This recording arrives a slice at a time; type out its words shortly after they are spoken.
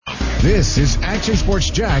This is Action Sports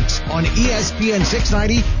Jax on ESPN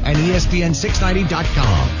 690 and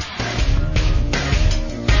ESPN690.com.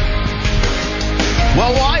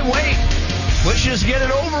 Well, why wait? Let's just get it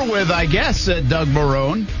over with, I guess, said Doug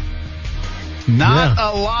Marrone. Not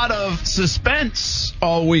a lot of suspense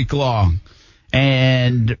all week long.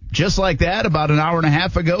 And just like that, about an hour and a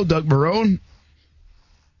half ago, Doug Marrone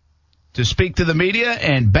to speak to the media,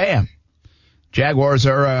 and bam, Jaguars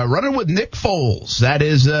are running with Nick Foles. That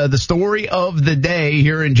is the story of the day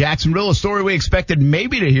here in Jacksonville, a story we expected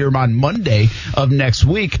maybe to hear on Monday of next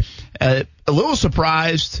week. A little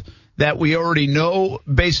surprised that we already know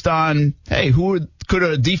based on, hey, who could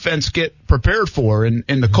a defense get prepared for in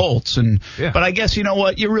the Colts? But I guess, you know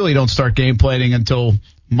what, you really don't start game planning until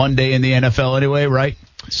Monday in the NFL anyway, right?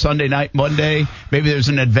 Sunday night, Monday, maybe there's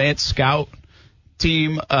an advanced scout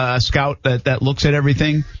team, scout that looks at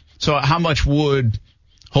everything. So how much would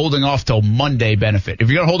holding off till Monday benefit? If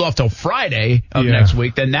you're going to hold off till Friday of next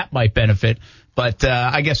week, then that might benefit. But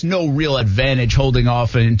I guess no real advantage holding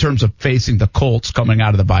off in terms of facing the Colts coming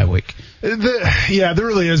out of the bye week. There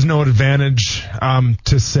really is no advantage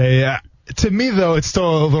to say. To me, though, it's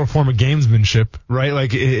still a little form of gamesmanship, right?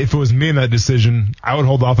 Like, if it was me in that decision, I would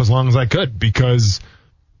hold off as long as I could because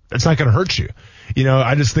it's not going to hurt you. You know,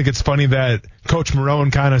 I just think it's funny that Coach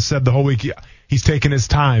Marrone kind of said the whole week he's taking his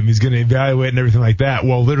time, he's going to evaluate and everything like that.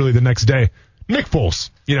 Well, literally the next day, Nick Foles,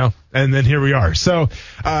 and then here we are. So,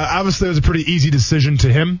 obviously it was a pretty easy decision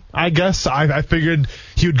to him, I guess. I figured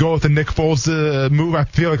he would go with the Nick Foles move. I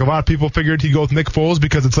feel like a lot of people figured he'd go with Nick Foles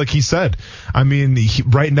because it's like he said. I mean,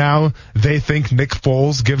 right now they think Nick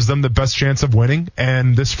Foles gives them the best chance of winning,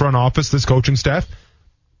 and this front office, this coaching staff,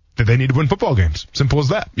 that they need to win football games. Simple as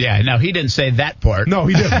that. Yeah, now he didn't say that part. No,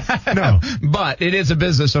 he didn't. No. But it is a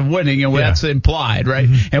business of winning, and that's implied, right?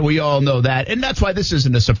 Mm-hmm. And we all know that. And that's why this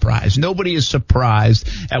isn't a surprise. Nobody is surprised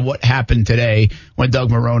at what happened today when Doug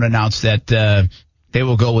Marrone announced that they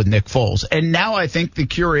will go with Nick Foles. And now I think the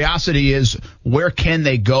curiosity is, where can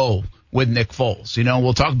they go with Nick Foles?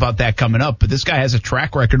 We'll talk about that coming up, but this guy has a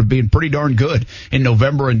track record of being pretty darn good in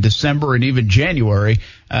November and December and even January,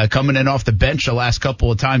 coming in off the bench the last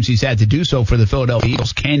couple of times he's had to do so for the Philadelphia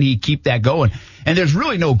Eagles. Can he keep that going? And there's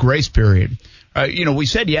really no grace period. We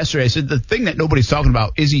said yesterday, I said the thing that nobody's talking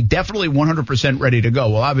about is he definitely 100% ready to go.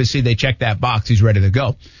 Well, obviously they check that box. He's ready to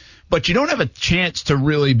go. But you don't have a chance to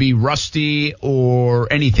really be rusty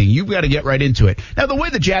or anything. You've got to get right into it. Now, the way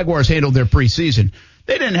the Jaguars handled their preseason,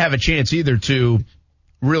 they didn't have a chance either to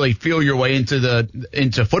really feel your way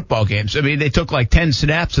into football games. I mean, they took like 10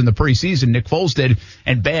 snaps in the preseason. Nick Foles did,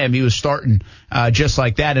 and bam, he was starting just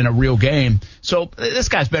like that in a real game. So this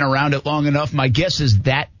guy's been around it long enough. My guess is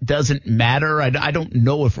that doesn't matter. I don't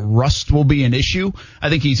know if rust will be an issue. I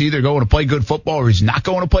think he's either going to play good football or he's not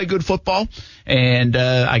going to play good football. And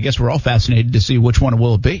I guess we're all fascinated to see which one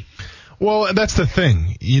will it be. Well, that's the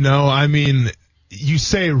thing. I mean, you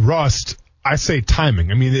say rust, I say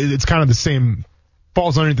timing. I mean, it's kind of the same,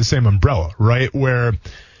 falls underneath the same umbrella, right? Where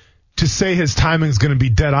to say his timing is going to be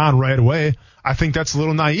dead on right away, I think that's a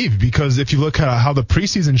little naive, because if you look at how the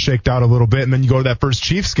preseason shaked out a little bit, and then you go to that first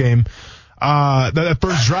Chiefs game, that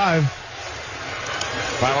first drive.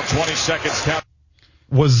 Final 20 seconds.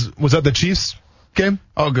 Was that the Chiefs game?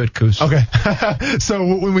 Oh, good, Coos. Okay. So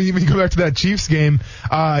when you go back to that Chiefs game,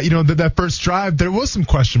 that first drive, there was some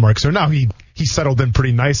question marks there. Now he settled in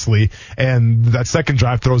pretty nicely, and that second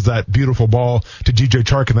drive throws that beautiful ball to DJ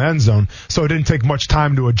Chark in the end zone. So it didn't take much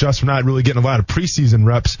time to adjust. We're not really getting a lot of preseason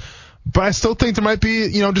reps. But I still think there might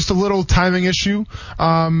be, just a little timing issue,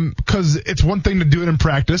 because it's one thing to do it in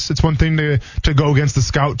practice. It's one thing to go against the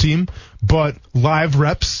scout team, but live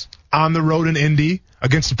reps on the road in Indy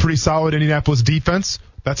against a pretty solid Indianapolis defense,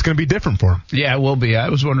 that's going to be different for him. Yeah, it will be. I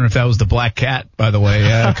was wondering if that was the Black Cat, by the way,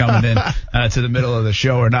 coming in to the middle of the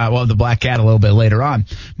show or not. Well, the Black Cat a little bit later on.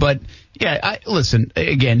 But, yeah, listen,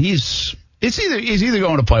 again, he's either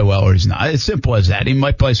going to play well or he's not. It's simple as that. He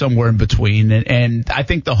might play somewhere in between. And I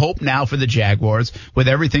think the hope now for the Jaguars, with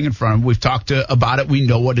everything in front of them, we've talked about it. We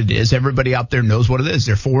know what it is. Everybody out there knows what it is.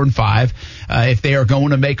 They're 4-5. If they are going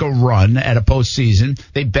to make a run at a postseason,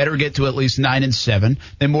 they better get to at least 9-7.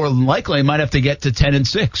 They more likely might have to get to 10-6.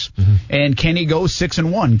 Mm-hmm. And can he go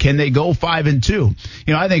 6-1? Can they go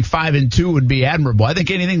 5-2? I think 5-2 would be admirable. I think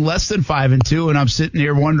anything less than 5-2, and I'm sitting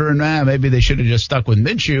here wondering, maybe they should have just stuck with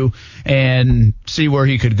Minshew and see where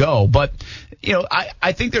he could go. But,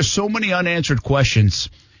 I think there's so many unanswered questions.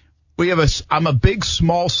 I'm a big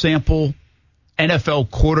small sample NFL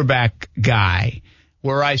quarterback guy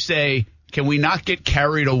where I say, can we not get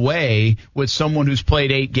carried away with someone who's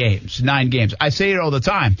played 9 games? I say it all the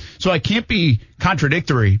time. So I can't be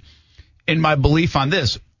contradictory in my belief on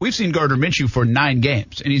this. we've seen Gardner Minshew for 9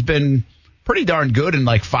 games, and he's been pretty darn good in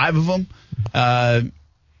like 5 of them.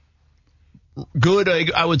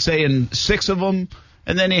 Good, I would say, in 6 of them,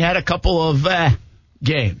 and then he had a couple of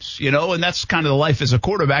games, and that's kind of the life as a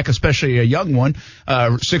quarterback, especially a young one,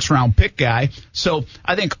 6th-round pick guy. So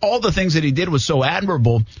I think all the things that he did was so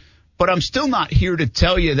admirable, but I'm still not here to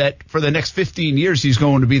tell you that for the next 15 years he's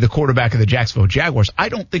going to be the quarterback of the Jacksonville Jaguars. I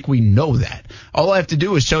don't think we know that. All I have to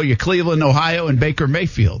do is show you Cleveland, Ohio, and Baker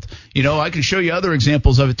Mayfield. I can show you other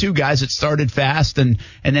examples of it too, guys that started fast and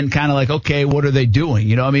then kind of like, okay, what are they doing?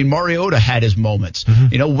 Mariota had his moments.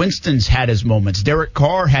 Winston's had his moments. Derek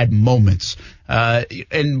Carr had moments.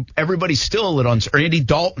 And everybody's still a little uncertain. Andy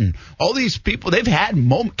Dalton, all these people, they've had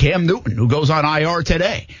moments. Cam Newton, who goes on IR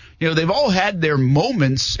today. They've all had their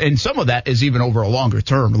moments, and some of that is even over a longer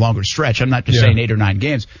stretch. I'm not just saying 8 or 9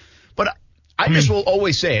 games. But I just will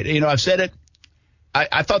always say it. I've said it.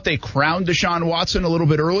 I thought they crowned Deshaun Watson a little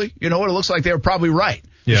bit early. It looks like they were probably right.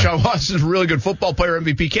 Yeah. Deshaun Watson's a really good football player,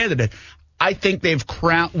 MVP candidate. I think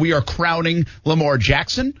we are crowning Lamar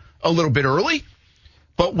Jackson a little bit early,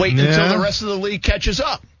 but wait until the rest of the league catches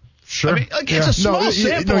up. Sure. It's a small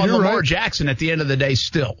sample on Lamar Jackson at the end of the day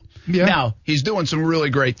still. Yeah. Now, he's doing some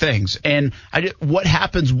really great things. And what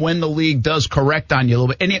happens when the league does correct on you a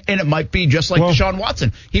little bit? And it might be just like Deshaun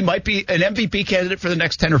Watson. He might be an MVP candidate for the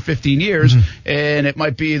next 10 or 15 years, and it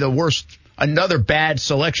might be the worst, another bad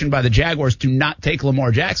selection by the Jaguars to not take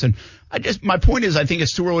Lamar Jackson. My point is, I think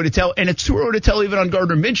it's too early to tell, and it's too early to tell even on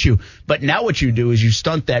Gardner Minshew. But now what you do is you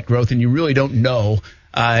stunt that growth, and you really don't know.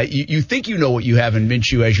 You think you know what you have in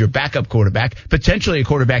Minshew as your backup quarterback, potentially a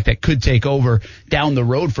quarterback that could take over down the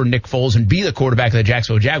road for Nick Foles and be the quarterback of the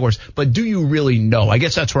Jacksonville Jaguars. But do you really know? I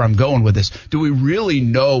guess that's where I'm going with this. Do we really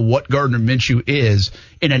know what Gardner Minshew is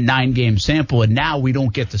in a 9-game sample? And now we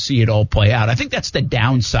don't get to see it all play out. I think that's the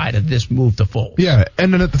downside of this move to Foles. Yeah,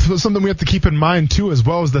 and then something we have to keep in mind, too, as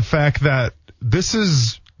well, is the fact that this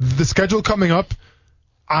is the schedule coming up.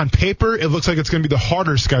 On paper, it looks like it's going to be the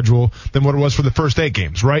harder schedule than what it was for the first 8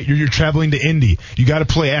 games, right? You're traveling to Indy. You got to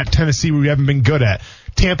play at Tennessee, where you haven't been good at.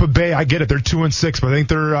 Tampa Bay, I get it. They're 2-6, but I think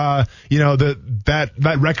they're,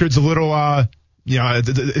 that record's a little,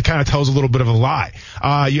 it kind of tells a little bit of a lie.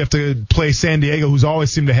 You have to play San Diego, who's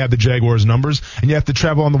always seemed to have the Jaguars numbers, and you have to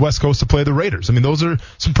travel on the West Coast to play the Raiders. Those are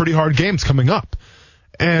some pretty hard games coming up.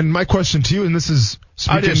 And my question to you, and this is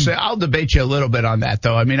I'll debate you a little bit on that,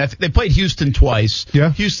 though. They played Houston twice.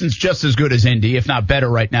 Yeah. Houston's just as good as Indy, if not better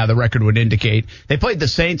right now, the record would indicate. They played the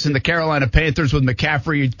Saints and the Carolina Panthers with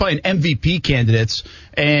McCaffrey. He's playing MVP candidates,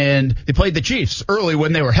 and they played the Chiefs early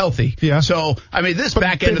when they were healthy. Yeah. So, this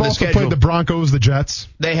back end of the schedule. They've also played the Broncos, the Jets.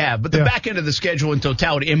 They have, but the back end of the schedule in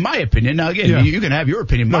totality, in my opinion, now again, you can have your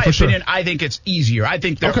opinion. My opinion, I think it's easier. I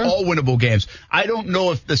think they're all winnable games. I don't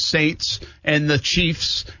know if the Saints and the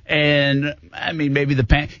Chiefs and, maybe the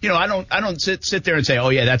Panthers, I don't sit there and say, oh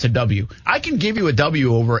yeah, that's a W. I can give you a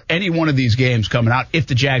W over any one of these games coming out if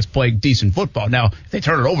the Jags play decent football. Now, if they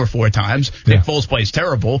turn it over 4 times, Nick Foles plays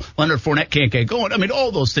terrible, Leonard Fournette can't get going.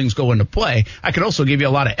 All those things go into play. I could also give you a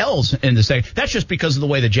lot of L's in the second. That's just because of the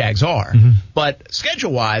way the Jags are. But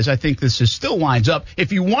schedule-wise, I think this still lines up.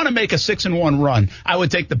 If you want to make a 6-1 run, I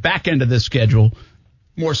would take the back end of this schedule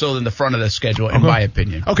more so than the front of the schedule, in my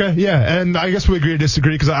opinion. Okay, yeah, and I guess we agree to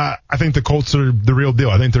disagree because I think the Colts are the real deal.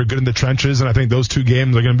 I think they're good in the trenches, and I think those 2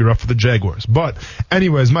 games are going to be rough for the Jaguars. But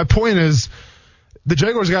anyways, my point is the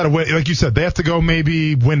Jaguars got to win. Like you said, they have to go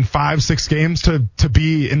maybe win 5-6 games to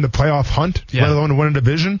be in the playoff hunt, let alone to win a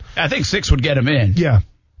division. I think 6 would get them in. Yeah.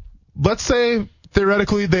 Let's say,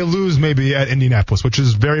 theoretically, they lose maybe at Indianapolis, which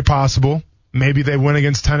is very possible. Maybe they win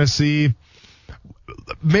against Tennessee.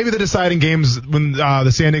 Maybe the deciding games when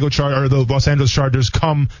the San Diego or the Los Angeles Chargers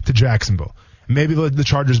come to Jacksonville. Maybe the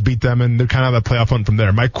Chargers beat them and they're kind of a playoff hunt from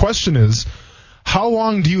there. My question is, how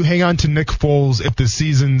long do you hang on to Nick Foles if the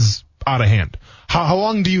season's out of hand? How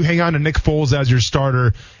long do you hang on to Nick Foles as your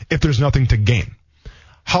starter if there's nothing to gain?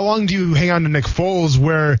 How long do you hang on to Nick Foles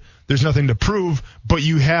where there's nothing to prove, but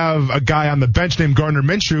you have a guy on the bench named Gardner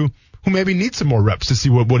Minshew who maybe needs some more reps to see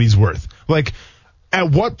what he's worth? Like, at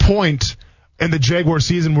what point in the Jaguar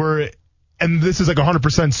season and this is like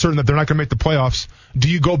 100% certain that they're not going to make the playoffs, do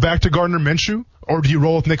you go back to Gardner Minshew or do you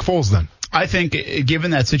roll with Nick Foles then? I think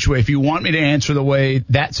given that situation, if you want me to answer the way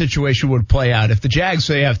that situation would play out, if the Jags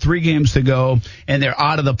say have 3 games to go and they're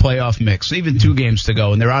out of the playoff mix, even 2 games to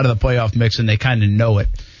go and they're out of the playoff mix and they kind of know it,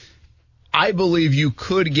 I believe you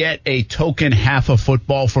could get a token half of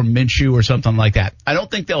football from Minshew or something like that. I don't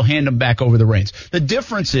think they'll hand him back over the reins. The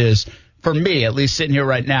difference is for me, at least sitting here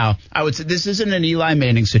right now, I would say this isn't an Eli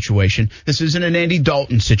Manning situation. This isn't an Andy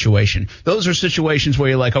Dalton situation. Those are situations where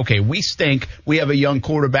you're like, okay, we stink. We have a young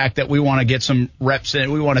quarterback that we want to get some reps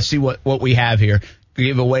in. We want to see what we have here. We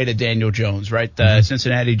gave away to Daniel Jones, right?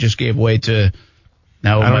 Cincinnati just gave away to.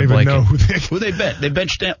 Now I don't even know who they bet. They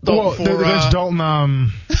benched Dalton they benched Dalton.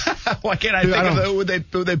 Why can't I think of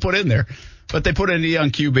who they put in there? But they put in a young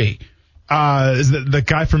QB. Is the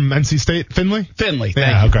guy from NC State, Finley? Finley,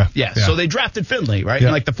 yeah, thank you. Okay. Yeah, so they drafted Finley, right, in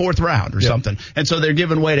like the 4th round or something. And so they're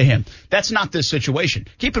giving way to him. That's not this situation.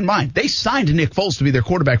 Keep in mind, they signed Nick Foles to be their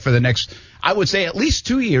quarterback for the next, I would say, at least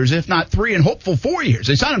 2 years, if not 3, and hopeful 4 years.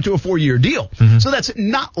 They signed him to a 4-year deal. Mm-hmm. So that's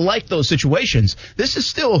not like those situations. This is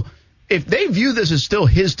still... If they view this as still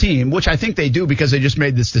his team, which I think they do because they just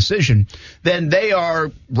made this decision, then they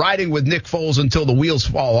are riding with Nick Foles until the wheels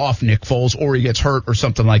fall off Nick Foles or he gets hurt or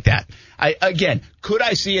something like that. Could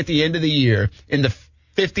I see at the end of the year in the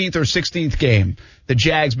 15th or 16th game, the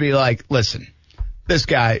Jags be like, listen, this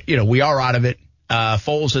guy, we are out of it.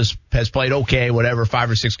 Foles has played okay, whatever, 5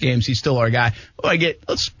 or 6 games. He's still our guy.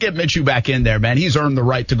 Let's get Minshew back in there, man. He's earned the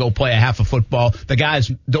right to go play a half of football. The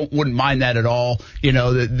guys wouldn't mind that at all.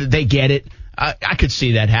 They get it. I could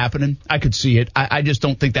see that happening. I could see it. I just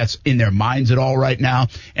don't think that's in their minds at all right now.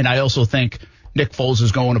 And I also think Nick Foles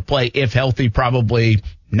is going to play, if healthy, probably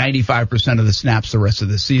 95% of the snaps the rest of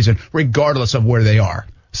the season, regardless of where they are.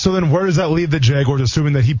 So then where does that leave the Jaguars,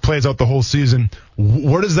 assuming that he plays out the whole season?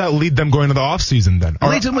 Where does that lead them going into the offseason then?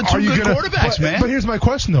 Leads them with 2 good quarterbacks, man. But here's my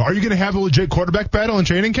question, though. Are you going to have a legit quarterback battle in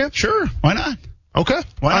training camp? Sure. Why not? Okay.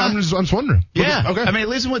 Why not? I'm just wondering. Yeah. Okay. I mean, it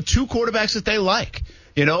leaves them with 2 quarterbacks that they like,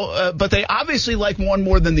 but they obviously like one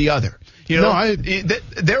more than the other.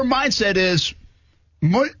 Their mindset is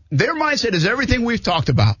everything we've talked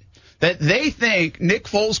about. That they think Nick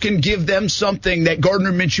Foles can give them something that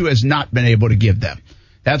Gardner Minshew has not been able to give them.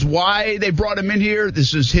 That's why they brought him in here.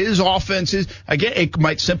 This is his offense. Again, it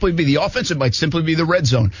might simply be the offense. It might simply be the red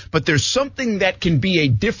zone. But there's something that can be a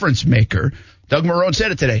difference maker. Doug Marrone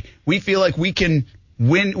said it today. We feel like we can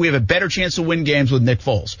win. We have a better chance to win games with Nick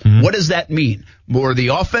Foles. Mm-hmm. What does that mean? More of the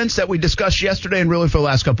offense that we discussed yesterday and really for the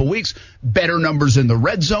last couple of weeks. Better numbers in the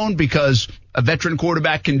red zone because a veteran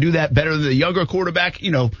quarterback can do that better than the younger quarterback,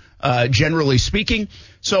 generally speaking.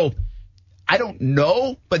 So I don't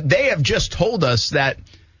know, but they have just told us that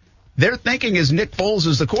their thinking is Nick Foles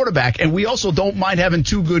is the quarterback, and we also don't mind having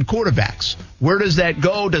 2 good quarterbacks. Where does that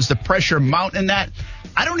go? Does the pressure mount in that?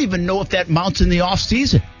 I don't even know if that mounts in the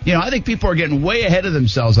offseason. I think people are getting way ahead of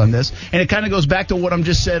themselves on this, and it kind of goes back to what I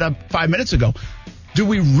just said 5 minutes ago. Do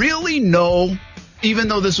we really know, even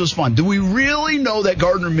though this was fun, do we really know that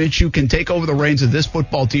Gardner Minshew can take over the reins of this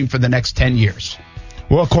football team for the next 10 years?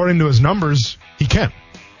 Well, according to his numbers, he can.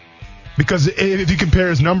 Because if you compare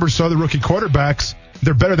his numbers to other rookie quarterbacks,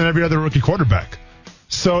 they're better than every other rookie quarterback.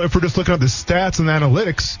 So if we're just looking at the stats and the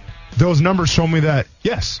analytics, those numbers show me that,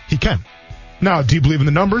 yes, he can. Now, do you believe in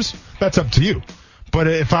the numbers? That's up to you. But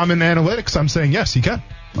if I'm in analytics, I'm saying, yes, he can.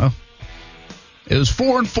 Well, it was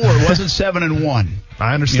 4-4. It wasn't 7-1.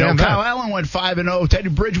 I understand that. Kyle Allen went 5-0. Teddy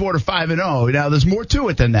Bridgewater 5-0. Now, there's more to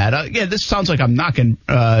it than that. Again, this sounds like I'm knocking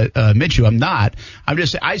Minshew. I'm not.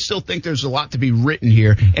 I still think there's a lot to be written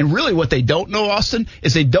here. And really what they don't know, Austin,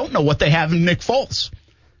 is they don't know what they have in Nick Foles.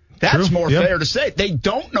 That's True. more fair to say. They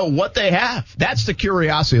don't know what they have. That's the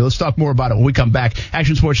curiosity. Let's talk more about it when we come back.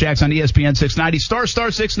 Action Sports Jax on ESPN 690. Star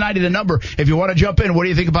 690, the number. If you want to jump in, what do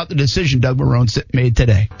you think about the decision Doug Marrone made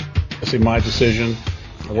today? I see my decision.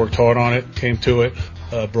 I worked hard on it, came to it,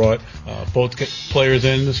 brought both players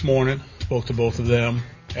in this morning, spoke to both of them.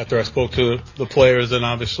 After I spoke to the players, then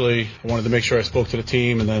obviously I wanted to make sure I spoke to the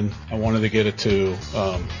team, and then I wanted to get it to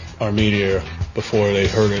our media before they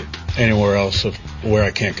heard it anywhere else of where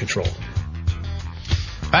I can't control.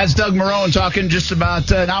 That's Doug Marrone talking just about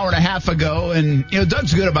an hour and a half ago. And,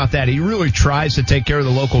 Doug's good about that. He really tries to take care of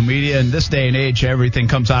the local media. In this day and age, everything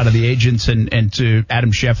comes out of the agents and to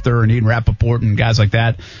Adam Schefter and Ian Rappaport and guys like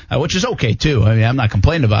that, which is okay, too. I mean, I'm not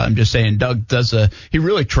complaining about it. I'm just saying Doug he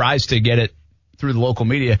really tries to get it through the local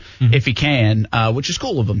media if he can, which is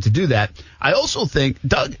cool of him to do that. I also think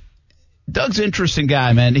Doug's an interesting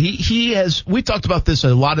guy, man. We talked about this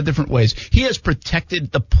a lot of different ways. He has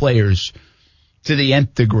protected the players to the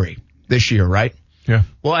nth degree this year, right? Yeah.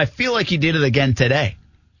 Well, I feel like he did it again today.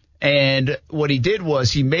 And what he did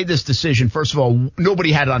was he made this decision. First of all,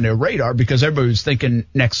 nobody had it on their radar because everybody was thinking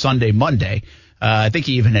next Sunday, Monday. I think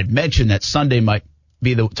he even had mentioned that Sunday might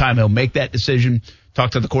be the time he'll make that decision,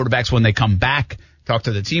 talk to the quarterbacks when they come back, talk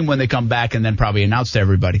to the team when they come back, and then probably announce to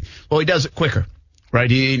everybody. Well, he does it quicker, right?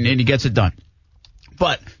 And he gets it done.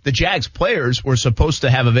 But the Jags players were supposed to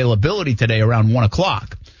have availability today around 1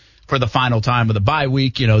 o'clock. for the final time of the bye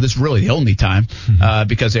week. This is really the only time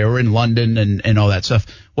because they were in London and all that stuff.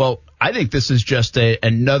 Well, I think this is just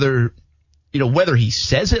another, whether he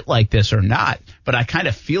says it like this or not, but I kind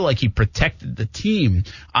of feel like he protected the team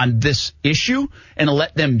on this issue and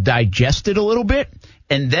let them digest it a little bit.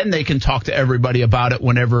 And then they can talk to everybody about it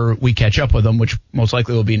whenever we catch up with them, which most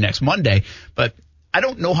likely will be next Monday. But I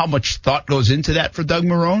don't know how much thought goes into that for Doug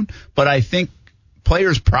Marrone, but I think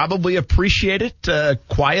players probably appreciate it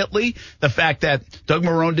quietly. The fact that Doug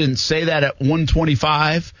Marrone didn't say that at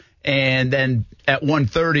 1:25 and then at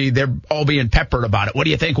 1:30 they're all being peppered about it. What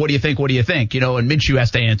do you think? What do you think? What do you think? And Minshew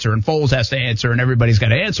has to answer and Foles has to answer and everybody's got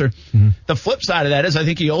to answer. Mm-hmm. The flip side of that is I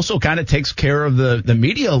think he also kind of takes care of the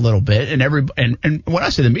media a little bit and when I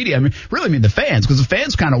say the media, I really mean the fans, because the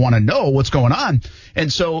fans kind of want to know what's going on.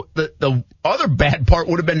 And so the other bad part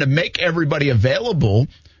would have been to make everybody available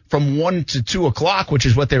from 1 to 2 o'clock, which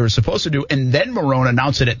is what they were supposed to do, and then Marrone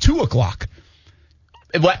announced it at 2 o'clock.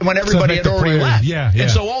 When everybody had already left. Yeah.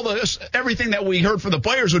 And so everything that we heard from the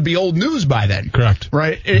players would be old news by then. Correct.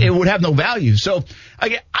 Right? It would have no value. So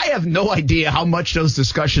I have no idea how much those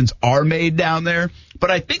discussions are made down there,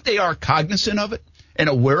 but I think they are cognizant of it and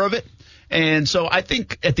aware of it. And so I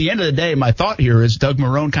think at the end of the day, my thought here is Doug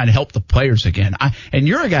Marrone kind of helped the players again. And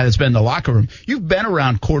you're a guy that's been in the locker room. You've been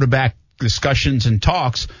around quarterback discussions and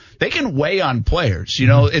talks. They can weigh on players.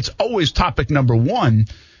 It's always topic number one.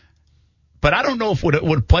 But I don't know if would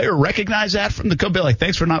a player recognize that from the coach? Be like,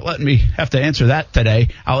 thanks for not letting me have to answer that today.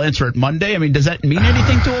 I'll answer it Monday. Does that mean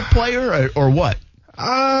anything to a player or what?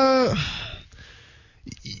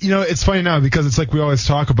 It's funny now because it's like we always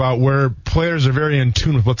talk about where players are very in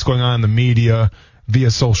tune with what's going on in the media via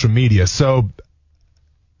social media. So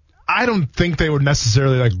I don't think they would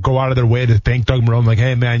necessarily go out of their way to thank Doug Marrone,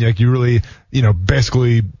 hey man, you really,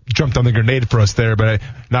 basically jumped on the grenade for us there, but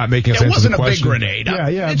not making us answer the question. It wasn't a big grenade.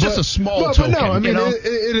 Yeah. It's just a small token. But no, it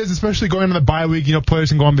is, especially going into the bye week. Players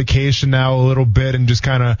can go on vacation now a little bit and just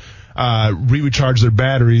kind of recharge their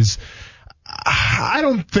batteries. I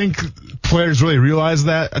don't think players really realize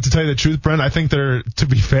that, to tell you the truth, Brent. I think they're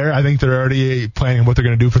already planning what they're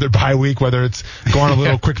going to do for their bye week, whether it's go on a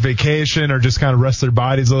little quick vacation or just kind of rest their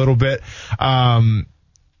bodies a little bit.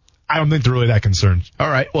 I don't think they're really that concerned. All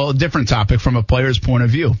right. Well, a different topic from a player's point of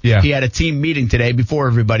view. Yeah. He had a team meeting today before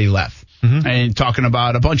everybody left. Mm-hmm. And talking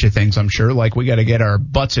about a bunch of things, I'm sure, like we got to get our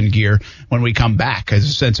butts in gear when we come back as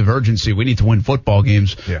a sense of urgency. We need to win football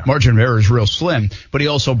games. Yeah. Margin of error is real slim, but he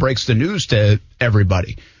also breaks the news to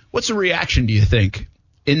everybody. What's the reaction, do you think,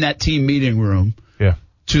 in that team meeting room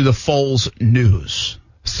to the Foles news?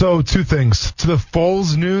 So 2 things. To the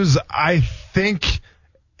Foles news, I think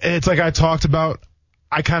it's like I talked about.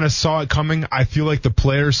 I kind of saw it coming. I feel like the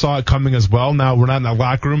players saw it coming as well. Now, we're not in the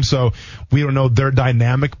locker room, so we don't know their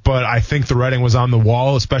dynamic, but I think the writing was on the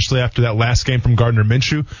wall, especially after that last game from Gardner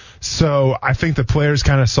Minshew. So I think the players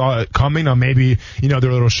kind of saw it coming. Now, maybe, they're a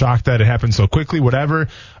little shocked that it happened so quickly, whatever.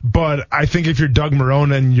 But I think if you're Doug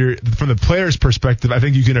Marrone and from the players' perspective, I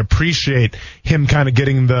think you can appreciate him kind of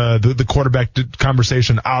getting the quarterback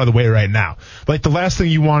conversation out of the way right now. Like, the last thing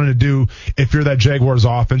you wanted to do if you're that Jaguars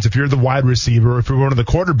offense, if you're the wide receiver, if you're one of the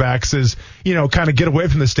quarterbacks is, kind of get away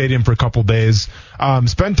from the stadium for a couple days,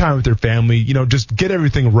 spend time with your family, just get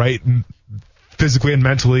everything right physically and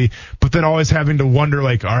mentally, but then always having to wonder, all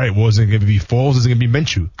right, well, is it going to be Foles? Is it going to be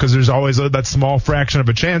Minshew? Because there's always that small fraction of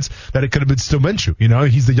a chance that it could have been still Minshew.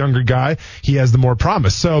 He's the younger guy. He has the more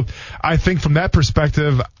promise. So I think from that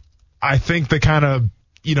perspective, I think they kind of,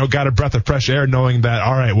 got a breath of fresh air knowing that,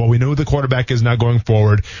 all right, well, we know who the quarterback is now going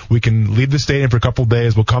forward. We can leave the stadium for a couple of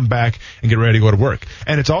days. We'll come back and get ready to go to work.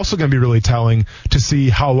 And it's also going to be really telling to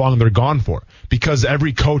see how long they're gone for, because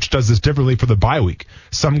every coach does this differently for the bye week.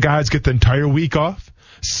 Some guys get the entire week off.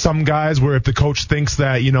 Some guys where if the coach thinks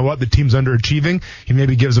that, the team's underachieving, he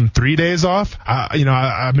maybe gives them 3 days off.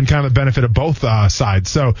 I've been kind of the benefit of both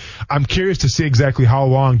sides. So I'm curious to see exactly how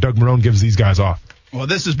long Doug Marrone gives these guys off. Well,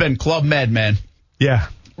 this has been Club Med, man. Yeah.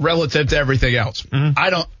 Relative to everything else.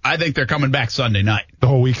 Mm-hmm. I think they're coming back Sunday night. The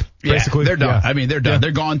whole week, basically. Yeah, they're done. Yeah. They're done. Yeah.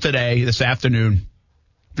 They're gone today, this afternoon,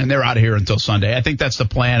 and they're out of here until Sunday. I think that's the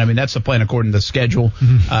plan. That's the plan according to the schedule.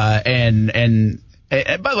 Mm-hmm.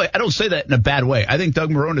 And by the way, I don't say that in a bad way. I think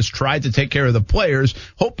Doug Marrone has tried to take care of the players,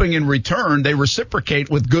 hoping in return they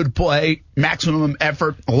reciprocate with good play, maximum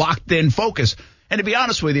effort, locked in focus. And to be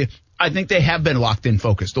honest with you, I think they have been locked in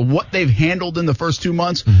focused. What they've handled in the first 2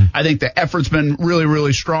 months, I think the effort's been really,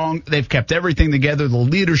 really strong. They've kept everything together. The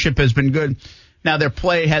leadership has been good. Now, their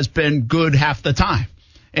play has been good half the time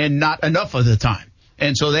and not enough of the time.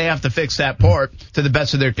 And so they have to fix that part to the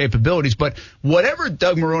best of their capabilities. But whatever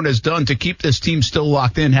Doug Marrone has done to keep this team still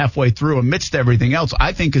locked in halfway through amidst everything else,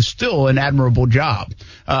 I think is still an admirable job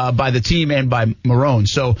by the team and by Marrone.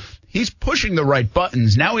 So he's pushing the right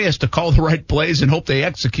buttons. Now he has to call the right plays and hope they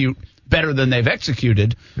execute better than they've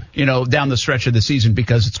executed, down the stretch of the season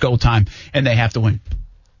because it's go time and they have to win.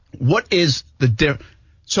 What is the difference?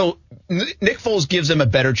 So Nick Foles gives them a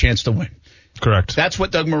better chance to win. Correct. That's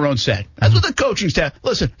what Doug Marrone said. That's what the coaching staff.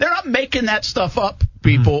 Listen, they're not making that stuff up,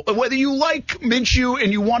 people. Whether you like Minshew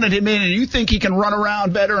and you wanted him in and you think he can run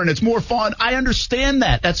around better and it's more fun, I understand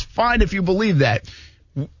that. That's fine if you believe that.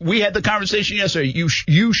 We had the conversation yesterday.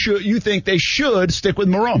 You think they should stick with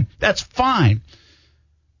Marrone. That's fine.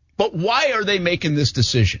 But why are they making this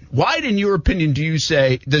decision? Why, in your opinion,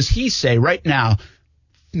 does he say right now,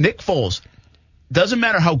 Nick Foles, doesn't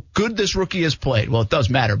matter how good this rookie has played. Well, it does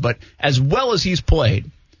matter, but as well as he's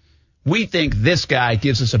played, we think this guy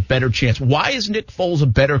gives us a better chance. Why is Nick Foles a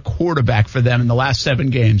better quarterback for them in the last 7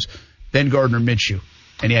 games than Gardner Minshew?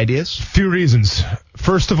 Any ideas? Few reasons.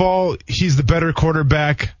 First of all, he's the better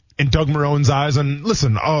quarterback in Doug Marrone's eyes. And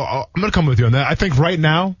listen, I'm going to come with you on that. I think right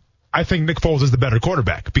now, Nick Foles is the better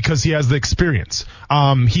quarterback because he has the experience.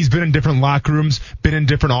 He's been in different locker rooms, been in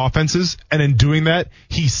different offenses, and in doing that,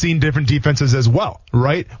 he's seen different defenses as well,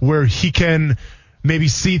 right? Where he can maybe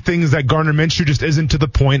see things that Gardner Minshew just isn't to the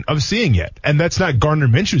point of seeing yet. And that's not Gardner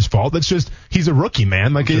Minshew's fault. That's just, he's a rookie,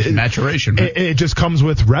 man. Like maturation. Right? It just comes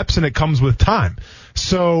with reps and it comes with time.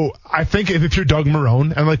 So I think if you're Doug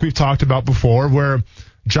Marrone, and like we've talked about before, where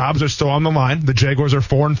jobs are still on the line. The Jaguars are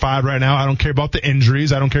 4-5 right now. I don't care about the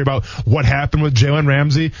injuries. I don't care about what happened with Jalen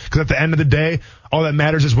Ramsey, because at the end of the day, all that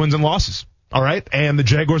matters is wins and losses. All right? And the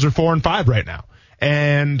Jaguars are 4-5 right now.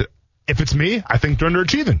 And if it's me, I think they're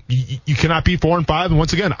underachieving. You cannot be 4-5. And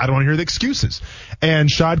once again, I don't want to hear the excuses. And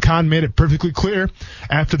Shad Khan made it perfectly clear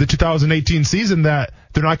after the 2018 season that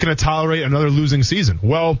they're not going to tolerate another losing season.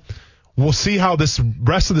 Well, we'll see how this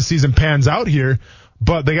rest of the season pans out here.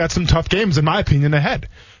 But they got some tough games, in my opinion, ahead.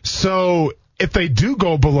 So if they do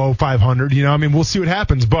go below 500, we'll see what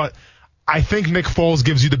happens. But I think Nick Foles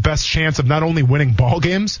gives you the best chance of not only winning ball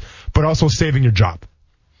games, but also saving your job.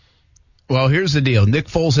 Well, here's the deal. Nick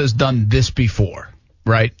Foles has done this before,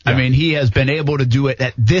 right? Yeah. I mean, he has been able to do it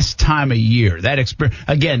at this time of year. That experience,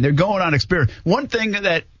 again, they're going on experience. One thing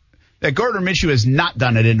that Gardner Minshew has not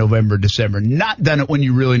done it in November, December, not done it when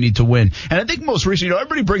you really need to win. And I think most recently,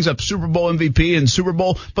 everybody brings up Super Bowl MVP and Super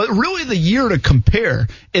Bowl, but really the year to compare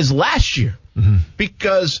is last year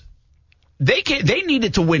because they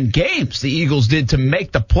needed to win games, the Eagles did, to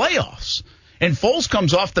make the playoffs. And Foles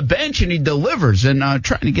comes off the bench and he delivers. And I'm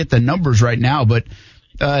trying to get the numbers right now, but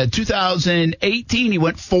 2018, he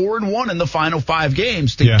went 4-1 in the final 5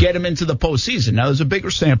 games to get him into the postseason. Now, there's a bigger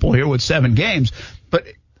sample here with 7 games, but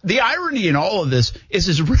the irony in all of this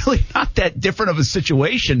is really not that different of a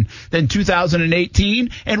situation than 2018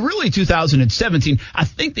 and really 2017. I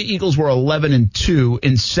think the Eagles were 11-2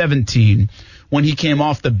 in 17 when he came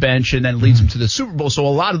off the bench and then leads them to the Super Bowl. So a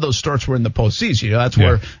lot of those starts were in the postseason.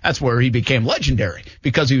 That's where he became legendary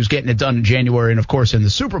because he was getting it done in January and, of course, in the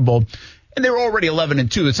Super Bowl. And they were already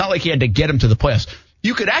 11-2. It's not like he had to get him to the playoffs.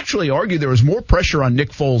 You could actually argue there was more pressure on Nick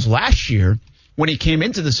Foles last year when he came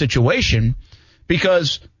into the situation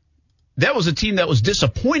because that was a team that was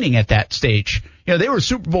disappointing at that stage. They were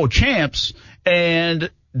Super Bowl champs,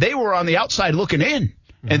 and they were on the outside looking in,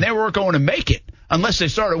 and they weren't going to make it unless they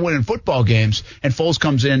started winning football games, and Foles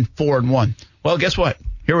comes in 4-1. Well, guess what?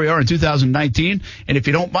 Here we are in 2019, and if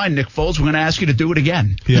you don't mind, Nick Foles, we're going to ask you to do it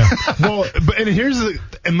again. Yeah. Well,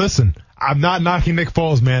 and listen, I'm not knocking Nick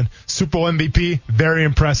Foles, man. Super Bowl MVP, very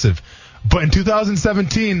impressive. But in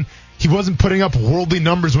 2017, he wasn't putting up worldly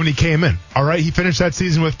numbers when he came in. All right, he finished that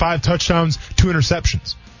season with 5 touchdowns, 2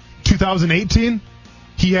 interceptions. 2018,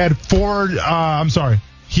 he had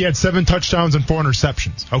 7 touchdowns and 4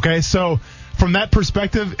 interceptions. Okay, so from that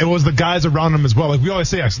perspective, it was the guys around him as well. Like we always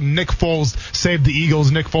say, Nick Foles saved the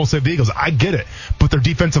Eagles. Nick Foles saved the Eagles. I get it, but their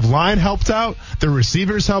defensive line helped out. Their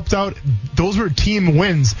receivers helped out. Those were team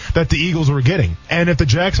wins that the Eagles were getting. And if the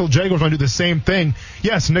Jacksonville Jaguars want to do the same thing,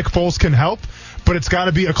 yes, Nick Foles can help. But it's got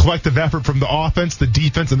to be a collective effort from the offense, the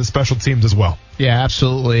defense, and the special teams as well. Yeah,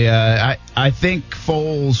 absolutely. I think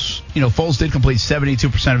Foles did complete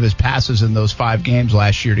 72% of his passes in those 5 games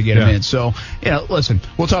last year to get him in. So, listen,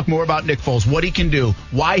 we'll talk more about Nick Foles, what he can do,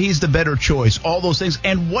 why he's the better choice, all those things,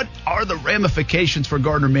 and what are the ramifications for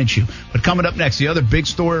Gardner Minshew. But coming up next, the other big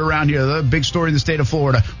story around here, the other big story in the state of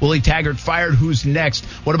Florida, Willie Taggart fired. Who's next?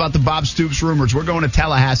 What about the Bob Stoops rumors? We're going to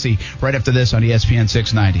Tallahassee right after this on ESPN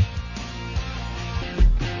 690.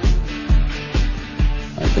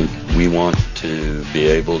 I think We want to be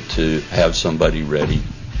able to have somebody ready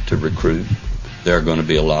to recruit. There are going to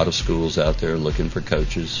be a lot of schools out there looking for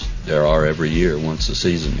coaches. There are every year once the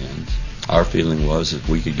season ends. Our feeling was if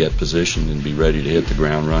we could get positioned and be ready to hit the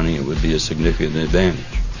ground running, it would be a significant advantage.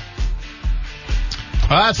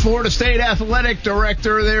 That's Florida State Athletic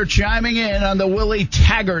Director there chiming in on the Willie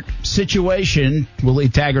Taggart situation. Willie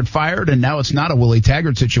Taggart fired, and now it's not a Willie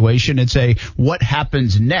Taggart situation. It's a what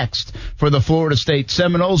happens next for the Florida State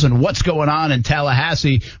Seminoles and what's going on in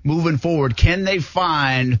Tallahassee moving forward. Can they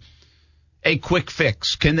find a quick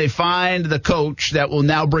fix? Can they find the coach that will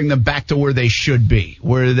now bring them back to where they should be,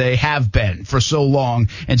 where they have been for so long,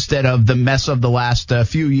 instead of the mess of the last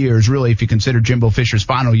few years, really, if you consider Jimbo Fisher's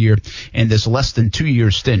final year and this less than 2-year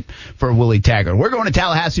stint for Willie Taggart? We're going to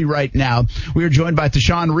Tallahassee right now. We are joined by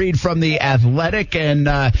Tashawn Reed from The Athletic. And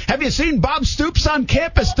have you seen Bob Stoops on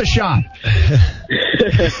campus, Tashawn?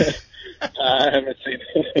 I haven't seen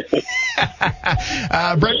it.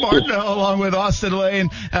 Brett Martin along with Austin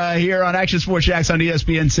Lane here on Action Sports Jacks on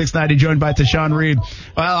ESPN 690, joined by Tashawn Reed.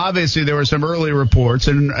 Well, obviously there were some early reports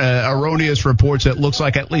and erroneous reports, it looks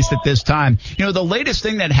like, at least at this time. You know, the latest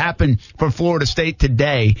thing that happened for Florida State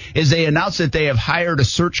today is they announced that they have hired a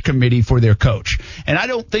search committee for their coach. And I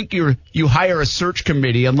don't think you hire a search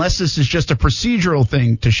committee unless this is just a procedural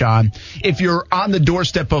thing, Tashawn, if you're on the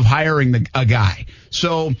doorstep of hiring a guy.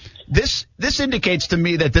 So this indicates to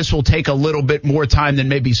me that this will take a little bit more time than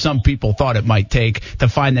maybe some people thought it might take to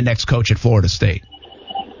find the next coach at Florida State.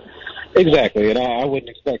 Exactly, and I wouldn't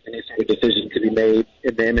expect any sort of decision to be made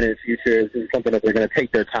in the imminent future. This is something that they're going to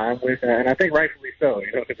take their time with, and I think rightfully so,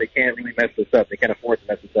 because they can't really mess this up. They can't afford to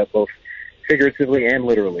mess this up both figuratively and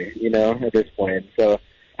literally, at this point. So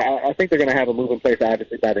I think they're going to have a move in place,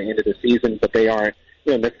 obviously, by the end of the season, but they aren't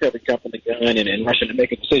necessarily jumping the gun and rushing to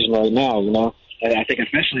make a decision right now, And I think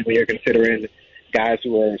especially when you're considering guys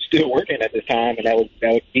who are still working at this time, and that would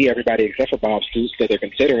be everybody except for Bob Stoops that they're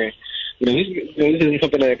considering. This isn't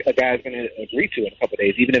something that a guy's going to agree to in a couple of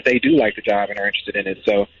days, even if they do like the job and are interested in it.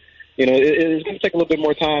 So, it's going to take a little bit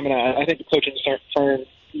more time, and I think the coaching firm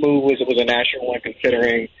move was a national one,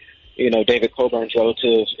 considering David Coburn's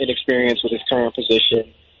relative inexperience with his current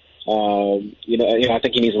position. I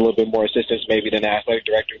think he needs a little bit more assistance maybe than the athletic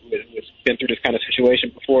director who has been through this kind of situation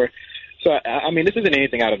before. So, this isn't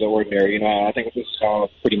anything out of the ordinary. I think this is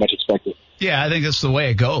all pretty much expected. Yeah, I think that's the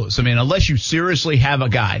way it goes. Unless you seriously have a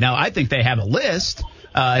guy. Now, I think they have a list,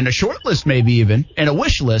 and a short list maybe even, and a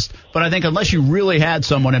wish list. But I think unless you really had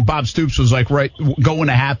someone, and Bob Stoops was right, going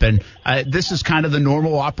to happen, this is kind of the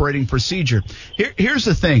normal operating procedure. Here's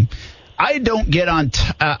the thing. I don't get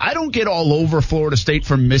all over Florida State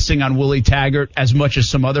for missing on Willie Taggart as much as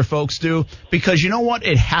some other folks do, because you know what?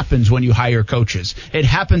 It happens when you hire coaches. It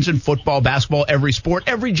happens in football, basketball, every sport,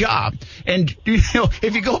 every job. And,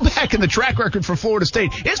 if you go back in the track record for Florida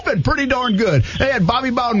State, it's been pretty darn good. They had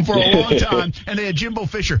Bobby Bowden for a long time, and they had Jimbo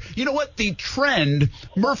Fisher. You know what? The trend,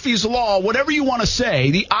 Murphy's Law, whatever you want to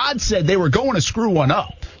say, the odds said they were going to screw one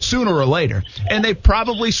up sooner or later. And they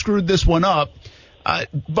probably screwed this one up.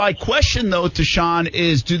 My question, though, Tashawn,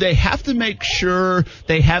 is do they have to make sure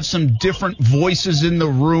they have some different voices in the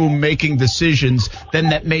room making decisions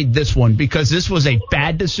than that made this one? Because this was a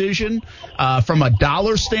bad decision from a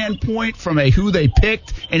dollar standpoint, from a who they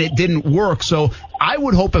picked, and it didn't work. So I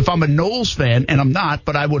would hope, if I'm a Noles fan, and I'm not,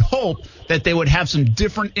 but I would hope that they would have some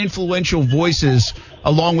different influential voices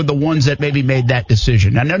along with the ones that maybe made that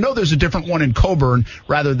decision. And I know there's a different one in Coburn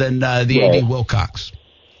rather than the A.D. Wilcox.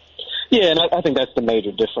 Yeah, and I think that's the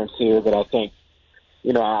major difference here. But I think,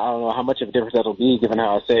 I don't know how much of a difference that'll be, given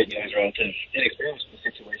how I said, his relative inexperience in the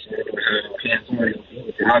situation.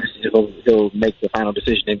 Obviously, he'll make the final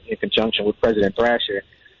decision in conjunction with President Thrasher.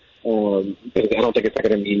 Because I don't think it's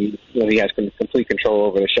going to be, he has complete control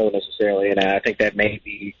over the show necessarily, and I think that may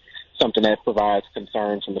be something that provides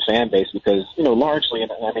concern from the fan base because, largely,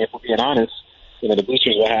 and if we're being honest, the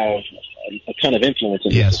boosters will have a ton of influence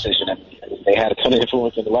in this decision. They had a ton of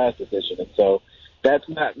influence in the last decision. And so that's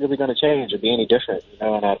not really going to change or be any different,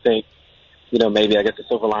 And I think, maybe I guess the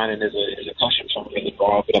silver lining is a caution from being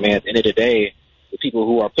involved. But, at the end of the day, the people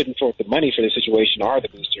who are putting forth the money for the situation are the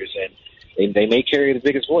boosters. And they may carry the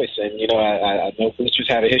biggest voice. And, I know boosters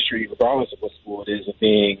have a history, regardless of what school it is, of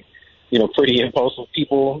being, pretty impulsive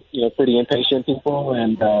people, pretty impatient people.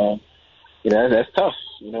 And, that's tough,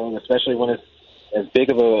 especially when it's as big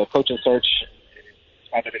of a coaching search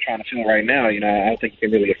that they're trying to fill right now. I don't think you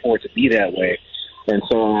can really afford to be that way. And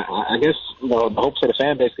so I guess, the hope for the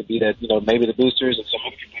fan base could be that, maybe the boosters and some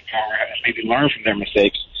other people in power maybe learn from their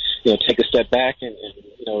mistakes, take a step back and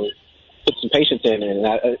put some patience in. And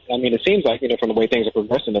it seems like, from the way things are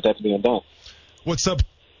progressing, that's being done. What's up,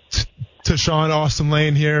 Tashawn, Austin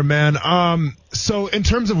Lane here, man. So in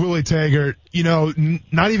terms of Willie Taggart,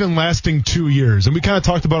 not even lasting 2 years, and we kind of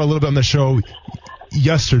talked about it a little bit on the show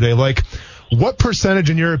yesterday, like, what percentage,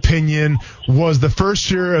 in your opinion, was the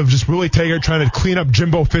first year of just Willie Taggart trying to clean up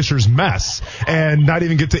Jimbo Fisher's mess and not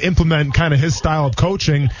even get to implement kind of his style of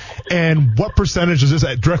coaching? And what percentage does this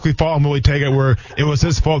directly fall on Willie Taggart where it was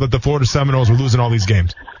his fault that the Florida Seminoles were losing all these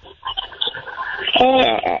games?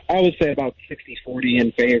 I would say about 60-40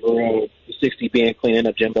 in favor of the 60 being cleaning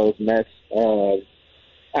up Jimbo's mess.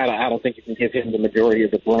 I don't think you can give him the majority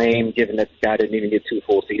of the blame, given that the guy didn't even get 2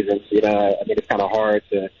 full seasons. It's kind of hard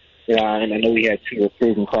to, and I know we had 2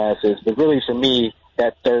 recruiting classes, but really for me,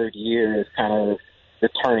 that third year is kind of the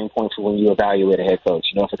turning point for when you evaluate a head coach.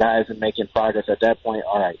 If a guy isn't making progress at that point,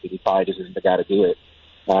 all right, he probably just isn't the guy to do it.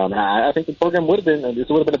 I think the program would have been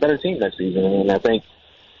a better team that season, and I think,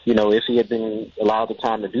 if he had been allowed the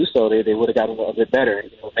time to do so, they would have gotten a bit better.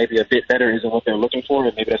 Maybe a bit better isn't what they're looking for,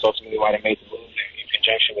 and maybe that's ultimately why they made the move in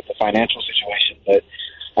conjunction with the financial situation. But,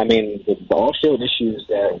 the off-field issues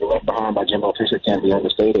that were left behind by Jimbo Fisher can't be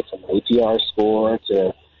understated, from the APR score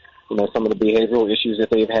to, some of the behavioral issues that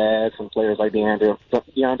they've had from players like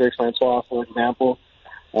DeAndre Francois, for example.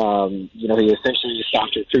 He essentially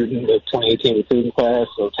stopped recruiting the 2018 recruiting class,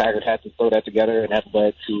 so Taggart had to throw that together, and that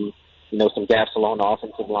led to some gaps along the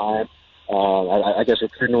offensive line. I guess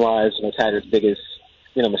recruiting-wise, Taggart's biggest,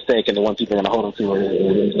 mistake, and the one people are going to hold him to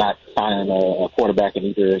is not signing a quarterback in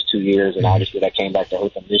either of his 2 years, and obviously that came back to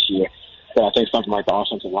hurt them this year. But I think something like the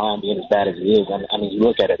offensive line being as bad as it is, you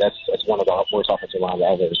look at it, that's one of the worst offensive lines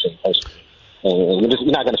I've ever seen personally. And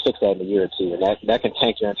you're not going to fix that in a year or two, and that can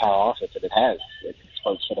tank your entire offense, and it has. It's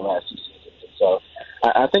for the last 2 seasons. And so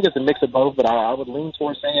I think it's a mix of both, but I would lean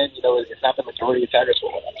towards saying, it's not the majority of Taggart's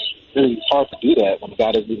fault. Really hard to do that when the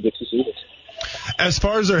guy doesn't even get 2 seasons. As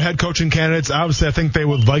far as their head coaching candidates, obviously I think they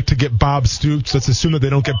would like to get Bob Stoops. Let's assume that they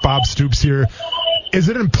don't get Bob Stoops here. Is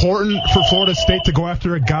it important for Florida State to go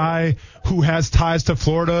after a guy who has ties to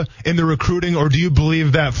Florida in the recruiting, or do you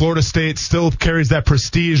believe that Florida State still carries that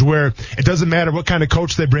prestige where it doesn't matter what kind of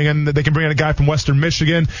coach they bring in? They can bring in a guy from Western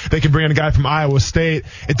Michigan. They can bring in a guy from Iowa State.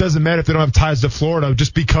 It doesn't matter if they don't have ties to Florida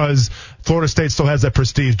just because Florida State still has that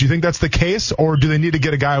prestige. Do you think that's the case, or do they need to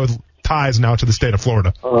get a guy with ties now to the state of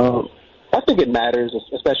Florida? I think it matters,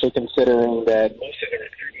 especially considering that most of the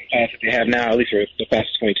recruiting class that they have now, at least for the class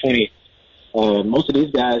of 2020, most of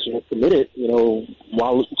these guys committed,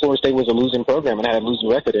 while Florida State was a losing program and had a losing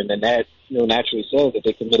record, and then that, naturally says that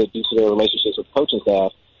they committed due to their relationships with the coaching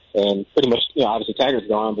staff. And pretty much, obviously Taggart's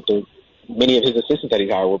gone, but many of his assistants that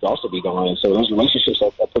he's hired will also be gone. So those relationships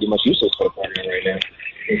are pretty much useless for the program right now.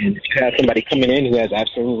 And if you have somebody coming in who has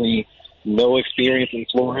absolutely no experience in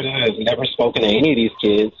Florida, has never spoken to any of these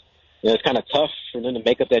kids, it's kind of tough for them to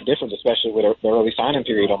make up that difference, especially with the early signing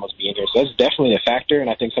period almost being here. So that's definitely a factor, and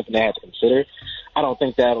I think something they have to consider. I don't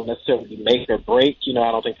think that'll necessarily make or break. I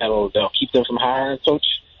don't think they'll keep them from hiring a coach.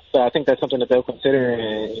 So I think that's something that they'll consider.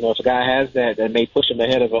 And, if a guy has that may push him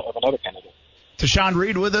ahead of another candidate. Tashawn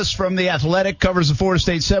Reed with us from The Athletic, covers the Florida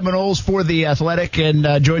State Seminoles for The Athletic,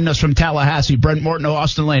 and joining us from Tallahassee, Brent Martineau,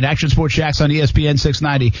 Austin Lane, Action Sports Jacks on ESPN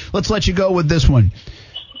 690. Let's let you go with this one.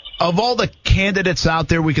 Of all the candidates out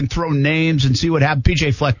there, we can throw names and see what happens.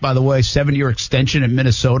 PJ Fleck, by the way, 7-year extension in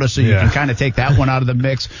Minnesota, so you can kind of take that one out of the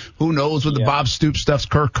mix. Who knows with the Bob Stoops stuff?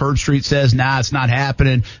 Kirk Herbstreit says, it's not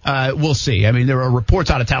happening. We'll see. There are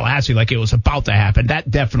reports out of Tallahassee like it was about to happen.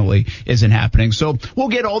 That definitely isn't happening. So we'll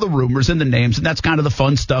get all the rumors and the names, and that's kind of the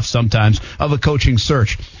fun stuff sometimes of a coaching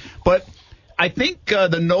search. But I think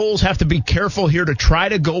the Noles have to be careful here to try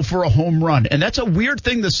to go for a home run. And that's a weird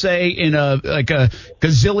thing to say in a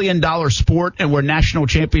gazillion-dollar sport and where national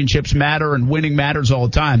championships matter and winning matters all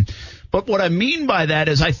the time. But what I mean by that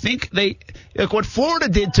is I think what Florida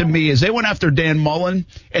did to me is they went after Dan Mullen,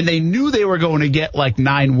 and they knew they were going to get like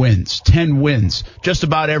 9 wins, 10 wins just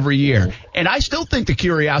about every year. And I still think the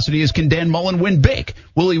curiosity is, can Dan Mullen win big?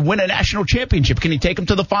 Will he win a national championship? Can he take them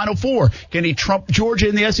to the Final Four? Can he trump Georgia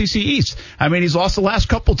in the SEC East? He's lost the last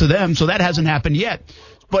couple to them, so that hasn't happened yet.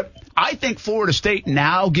 But I think Florida State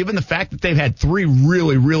now, given the fact that they've had 3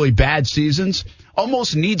 really, really bad seasons,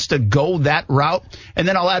 almost needs to go that route. And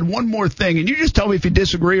then I'll add one more thing, and you just tell me if you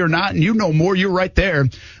disagree or not, and you know more, you're right there.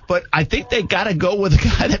 But I think they got to go with a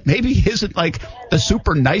guy that maybe isn't like the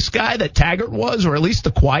super nice guy that Taggart was, or at least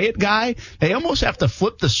the quiet guy. They almost have to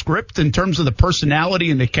flip the script in terms of the personality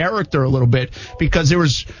and the character a little bit, because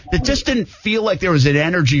it just didn't feel like there was an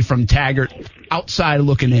energy from Taggart outside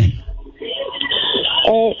looking in.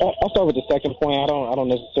 I'll start with the second point. I don't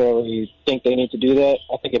necessarily think they need to do that.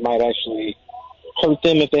 I think it might actually hurt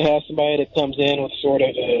them if they have somebody that comes in with sort of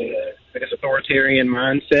authority authoritarian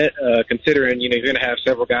mindset, considering, you're going to have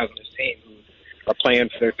several guys on this team who are playing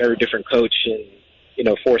for their third different coach in,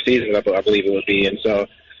 4 seasons, I believe it would be. And so,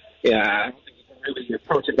 I don't think you can really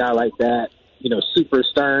approach a guy like that, super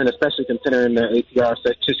stern, especially considering the ATR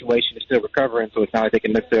situation is still recovering, so it's not like they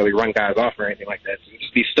can necessarily run guys off or anything like that. So you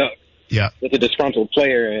just be stuck with a disgruntled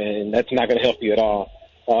player, and that's not going to help you at all.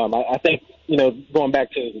 I think, going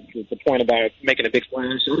back to the point about making a big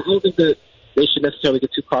splash, I don't think that they should necessarily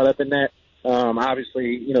get too caught up in that.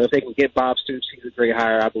 Obviously, if they can get Bob Stoops, he's a great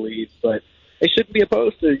hire, I believe, but they shouldn't be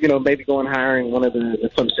opposed to, maybe going and hiring one of the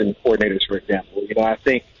Clemson coordinators, for example. I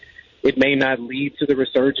think it may not lead to the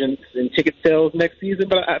resurgence in ticket sales next season,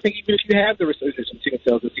 but I think even if you have the resurgence in ticket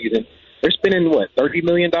sales this season, they're spending, $30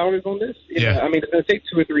 million on this? I mean, it's going to take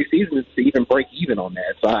 2 or 3 seasons to even break even on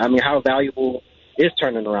that. So, I mean, how valuable is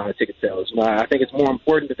turning around the ticket sales? I think it's more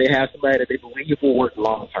important that they have somebody that they believe will work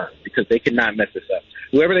long term, because they cannot mess this up.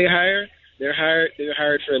 Whoever they hire, they're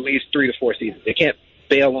hired for at least 3 to 4 seasons. They can't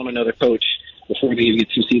bail on another coach before they even get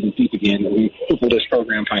 2 seasons deep again and we cripple this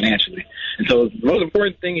program financially. And so the most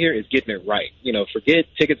important thing here is getting it right. Forget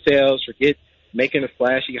ticket sales, forget making a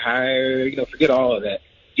flashy hire, forget all of that.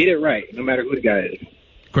 Get it right, no matter who the guy is.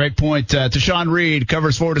 Great point. Tashawn Reed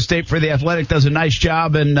covers Florida State for The Athletic, does a nice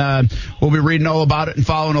job, and we'll be reading all about it and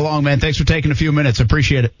following along, man. Thanks for taking a few minutes.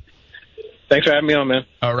 Appreciate it. Thanks for having me on, man.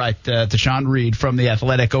 All right, Tashawn Reed from The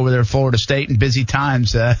Athletic over there at Florida State, in busy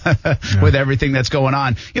times with everything that's going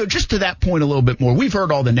on. Just to that point a little bit more, we've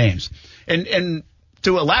heard all the names. And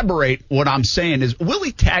to elaborate, what I'm saying is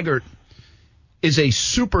Willie Taggart is a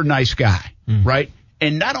super nice guy, right?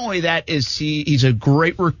 And not only that, is he's a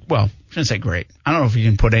great I shouldn't say great. I don't know if you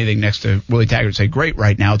can put anything next to Willie Taggart and say great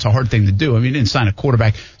right now. It's a hard thing to do. I mean, he didn't sign a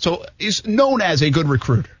quarterback. So he's known as a good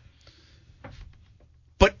recruiter.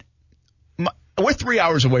 But we're 3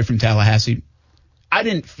 hours away from Tallahassee. I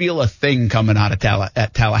didn't feel a thing coming out of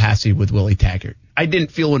Tallahassee with Willie Taggart. I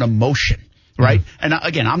didn't feel an emotion, right? And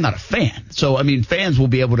again, I'm not a fan. So, I mean, fans will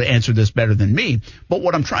be able to answer this better than me. But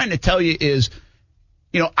what I'm trying to tell you is,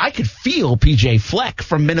 I could feel P.J. Fleck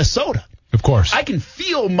from Minnesota. Of course. I can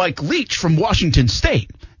feel Mike Leach from Washington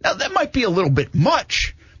State. Now, that might be a little bit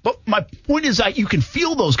much, but my point is that you can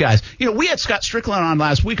feel those guys. We had Scott Strickland on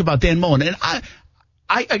last week about Dan Mullen, and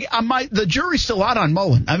the jury's still out on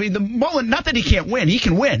Mullen. I mean, Mullen, not that he can't win. He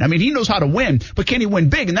can win. I mean, he knows how to win, but can he win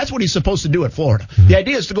big? And that's what he's supposed to do at Florida. The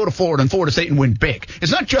idea is to go to Florida and Florida State and win big.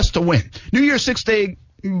 It's not just to win. New Year's 6-day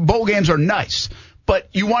bowl games are nice, but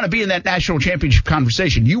you want to be in that national championship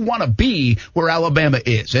conversation. You want to be where Alabama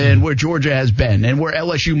is and where Georgia has been and where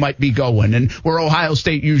LSU might be going and where Ohio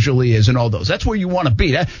State usually is and all those. That's where you want to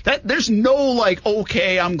be. That there's no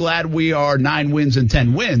okay, I'm glad we are 9 wins and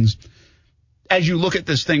 10 wins as you look at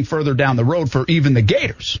this thing further down the road for even the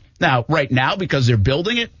Gators. Now, right now, because they're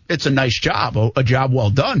building it, it's a nice job, a job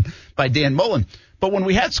well done by Dan Mullen. But when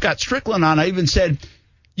we had Scott Strickland on, I even said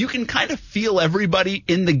you can kind of feel everybody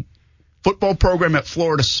in the football program at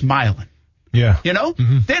Florida smiling. Yeah.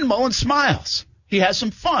 Dan Mullen smiles. He has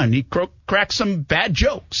some fun. He cracks some bad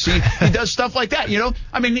jokes. He does stuff like that,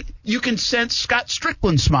 I mean, you can sense Scott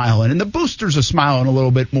Strickland smiling, and the boosters are smiling a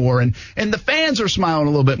little bit more, and the fans are smiling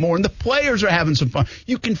a little bit more, and the players are having some fun.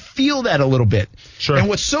 You can feel that a little bit. Sure. And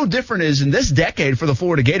what's so different is in this decade for the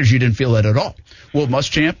Florida Gators, you didn't feel that at all. Will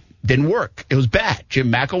Muschamp didn't work. It was bad.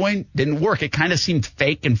 Jim McElwain didn't work. It kind of seemed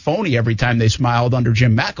fake and phony every time they smiled under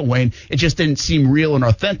Jim McElwain. It just didn't seem real and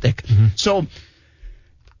authentic. So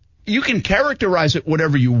you can characterize it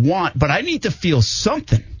whatever you want, but I need to feel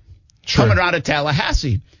something coming out of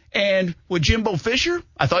Tallahassee. And with Jimbo Fisher,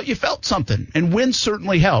 I thought you felt something. And wins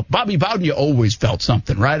certainly helped. Bobby Bowden, you always felt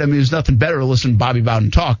something, right? I mean, there's nothing better to listen to Bobby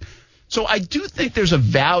Bowden talk. So I do think there's a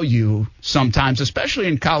value sometimes, especially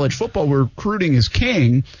in college football where recruiting is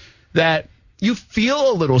king, that you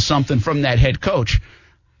feel a little something from that head coach.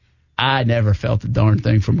 I never felt a darn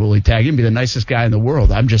thing from Willie Taggart. He'd be the nicest guy in the world.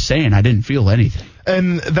 I'm just saying I didn't feel anything.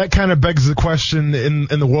 And that kind of begs the question in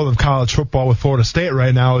the world of college football with Florida State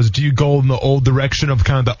right now is, do you go in the old direction of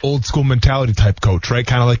kind of the old school mentality type coach, right?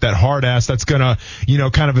 Kind of like that hard ass that's going to,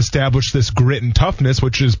 kind of establish this grit and toughness,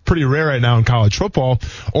 which is pretty rare right now in college football.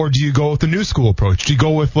 Or do you go with the new school approach? Do you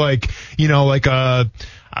go with Flex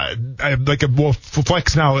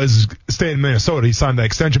now is staying in Minnesota. He signed that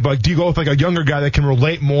extension, but do you go with a younger guy that can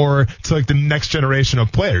relate more to the next generation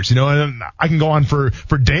of players? And I can go on for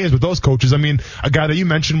days with those coaches. I mean, a guy that you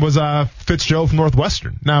mentioned was Fitzgerald from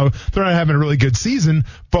Northwestern. Now, they're not having a really good season,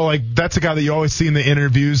 but like that's a guy that you always see in the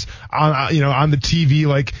interviews on the TV.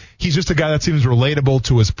 Like he's just a guy that seems relatable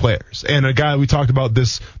to his players. And a guy that we talked about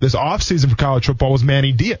this offseason for college football was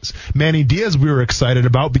Manny Diaz. Manny Diaz we were excited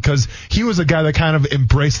about because he was a guy that kind of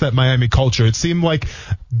embraced that Miami culture. It seemed like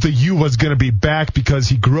the U was going to be back because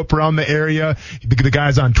he grew up around the area. The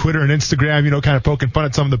guys on Twitter and Instagram, kind of poking fun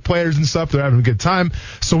at some of the players and stuff. They're having a good time.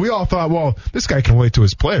 So we all thought, well, this guy can relate to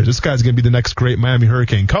his players. This guy's going to be the next great Miami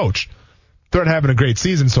Hurricane coach. They're not having a great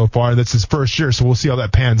season so far. That's his first year, so we'll see how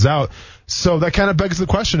that pans out. So that kind of begs the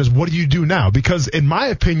question is, what do you do now? Because in my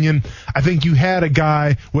opinion, I think you had a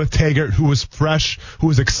guy with Taggart who was fresh, who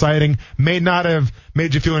was exciting, may not have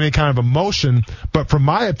made you feel any kind of emotion, but from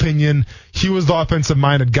my opinion, he was the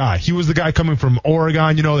offensive-minded guy. He was the guy coming from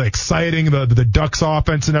Oregon, the exciting, the Ducks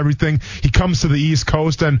offense and everything. He comes to the East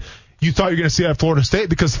Coast, and you thought you were going to see that at Florida State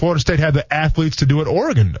because Florida State had the athletes to do what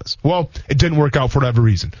Oregon does. Well, it didn't work out for whatever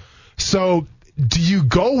reason. So do you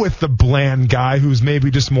go with the bland guy who's maybe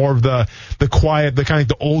just more of the quiet, the kind of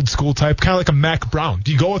the old school type, kind of like a Mac Brown?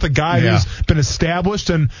 Do you go with a guy who's been established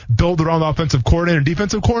and build around the offensive coordinator and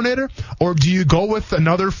defensive coordinator? Or do you go with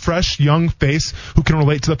another fresh young face who can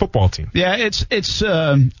relate to the football team? Yeah, it's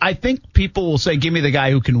I think people will say, give me the guy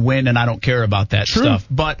who can win, and I don't care about that stuff.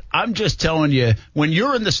 But I'm just telling you, when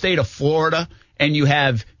you're in the state of Florida and you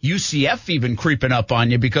have UCF even creeping up on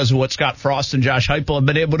you because of what Scott Frost and Josh Heupel have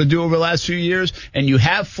been able to do over the last few years, and you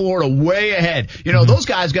have Florida way ahead. Those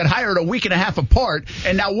guys got hired a week and a half apart,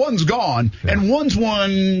 and now one's gone, and one's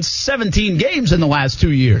won 17 games in the last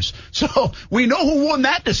 2 years. So we know who won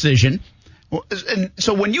that decision. And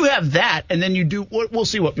so when you have that, and then you do, we'll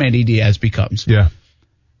see what Manny Diaz becomes. Yeah.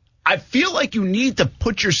 I feel like you need to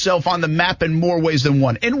put yourself on the map in more ways than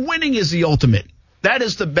one. And winning is the ultimate. That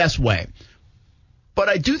is the best way. But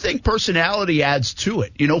I do think personality adds to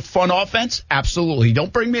it. Fun offense? Absolutely.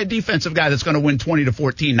 Don't bring me a defensive guy that's going to win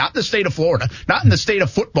 20-14. Not in the state of Florida. Not in the state of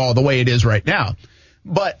football the way it is right now.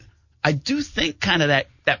 But I do think kind of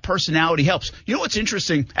that personality helps. What's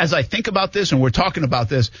interesting as I think about this, and we're talking about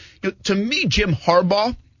this, to me, Jim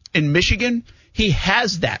Harbaugh in Michigan, he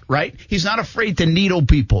has that, right? He's not afraid to needle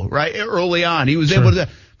people, right? Early on. He was able to.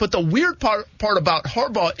 But the weird part about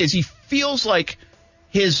Harbaugh is he feels like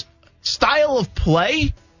his style of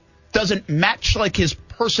play doesn't match like his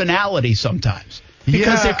personality sometimes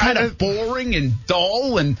because they're kind of boring and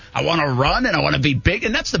dull, and I want to run and I want to be big,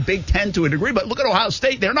 and that's the Big Ten to a degree. But look at Ohio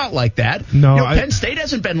State; they're not like that. No, Penn State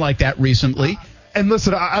hasn't been like that recently. And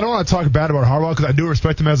listen, I don't want to talk bad about Harbaugh because I do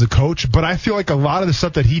respect him as a coach, but I feel like a lot of the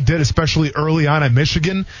stuff that he did, especially early on at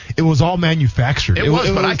Michigan, it was all manufactured. It was,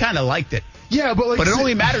 but I kind of liked it. Yeah, but it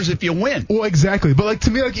only matters if you win. Well, exactly. But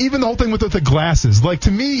to me, even the whole thing with the glasses,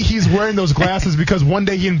 to me, he's wearing those glasses because one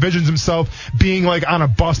day he envisions himself being on a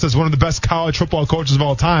bust as one of the best college football coaches of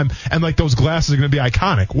all time, and those glasses are going to be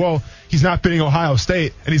iconic. Well, he's not beating Ohio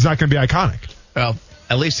State, and he's not going to be iconic. Well,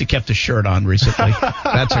 at least he kept his shirt on recently.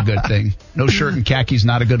 That's a good thing. No shirt and khakis,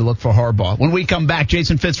 not a good look for Harbaugh. When we come back,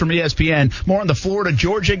 Jason Fitz from ESPN. More on the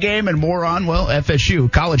Florida-Georgia game and more on,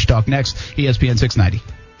 FSU. College Talk next, ESPN 690.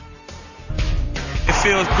 It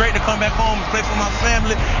feels great to come back home and play for my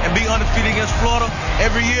family and be undefeated against Florida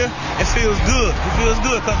every year. It feels good. It feels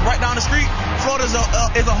good because right down the street, Florida is a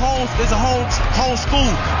home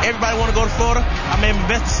school. Everybody want to go to Florida. I made my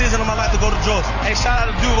best decision of my life to go to Georgia. Hey, shout out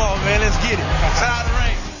to Duval, man. Let's get it. Shout out to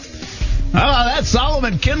Rain. That's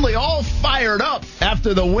Solomon Kindley all fired up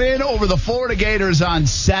after the win over the Florida Gators on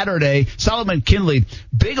Saturday. Solomon Kindley,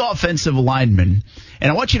 big offensive lineman. And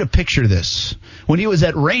I want you to picture this. When he was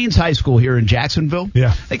at Rains High School here in Jacksonville, I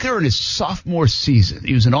think they were in his sophomore season.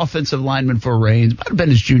 He was an offensive lineman for Rains. Might have been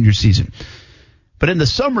his junior season. But in the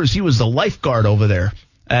summers, he was the lifeguard over there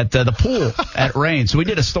at the pool at Rains. So we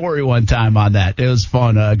did a story one time on that. It was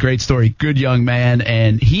fun. Great story. Good young man.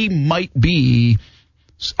 And he might be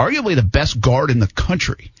arguably the best guard in the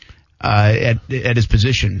country. At his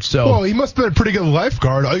position. So he must have been a pretty good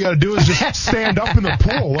lifeguard. All you got to do is just stand up in the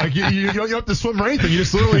pool. You don't have to swim or anything. You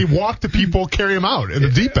just literally walk to people, carry them out in the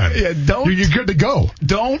deep end. Yeah, you're good to go.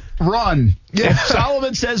 Don't run. Yeah. If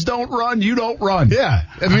Solomon says don't run, you don't run. Yeah.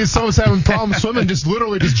 I mean, if someone's having problems swimming, just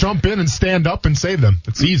literally just jump in and stand up and save them.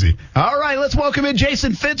 It's easy. All right, let's welcome in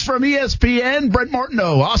Jason Fitz from ESPN, Brent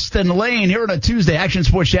Martineau, Austin Lane here on a Tuesday. Action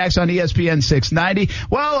Sports Jacks on ESPN 690.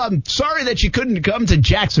 Well, I'm sorry that you couldn't come to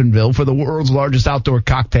Jacksonville for the world's largest outdoor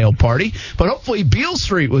cocktail party, but hopefully Beale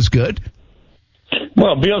Street was good.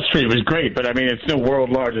 Well, Beale Street was great, but I mean, it's the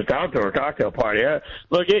world's largest outdoor cocktail party.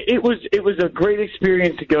 Look, it was a great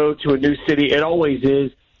experience to go to a new city. It always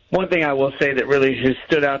is. One thing I will say that really has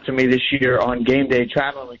stood out to me this year on game day,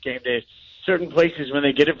 traveling with game day, certain places, when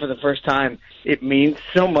they get it for the first time, it means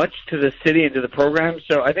so much to the city and to the program.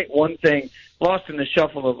 So I think one thing lost in the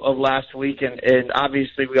shuffle of last week, and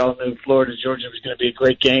obviously we all knew Florida-Georgia was going to be a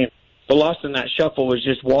great game, but lost in that shuffle was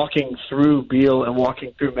just walking through Beale and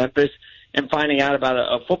walking through Memphis and finding out about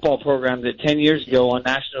a football program that 10 years ago on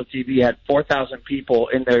national TV had 4,000 people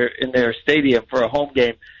in their stadium for a home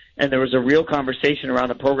game. And there was a real conversation around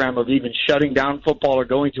the program of even shutting down football or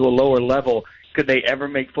going to a lower level. Could they ever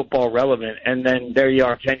make football relevant? And then there you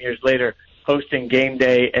are 10 years later hosting game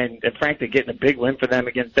day and frankly getting a big win for them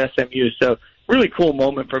against SMU. So really cool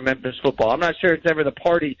moment for Memphis football. I'm not sure it's ever the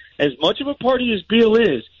party, as much of a party as Beale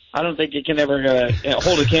is. I don't think it can ever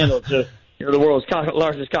hold a candle to the world's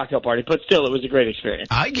largest cocktail party, but still, it was a great experience.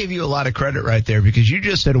 I give you a lot of credit right there because you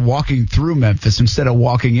just said walking through Memphis instead of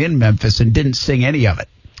walking in Memphis and didn't sing any of it.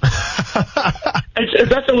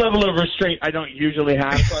 That's a level of restraint I don't usually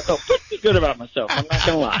have, so I felt pretty good about myself. I'm not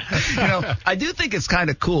going to lie. I do think it's kind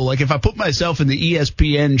of cool. Like if I put myself in the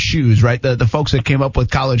ESPN shoes, right, the folks that came up with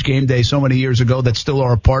College Game Day so many years ago that still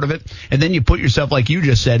are a part of it, and then you put yourself, like you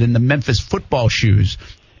just said, in the Memphis football shoes.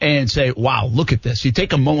 And say, wow, look at this. You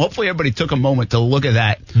take a moment. Hopefully everybody took a moment to look at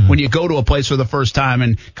that when you go to a place for the first time.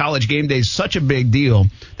 And College Game Day is such a big deal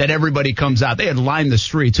that everybody comes out. They had lined the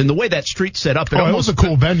streets. And the way that street's set up, it was a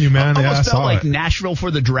cool venue, man. It almost felt like Nashville for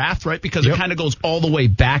the draft, right? Because it kind of goes all the way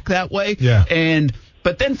back that way. Yeah.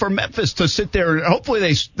 But then for Memphis to sit there, and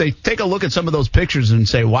hopefully they take a look at some of those pictures and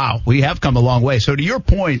say, wow, we have come a long way. So to your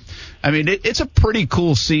point, I mean, it's a pretty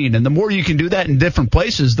cool scene. And the more you can do that in different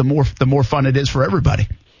places, the more fun it is for everybody.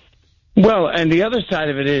 Well, and the other side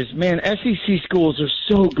of it is, man, SEC schools are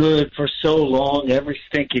so good for so long every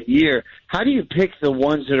stinking year. How do you pick the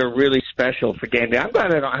ones that are really special for game day? I'm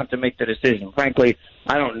glad I don't have to make the decision. Frankly,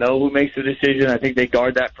 I don't know who makes the decision. I think they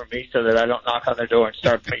guard that for me so that I don't knock on their door and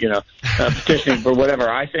start, petitioning for whatever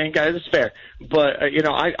I think. It's fair. But,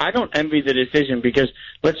 I don't envy the decision because,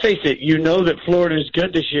 let's face it, you know that Florida's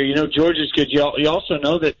good this year. You know Georgia's good. You also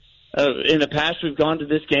know that in the past, we've gone to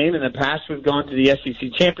this game. In the past, we've gone to the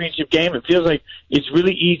SEC championship game. It feels like it's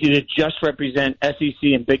really easy to just represent SEC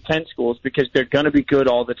and Big Ten schools because they're going to be good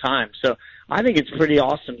all the time. So I think it's pretty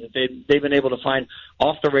awesome that they've been able to find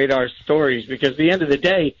off-the-radar stories because at the end of the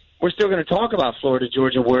day, we're still going to talk about Florida,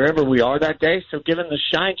 Georgia, wherever we are that day. So giving the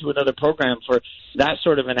shine to another program for that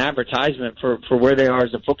sort of an advertisement for where they are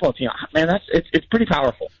as a football team, man, it's pretty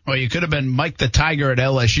powerful. Well, you could have been Mike the Tiger at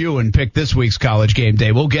LSU and picked this week's College Game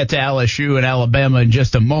Day. We'll get to LSU and Alabama in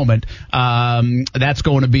just a moment. That's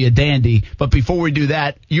going to be a dandy. But before we do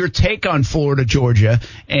that, your take on Florida, Georgia.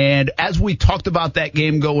 And as we talked about that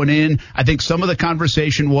game going in, I think some of the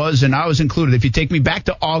conversation was, and I was included, if you take me back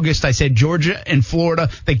to August, I said Georgia and Florida,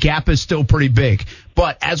 the gap is still pretty big.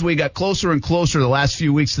 But as we got closer and closer the last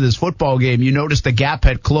few weeks to this football game, you noticed the gap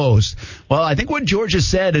had closed. Well, I think what Georgia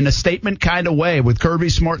said in a statement kind of way with Kirby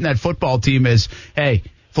Smart and that football team is, hey,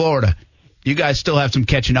 Florida, you guys still have some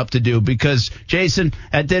catching up to do because, Jason,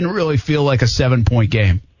 that didn't really feel like a 7-point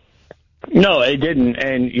game. No, it didn't,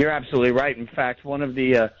 and you're absolutely right. In fact, one of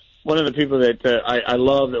the people that I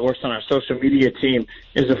love that works on our social media team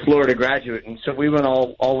is a Florida graduate, and so we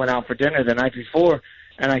all went out for dinner the night before.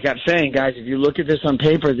 And I kept saying, guys, if you look at this on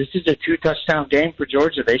paper, this is a 2-touchdown game for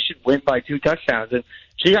Georgia. They should win by 2 touchdowns. And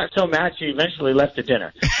she got so mad she eventually left the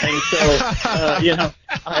dinner. And so,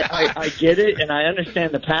 I get it, and I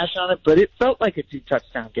understand the passion on it, but it felt like a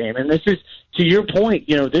 2-touchdown game. And this is, to your point,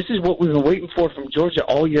 this is what we've been waiting for from Georgia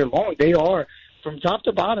all year long. They are, from top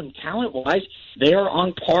to bottom, talent-wise, they are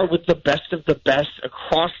on par with the best of the best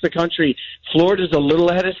across the country. Florida's a little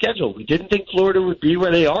ahead of schedule. We didn't think Florida would be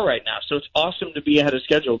where they are right now, so it's awesome to be ahead of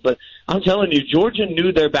schedule. But I'm telling you, Georgia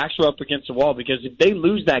knew their backs were up against the wall because if they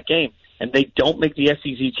lose that game and they don't make the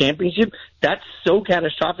SEC championship, that's so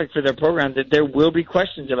catastrophic for their program that there will be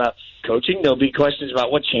questions about coaching. There'll be questions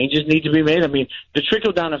about what changes need to be made. I mean, the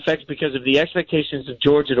trickle-down effects because of the expectations of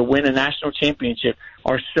Georgia to win a national championship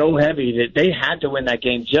are so heavy that they had to win that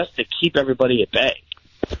game just to keep everybody at bay.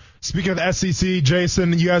 Speaking of SEC,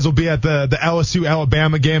 Jason, you guys will be at the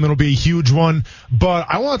LSU-Alabama game. It'll be a huge one. But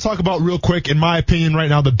I want to talk about real quick, in my opinion, right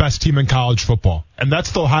now, the best team in college football. And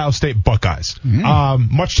that's the Ohio State Buckeyes.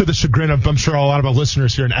 Much to the chagrin of, I'm sure, a lot of our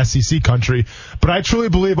listeners here in SEC country. But I truly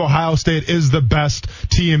believe Ohio State is the best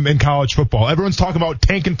team in college football. Everyone's talking about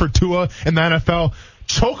tanking for Tua in the NFL.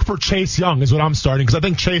 Choke for Chase Young is what I'm starting because I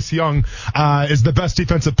think Chase Young is the best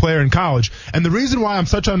defensive player in college. And the reason why I'm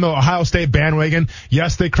such on the Ohio State bandwagon,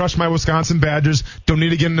 yes, they crushed my Wisconsin Badgers. Don't need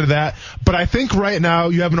to get into that. But I think right now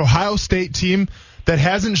you have an Ohio State team that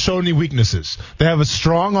hasn't shown any weaknesses. They have a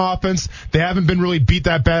strong offense. They haven't been really beat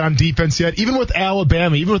that bad on defense yet. Even with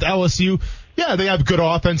Alabama, even with LSU, yeah, they have good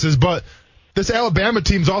offenses, but this Alabama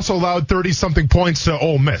team's also allowed 30-something points to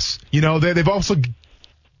Ole Miss. You know, they've also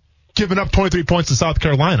given up 23 points to South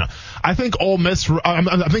Carolina. I think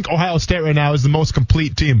I think Ohio State right now is the most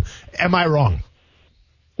complete team. Am I wrong?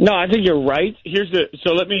 No, I think you're right.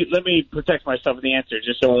 So let me protect myself in the answer,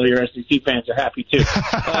 just so all your SEC fans are happy too.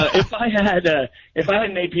 If I had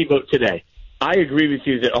an AP vote today, I agree with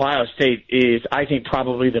you that Ohio State is, I think,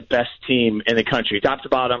 probably the best team in the country, top to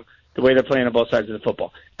bottom, the way they're playing on both sides of the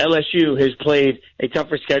football. LSU has played a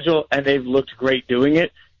tougher schedule, and they've looked great doing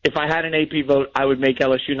it. If I had an AP vote, I would make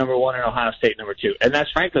LSU number 1 and Ohio State number 2. And that's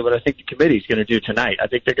frankly what I think the committee is going to do tonight. I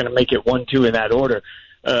think they're going to make it 1, 2 in that order.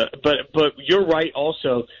 But you're right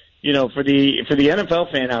also, you know, for the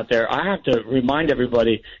NFL fan out there, I have to remind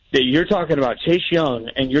everybody that you're talking about Chase Young,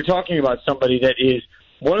 and you're talking about somebody that is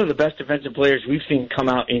one of the best defensive players we've seen come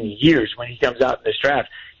out in years when he comes out in this draft.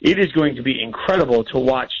 It is going to be incredible to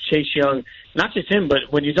watch Chase Young, not just him, but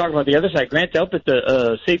when you talk about the other side, Grant Delpit,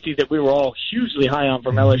 the safety that we were all hugely high on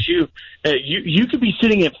from LSU, you could be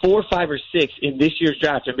sitting at 4, 5, or 6 in this year's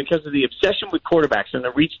draft, and because of the obsession with quarterbacks and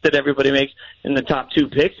the reach that everybody makes in the top 2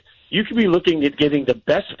 picks, you could be looking at getting the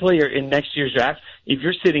best player in next year's draft if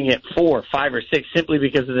you're sitting at 4, 5, or 6 simply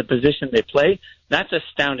because of the position they play. That's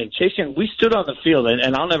astounding. Chase Young, we stood on the field,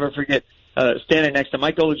 and I'll never forget standing next to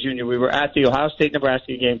Mike Golick Jr. We were at the Ohio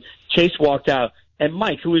State-Nebraska game. Chase walked out, and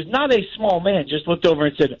Mike, who is not a small man, just looked over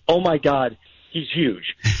and said, "Oh, my God, he's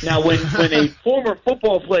huge." Now, when a former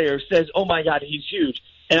football player says, "Oh, my God, he's huge,"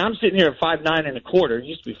 and I'm sitting here at 5'9" and a quarter, it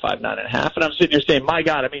used to be 5'9" and a half, and I'm sitting here saying, my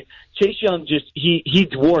God, I mean, Chase Young he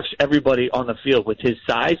dwarfs everybody on the field with his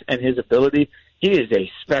size and his ability. He is a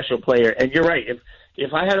special player, and you're right.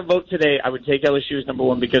 If I had a vote today, I would take LSU as number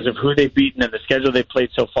 1 because of who they've beaten and the schedule they've played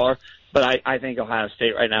so far. But I think Ohio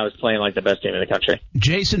State right now is playing like the best team in the country.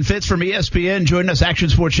 Jason Fitz from ESPN joining us, Action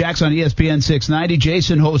Sports Jacks on ESPN 690.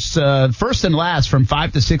 Jason hosts First and Last from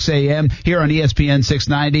 5 to 6 a.m. here on ESPN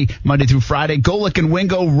 690, Monday through Friday. Golick and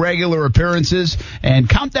Wingo, regular appearances. And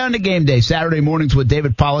Countdown to Game Day, Saturday mornings with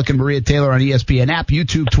David Pollack and Maria Taylor on ESPN app,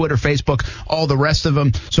 YouTube, Twitter, Facebook, all the rest of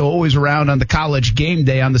them. So always around on the College Game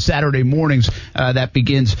Day on the Saturday mornings. That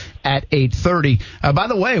begins at 8:30. By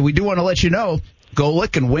the way, we do want to let you know,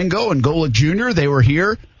 Golick and Wingo and Golick Jr., they were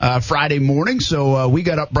here Friday morning, so we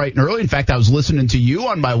got up bright and early. In fact, I was listening to you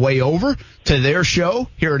on my way over to their show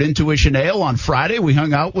here at Intuition Ale on Friday. We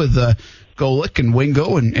hung out with Golick and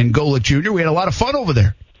Wingo and Golick Jr. We had a lot of fun over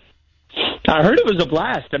there. I heard it was a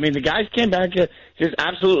blast. I mean, the guys came back just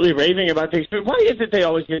absolutely raving about the experience. Why is it they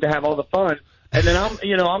always get to have all the fun? And then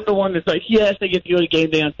I'm the one that's like, yes, they get to go to game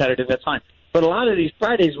day on Saturday. That's fine. But a lot of these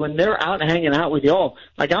Fridays, when they're out hanging out with y'all,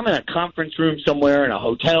 like I'm in a conference room somewhere, in a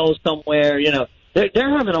hotel somewhere, you know,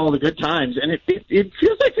 they're having all the good times, and it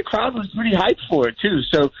feels like the crowd was pretty hyped for it too.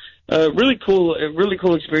 So, really cool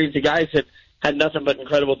experience. The guys had nothing but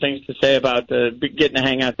incredible things to say about getting to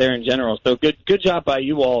hang out there in general. So good job by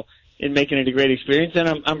you all in making it a great experience, and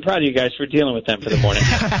I'm proud of you guys for dealing with them for the morning.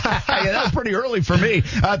 Yeah, that was pretty early for me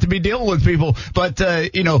to be dealing with people. But,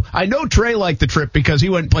 I know Trey liked the trip because he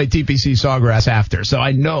went and played TPC Sawgrass after, so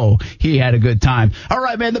I know he had a good time. All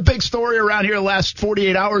right, man, the big story around here the last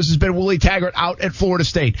 48 hours has been Willie Taggart out at Florida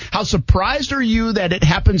State. How surprised are you that it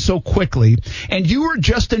happened so quickly? And you were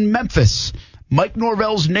just in Memphis. Mike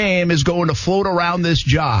Norvell's name is going to float around this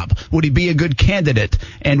job. Would he be a good candidate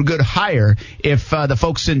and a good hire if the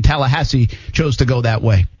folks in Tallahassee chose to go that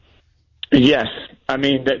way? Yes. I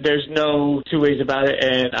mean, there's no two ways about it,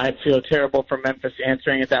 and I feel terrible for Memphis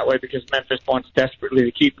answering it that way because Memphis wants desperately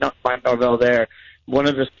to keep Mike Norvell there. One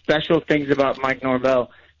of the special things about Mike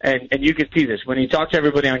Norvell, and you can see this, when he talked to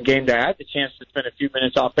everybody on game day, I had the chance to spend a few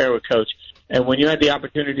minutes off air with Coach, and when you had the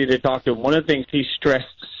opportunity to talk to him, one of the things he stressed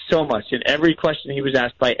so much in every question he was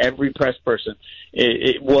asked by every press person,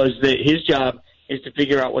 it was that his job is to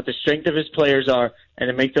figure out what the strength of his players are and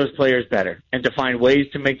to make those players better and to find ways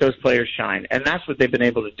to make those players shine. And that's what they've been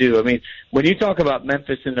able to do. I mean, when you talk about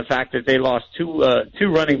Memphis and the fact that they lost two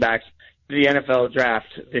running backs to the NFL draft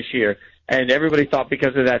this year, and everybody thought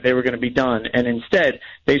because of that they were going to be done, and instead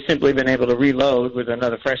they've simply been able to reload with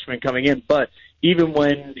another freshman coming in. But even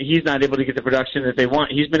when he's not able to get the production that they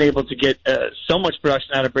want, he's been able to get so much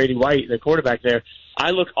production out of Brady White, the quarterback there.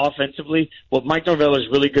 I look offensively, what Mike Norvell is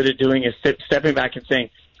really good at doing is stepping back and saying,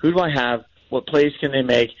 who do I have, what plays can they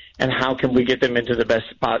make, and how can we get them into the best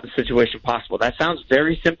situation possible? That sounds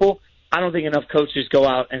very simple. I don't think enough coaches go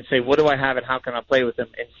out and say, what do I have and how can I play with them,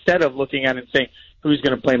 instead of looking at it and saying, who's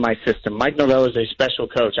going to play my system? Mike Norvell is a special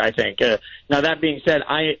coach, I think. Now, that being said,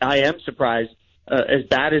 I am surprised. As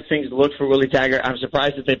bad as things look for Willie Taggart, I'm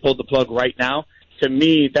surprised that they pulled the plug right now. To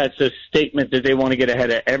me, that's a statement that they want to get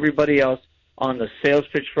ahead of everybody else on the sales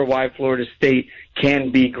pitch for why Florida State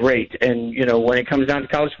can be great. And, when it comes down to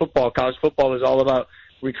college football is all about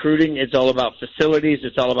recruiting. It's all about facilities.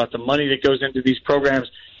 It's all about the money that goes into these programs.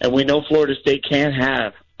 And we know Florida State can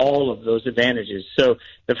have all of those advantages. So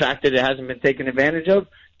the fact that it hasn't been taken advantage of,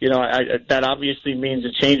 that obviously means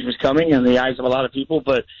a change was coming in the eyes of a lot of people.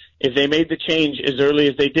 But if they made the change as early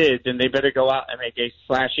as they did, then they better go out and make a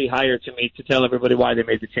flashy hire to tell everybody why they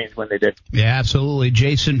made the change when they did. Yeah, absolutely.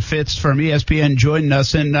 Jason Fitz from ESPN joining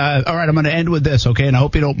us. And, all right, I'm going to end with this, okay? And I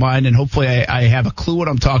hope you don't mind. And hopefully I have a clue what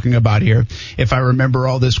I'm talking about here, if I remember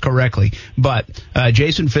all this correctly. But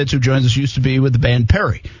Jason Fitz, who joins us, used to be with the band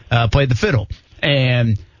Perry, played the fiddle.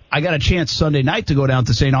 And I got a chance Sunday night to go down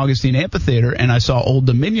to St. Augustine Amphitheater, and I saw Old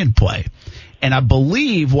Dominion play. And I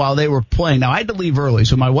believe while they were playing, now I had to leave early,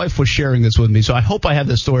 so my wife was sharing this with me, so I hope I have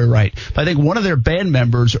the story right. But I think one of their band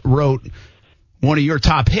members wrote one of your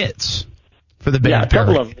top hits for the band. Yeah, a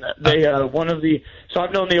couple of them. So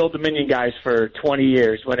I've known the Old Dominion guys for 20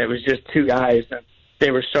 years when it was just two guys and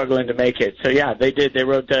they were struggling to make it. So yeah, they did. They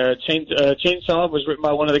wrote Chainsaw was written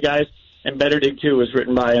by one of the guys, and Better Dig 2 was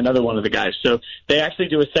written by another one of the guys. So they actually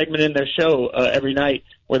do a segment in their show every night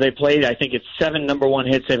where they played, I think it's 7 number one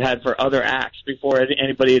hits they've had for other acts before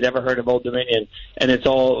anybody had ever heard of Old Dominion. And it's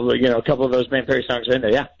all, a couple of those Band Perry songs are in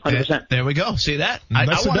there. Yeah, 100%. There we go. See that? I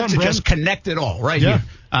wanted to Brent. just connect it all right here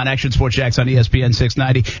on Action Sports Jacks on ESPN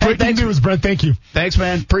 690. Hey, thanks, Brent. Thank you. Thanks,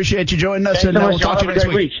 man. Appreciate you joining us. Thanks and so we'll talk to you next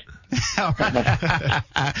week. All right.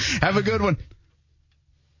 Have a good one.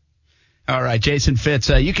 All right, Jason Fitz.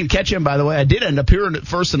 You can catch him, by the way. I did end up here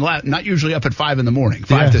first and last, not usually up at 5 in the morning,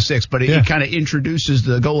 5 to 6, but he kind of introduces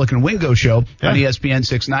the Golic and Wingo show on ESPN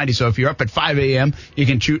 690. So if you're up at 5 a.m., you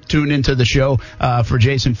can tune into the show for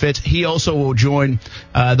Jason Fitz. He also will join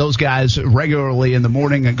those guys regularly in the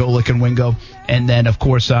morning at Golic and Wingo. And then, of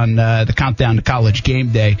course, on the Countdown to College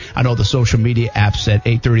Game Day on all the social media apps at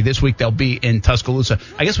 8:30. This week they'll be in Tuscaloosa.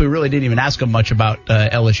 I guess we really didn't even ask him much about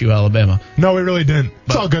LSU, Alabama. No, we really didn't.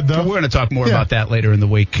 It's all good, though. We're going to talk more about that later in the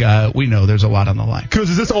week. We know there's a lot on the line. Cuz,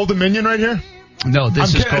 is this Old Dominion right here? No,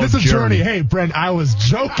 this is called Journey. Hey, Brent, I was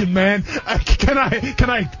joking, man. Can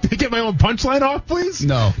I get my own punchline off, please?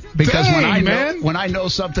 No, because when I know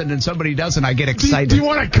something and somebody doesn't, I get excited. Do you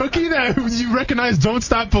want a cookie that you recognize Don't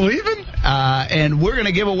Stop Believing? And we're going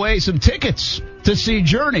to give away some tickets to see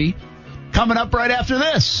Journey coming up right after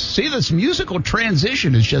this. See, this musical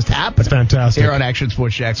transition is just happening. It's fantastic. Here on Action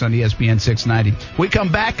Sports Jacks on ESPN 690. We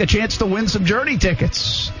come back, a chance to win some Journey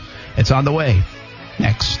tickets. It's on the way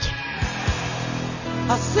next.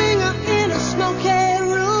 A singer in a smoky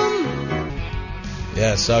room.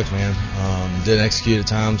 Yeah, it sucked, man. Didn't execute at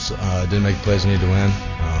times. Didn't make the plays we needed to win.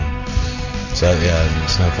 So, yeah,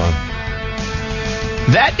 it's no fun.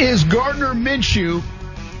 That is Gardner Minshew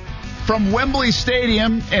from Wembley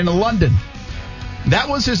Stadium in London. That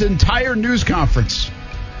was his entire news conference.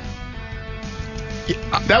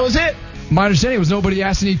 That was it. My understanding was nobody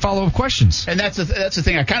asked any follow-up questions. And that's the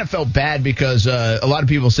thing. I kind of felt bad because a lot of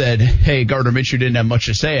people said, hey, Gardner Minshew didn't have much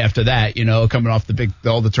to say after that, coming off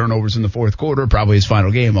all the turnovers in the fourth quarter, probably his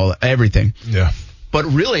final game, everything. Yeah. But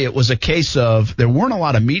really it was a case of there weren't a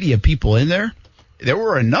lot of media people in there. There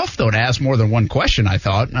were enough, though, to ask more than one question, I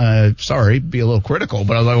thought. Sorry, be a little critical,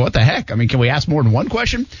 but I was like, what the heck? I mean, can we ask more than one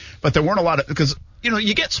question? But there weren't a lot of – because,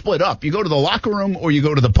 you get split up. You go to the locker room or you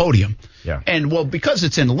go to the podium. Yeah. And, well, because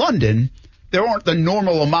it's in London, there aren't the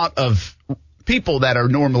normal amount of people that are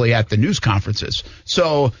normally at the news conferences.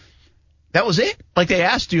 So that was it. Like they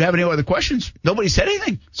asked, do you have any other questions? Nobody said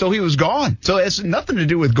anything. So he was gone. So it has nothing to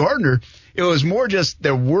do with Gardner. It was more just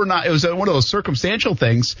it was one of those circumstantial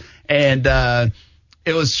things. And,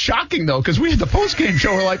 it was shocking, though, because we had the post-game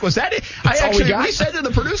show. We're like, was that it? We said to the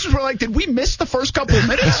producers, we're like, did we miss the first couple of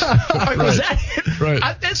minutes? Was that it?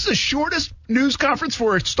 Right. That's the shortest news conference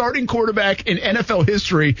for a starting quarterback in NFL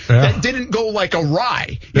history that didn't go like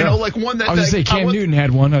awry. Like one that. I was going to say, Cam Newton had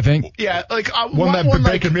one, I think. Yeah, one that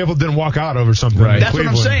Baker Mayfield didn't walk out of or something. Right. That's what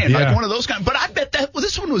I'm saying. Yeah. Like one of those kind. But I bet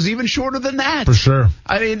this one was even shorter than that. For sure.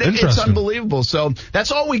 I mean, it's unbelievable. So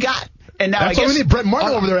that's all we got. And now that's why we need Brett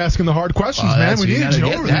Martin over there asking the hard questions, man. We need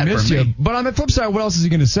you. But on the flip side, what else is he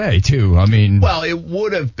going to say, too? I mean, well, it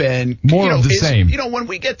would have been more of the same. When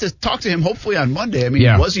we get to talk to him, hopefully on Monday, I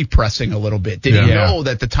mean, was he pressing a little bit? Did he know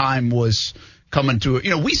that the time was coming to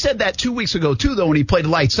it? We said that 2 weeks ago, too, though, when he played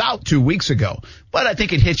lights out 2 weeks ago. But I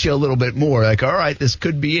think it hits you a little bit more. Like, all right, this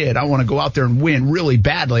could be it. I want to go out there and win really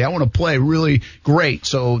badly. I want to play really great.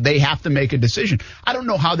 So they have to make a decision. I don't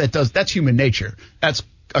know how that does. That's human nature. That's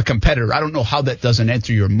a competitor. I don't know how that doesn't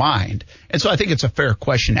enter your mind. And so I think it's a fair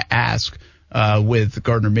question to ask. with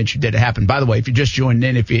Gardner Minshew did it happen. By the way, if you just joined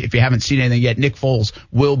in, if you haven't seen anything yet, Nick Foles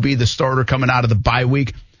will be the starter coming out of the bye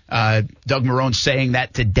week. Doug Marrone saying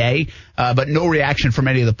that today, but no reaction from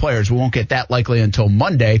any of the players. We won't get that likely until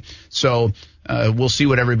Monday. So we'll see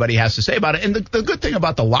what everybody has to say about it. And the good thing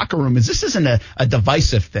about the locker room is this isn't a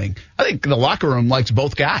divisive thing. I think the locker room likes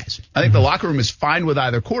both guys. I think the locker room is fine with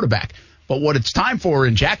either quarterback. But what it's time for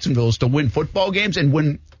in Jacksonville is to win football games and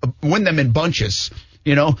win them in bunches.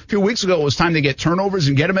 You know, a few weeks ago it was time to get turnovers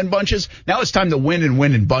and get them in bunches. Now it's time to win and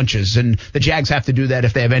win in bunches. And the Jags have to do that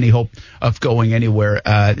if they have any hope of going anywhere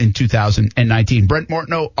in 2019. Brent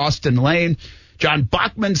Martineau, Austin Lane, John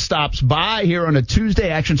Bachman stops by here on a Tuesday.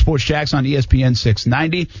 Action Sports Jax on ESPN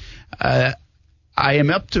 690. I am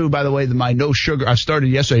up to, by the way, my no sugar. I started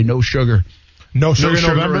yesterday, no sugar. No sugar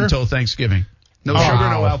November? Until Thanksgiving. No sugar,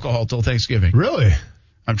 no alcohol till Thanksgiving. Really?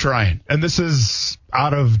 I'm trying. And this is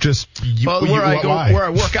out of just where I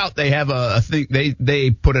work out, they have a thing. They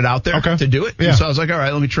put it out there to do it. Yeah. And so I was like, all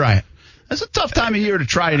right, let me try it. It's a tough time of year to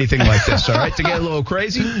try anything like this, all right, to get a little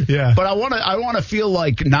crazy. Yeah. But I want to feel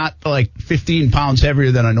like not like 15 pounds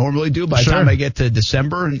heavier than I normally do by the time I get to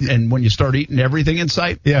December and when you start eating everything in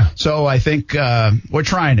sight. Yeah. So I think we're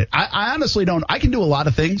trying it. I honestly don't. I can do a lot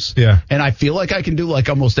of things. Yeah. And I feel like I can do like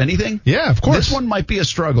almost anything. Yeah, of course. This one might be a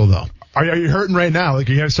struggle though. Are you hurting right now? Like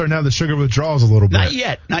you're starting to have the sugar withdrawals a little bit? Not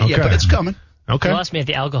yet, but it's coming. Okay. You lost me at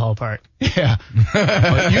the alcohol part. Yeah.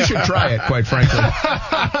 Well, you should try it, quite frankly.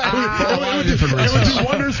 It would do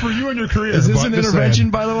wonders for you and your career. Is this an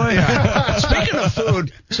intervention, by the way? Speaking of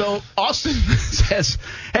food, so Austin says,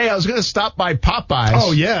 hey, I was going to stop by Popeyes.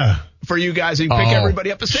 Oh, yeah. For you guys and pick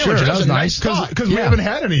everybody up a sandwich. Sure, that was nice. Because we haven't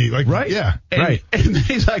had any. Like, right? Yeah. Right. And then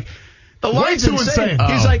he's like, the line's insane.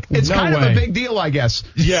 He's like, it's kind of a big deal, I guess.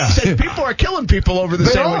 Yeah. He said people are killing people over the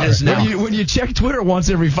sandwiches now. When you check Twitter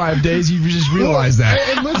once every 5 days, you just realize that.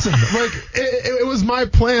 And listen, like, it was my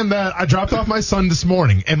plan that I dropped off my son this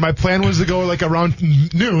morning, and my plan was to go, like, around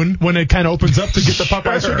noon when it kind of opens up to get the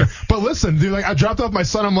Popeyes chicken. But listen, dude, like, I dropped off my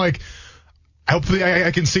son, I'm like, hopefully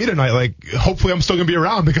I can see tonight. Like, hopefully I'm still going to be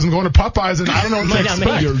around because I'm going to Popeyes and I don't know what to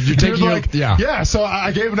expect. You're taking like, yeah. So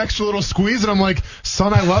I gave an extra little squeeze and I'm like,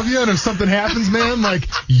 son, I love you. And if something happens, man, like,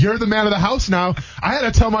 you're the man of the house now. I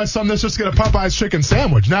had to tell my son let's just get a Popeyes chicken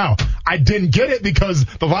sandwich. Now, I didn't get it because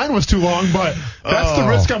the line was too long, but that's the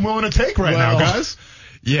risk I'm willing to take right now, guys.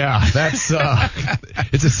 Yeah, that's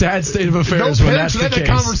it's a sad state of affairs when that's the case. They had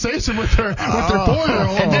a conversation with their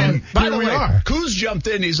 4-year-old. And then, by the way, we are. Kuz jumped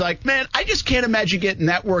in. He's like, man, I just can't imagine getting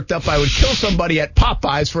that worked up. I would kill somebody at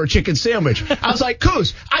Popeyes for a chicken sandwich. I was like,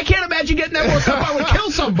 Kuz, I can't imagine getting that worked up. I would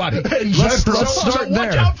kill somebody. Let's start there.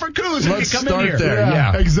 Watch out for Kuz if you come in here.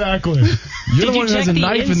 Yeah, exactly. You're the one who has a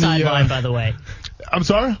knife in the line, by the way. I'm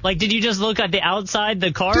sorry? Like, did you just look at the outside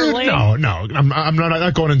the car lane? No. I'm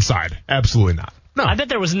not going inside. Absolutely not. No. I bet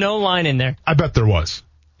there was no line in there. I bet there was.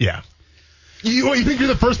 Yeah. You think you're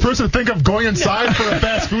the first person to think of going inside for a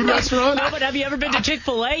fast food restaurant? No, but have you ever been to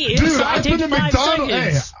Chick-fil-A? Dude, I've been to McDonald's.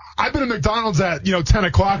 Hey, I've been to McDonald's at 10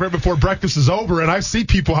 o'clock right before breakfast is over, and I see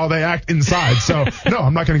people how they act inside. So no,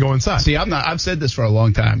 I'm not going to go inside. See, I'm not. I've said this for a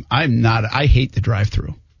long time. I'm not. I hate the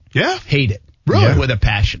drive-through. Yeah, hate it. Really, with a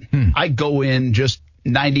passion. I go in just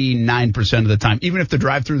 99% of the time. Even if the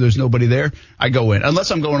drive-through there's nobody there, I go in. Unless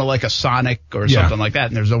I'm going to like a Sonic or something like that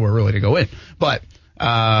and there's nowhere really to go in. But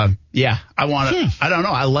yeah, I want to I don't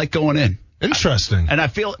know, I like going in. Interesting. And I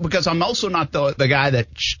feel because I'm also not the guy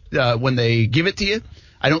that when they give it to you,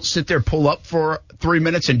 I don't sit there, pull up for 3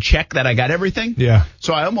 minutes and check that I got everything. Yeah.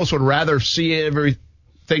 So I almost would rather see everything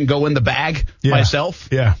go in the bag myself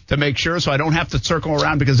to make sure so I don't have to circle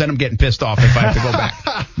around because then I'm getting pissed off if I have to go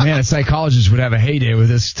back. Man, a psychologist would have a heyday with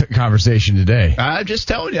this conversation today. I'm just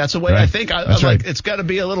telling you, that's the way I think. It's got to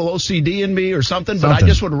be a little OCD in me or something, but I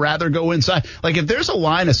just would rather go inside. Like if there's a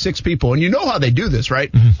line of 6 people, and you know how they do this, right?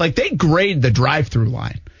 Mm-hmm. Like they grade the drive-through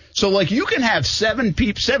line. So, like, you can have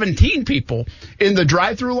 17 people in the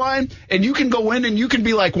drive-through line, and you can go in and you can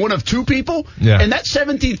be, like, one of 2 people, and that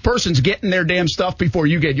 17th person's getting their damn stuff before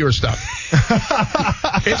you get your stuff.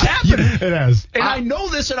 It's happening. It has. And I know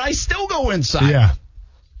this, and I still go inside. Yeah.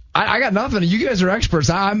 I got nothing. You guys are experts.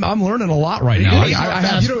 I'm learning a lot right now.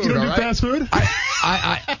 You don't do fast food?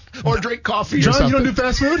 Or drink coffee John, or something. You don't do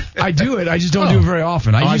fast food? I do it. I just don't do it very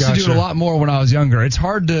often. I used to do it a lot more when I was younger. It's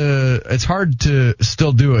hard to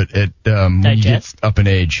still do it at when you get up in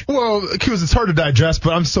age. Well, it's hard to digest,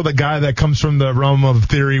 but I'm still the guy that comes from the realm of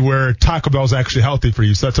theory where Taco Bell is actually healthy for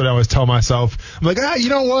you. So that's what I always tell myself. I'm like, you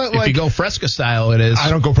know what? If you go Fresca style, it is. I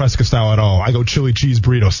don't go Fresca style at all. I go chili cheese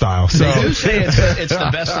burrito style. So they do say it's the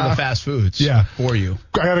best of the fast foods for you.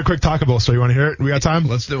 I got a quick Taco Bell story. You want to hear it? We got time?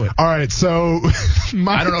 Let's do it. All right. So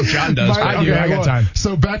I don't know if John does. I got time.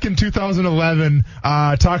 So back in 2011,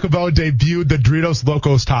 Taco Bell debuted the Doritos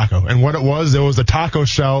Locos Taco. And what it was a taco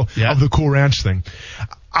shell of the Cool Ranch thing.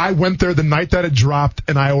 I went there the night that it dropped,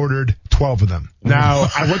 and I ordered 12 of them. Now,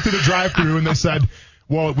 I went through the drive-thru, and they said,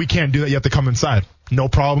 well, we can't do that. You have to come inside. No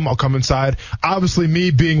problem. I'll come inside. Obviously,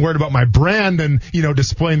 me being worried about my brand and,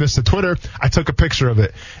 displaying this to Twitter, I took a picture of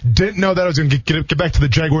it. Didn't know that I was going to get back to the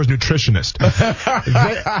Jaguars nutritionist.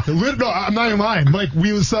 No, I'm not even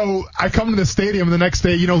lying. So I come to the stadium the next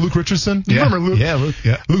day, Luke Richardson? You remember Luke? Yeah, Luke.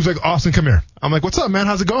 Yeah. Luke's like, Austin, come here. I'm like, what's up, man?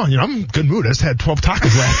 How's it going? I'm in good mood. I just had 12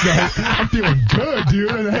 tacos last night. I'm feeling good,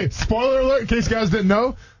 dude. And hey, spoiler alert, in case you guys didn't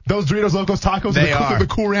know, those Doritos Locos Tacos are the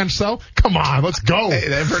Cool Ranch cell. Come on, let's go. Hey,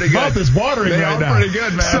 they're pretty good. Mouth is watering right now. They are pretty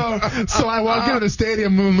good, man. So I walk into the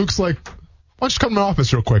stadium, and Luke's like, why don't you come to my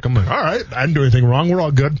office real quick? I'm like, all right, I didn't do anything wrong. We're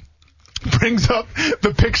all good. Brings up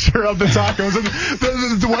the picture of the tacos,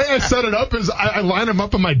 and the way I set it up is I line them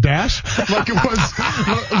up on my dash like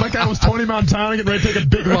I was Tony Montana getting ready to take a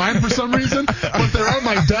big line for some reason, but they're on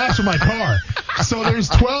my dash of my car. So there's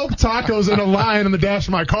 12 tacos in a line on the dash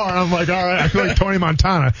of my car, and I'm like, all right, I feel like Tony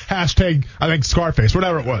Montana, hashtag, I think Scarface,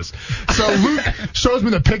 whatever it was. So Luke shows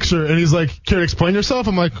me the picture, and he's like, care to explain yourself?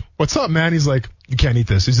 I'm like, what's up, man? He's like, you can't eat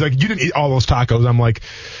this. He's like, you didn't eat all those tacos. I'm like,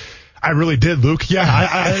 I really did, Luke. Yeah,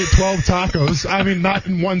 I ate 12 tacos. I mean, not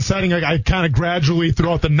in one setting. I kind of gradually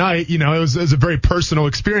throughout the night, it was a very personal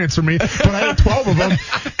experience for me. But I ate 12 of them,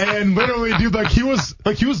 and literally, dude, he was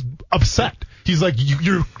upset. He's like,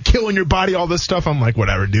 you're killing your body, all this stuff. I'm like,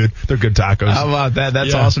 whatever, dude. They're good tacos. How about that?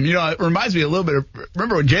 That's awesome. It reminds me a little bit of,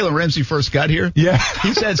 remember when Jalen Ramsey first got here? Yeah.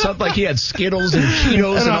 He said something like he had Skittles and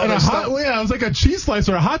Cheetos and all that stuff. Yeah, it was like a cheese slice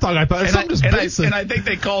or a hot dog. I thought. Something just basic. And I think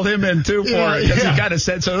they called him in, too, for it, because he kind of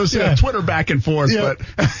said so. It was Twitter back and forth. Yeah.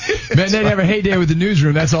 But man, they'd have a heyday with the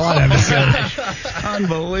newsroom. That's all I have to say.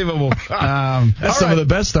 Unbelievable. That's some of the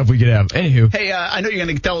best stuff we could have. Anywho. Hey, I know you're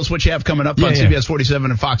going to tell us what you have coming up on CBS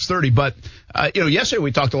 47 and Fox 30, but, yesterday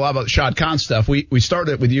we talked a lot about the Shad Khan stuff. We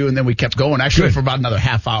started with you, and then we kept going, actually, for about another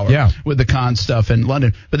half hour with the Khan stuff in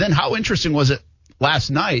London. But then how interesting was it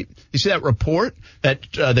last night? You see that report that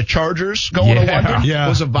the Chargers going to London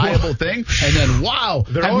was a viable thing? And then, wow,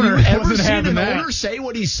 have you ever seen an owner say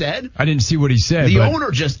what he said? I didn't see what he said. The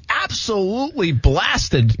owner just absolutely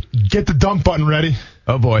blasted. Get the dump button ready.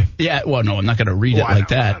 Oh, boy. Yeah, well, no, I'm not going to read it like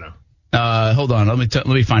that. Hold on. Let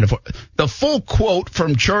me find it for the full quote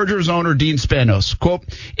from Chargers owner Dean Spanos. Quote,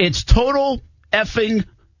 "It's total effing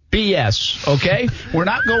BS, okay? We're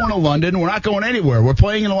not going to London. We're not going anywhere. We're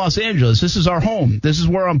playing in Los Angeles. This is our home. This is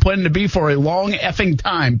where I'm planning to be for a long effing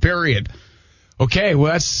time, period." Okay,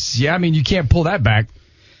 well, you can't pull that back.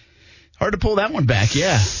 Hard to pull that one back,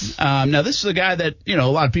 yeah. Now, this is a guy that, a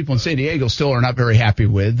lot of people in San Diego still are not very happy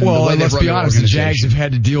with. Well, let's be honest, the Jags have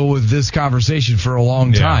had to deal with this conversation for a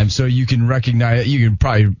long time, so you can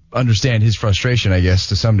probably understand his frustration, I guess,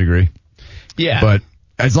 to some degree. Yeah. But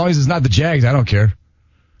as long as it's not the Jags, I don't care.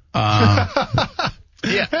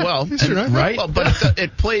 Yeah, well, right? Well, but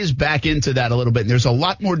it plays back into that a little bit, and there's a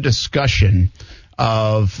lot more discussion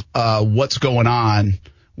of what's going on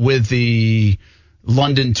with the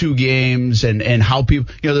London 2 games and how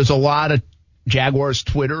people, there's a lot of Jaguars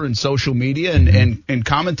Twitter and social media and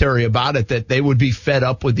commentary about it that they would be fed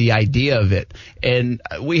up with the idea of it. And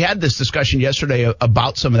we had this discussion yesterday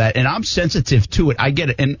about some of that, and I'm sensitive to it. I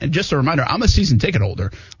get it. And just a reminder, I'm a season ticket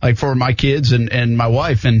holder, like for my kids and my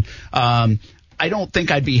wife. And I don't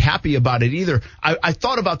think I'd be happy about it either. I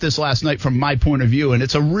thought about this last night from my point of view, and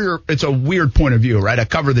it's a weird point of view, right? I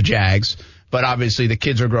cover the Jags, but obviously the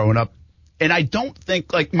kids are growing up. And I don't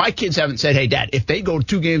think, my kids haven't said, hey, Dad, if they go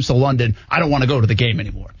 2 games to London, I don't want to go to the game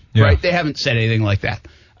anymore, right? They haven't said anything like that.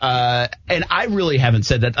 And I really haven't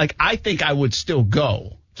said that. I think I would still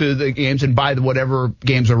go to the games and buy whatever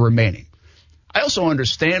games are remaining. I also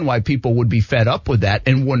understand why people would be fed up with that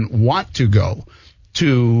and wouldn't want to go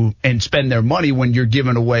to and spend their money when you're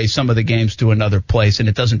giving away some of the games to another place and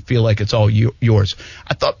it doesn't feel like it's all yours.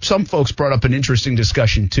 I thought some folks brought up an interesting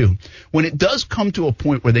discussion too. When it does come to a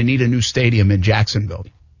point where they need a new stadium in Jacksonville,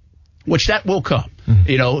 which that will come,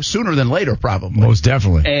 sooner than later probably. Most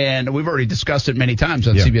definitely. And we've already discussed it many times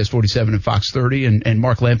on CBS 47 and Fox 30, and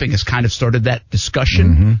Mark Lamping has kind of started that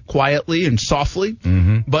discussion quietly and softly,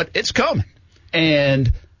 but it's coming.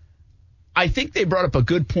 And I think they brought up a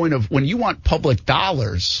good point of when you want public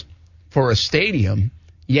dollars for a stadium,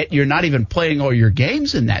 yet you're not even playing all your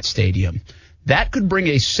games in that stadium, that could bring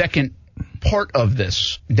a second part of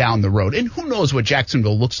this down the road. And who knows what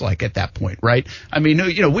Jacksonville looks like at that point, right? I mean,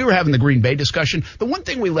 we were having the Green Bay discussion. The one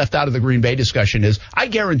thing we left out of the Green Bay discussion is I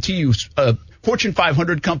guarantee you Fortune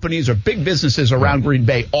 500 companies or big businesses around Green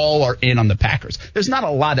Bay all are in on the Packers. There's not a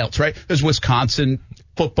lot else, right? There's Wisconsin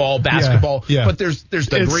football, basketball, but there's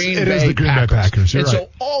the Green Bay Packers. You're and right. so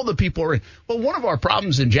all the people are in. Well, one of our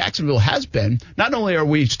problems in Jacksonville has been, not only are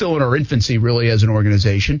we still in our infancy really as an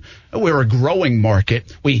organization, we're a growing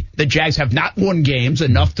market. The Jags have not won games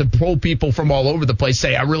enough to pull people from all over the place,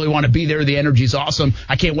 say, I really want to be there, the energy's awesome,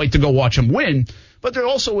 I can't wait to go watch them win. But there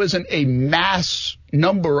also isn't a mass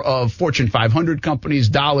number of Fortune 500 companies,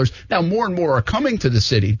 dollars. Now, more and more are coming to the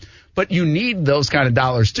city, but you need those kind of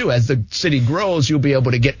dollars, too. As the city grows, you'll be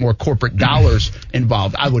able to get more corporate dollars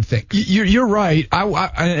involved, I would think. You're right.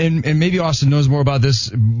 And maybe Austin knows more about this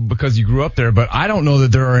because you grew up there, but I don't know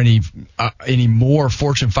that there are any more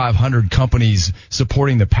Fortune 500 companies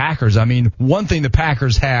supporting the Packers. I mean, one thing the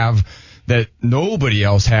Packers have that nobody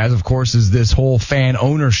else has, of course, is this whole fan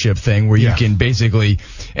ownership thing where you can basically,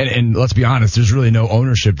 and let's be honest, there's really no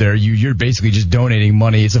ownership there. You're basically just donating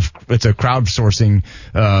money. It's a crowdsourcing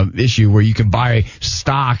issue where you can buy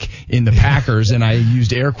stock in the Packers, and I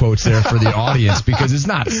used air quotes there for the audience because it's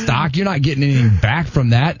not stock. You're not getting anything back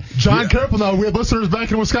from that. John, careful now. We have listeners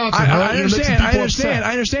back in Wisconsin. I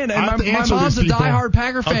understand. And my mom's a diehard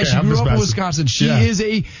Packer fan. She grew up in Wisconsin. She is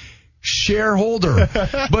a shareholder,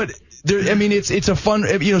 but it's a fun,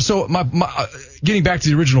 so getting back to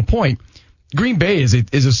the original point, Green Bay is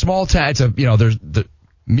a small town. It's there's the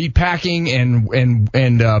meat packing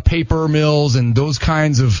and paper mills and those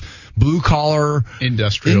kinds of blue collar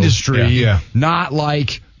industry. Not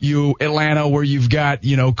like Atlanta, where you've got,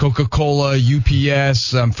 Coca-Cola,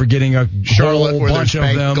 UPS, I'm forgetting a Charlotte, whole bunch of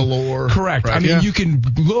them. Galore. Correct. Right. I mean, you can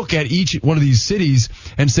look at each one of these cities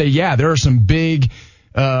and say, there are some big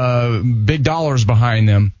dollars behind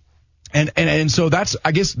them. And so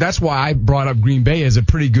I guess that's why I brought up Green Bay as a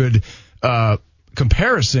pretty good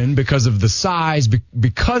comparison because of the size,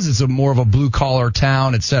 because it's more of a blue collar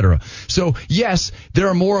town, et cetera. So yes,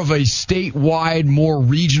 they're more of a statewide, more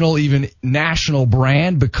regional, even national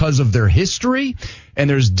brand because of their history. And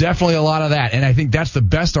there's definitely a lot of that. And I think that's the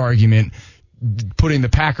best argument, putting the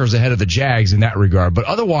Packers ahead of the Jags in that regard. But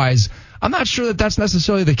otherwise, I'm not sure that that's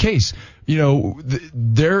necessarily the case.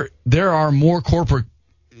 There are more corporate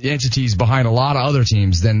entities behind a lot of other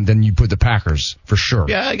teams than you put the Packers, for sure.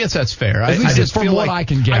 Yeah, I guess that's fair. At least from what I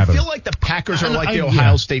can gather. I feel like the Packers are like the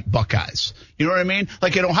Ohio State Buckeyes. You know what I mean?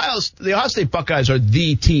 Like the Ohio State Buckeyes are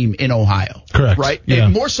the team in Ohio. Correct. Right? Yeah.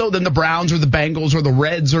 And more so than the Browns or the Bengals or the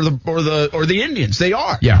Reds or the Indians. They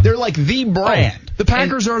are. Yeah. They're like the brand. The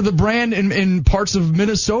Packers are the brand in parts of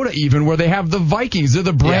Minnesota, even, where they have the Vikings. They're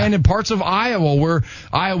the brand in parts of Iowa, where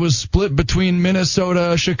Iowa's split between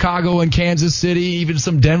Minnesota, Chicago, and Kansas City, even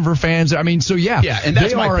some Denver fans. I mean, so and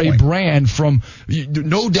that's they my are point. A brand from,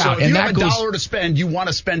 no doubt. So if you have $1 to spend, you want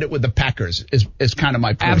to spend it with the Packers, is kind of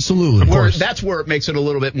my point. Absolutely. That's where it makes it a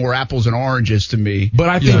little bit more apples and oranges to me. But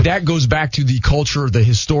I think that goes back to the culture, the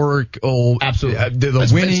historical, absolutely,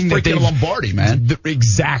 the winning. It's freaking Lombardi, man.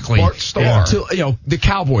 Exactly. Bart Starr. The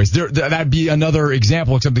Cowboys. That'd be another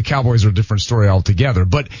example, except the Cowboys are a different story altogether.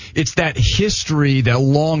 But it's that history, that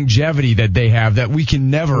longevity that they have that we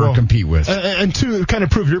can never compete with. And to kind of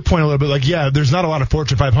prove your point a little bit, there's not a lot of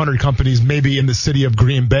Fortune 500 companies maybe in the city of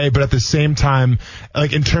Green Bay, but at the same time,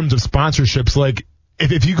 like in terms of sponsorships, like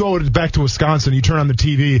if you go back to Wisconsin, you turn on the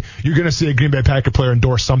TV, you're going to see a Green Bay Packer player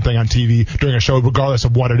endorse something on TV during a show, regardless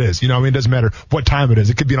of what it is. It doesn't matter what time it is.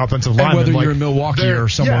 It could be an offensive lineman. Whether you're in Milwaukee or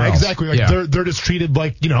somewhere else. Exactly. They're just treated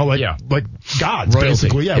like, like gods, royalty.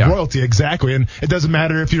 Basically. Royalty, exactly. And it doesn't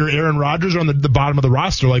matter if you're Aaron Rodgers or on the bottom of the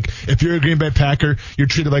roster. Like, if you're a Green Bay Packer, you're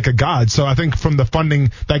treated like a god. So I think from the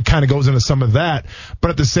funding, that kind of goes into some of that. But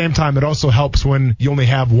at the same time, it also helps when you only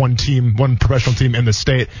have one professional team in the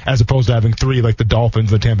state, as opposed to having three, like the Dolphins,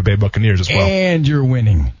 the Tampa Bay Buccaneers as well. And you're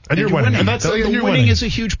winning. And you're winning. And that's the winning is a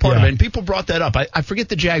huge part of it. And people brought that up. I forget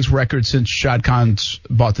the Jags record since Shad Khan's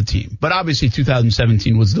bought the team. But obviously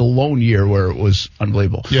 2017 was the lone year where it was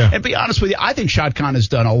unbelievable. Yeah. And to be honest with you, I think Shad Khan has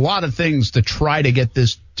done a lot of things to try to get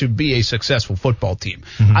this to be a successful football team.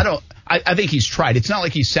 Mm-hmm. I think he's tried. It's not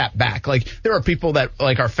like he sat back. Like, there are people that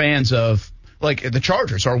are fans of, like the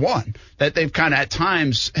Chargers are one that they've kind of at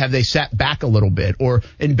times have they sat back a little bit, or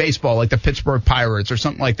in baseball like the Pittsburgh Pirates or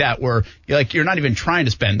something like that, where you're not even trying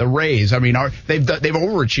to spend. The Rays, I mean, they've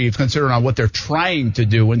overachieved considering on what they're trying to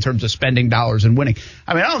do in terms of spending dollars and winning.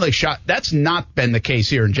 I mean, I don't think that's not been the case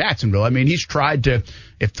here in Jacksonville. I mean, he's tried to,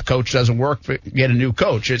 if the coach doesn't work, get a new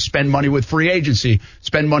coach, spend money with free agency,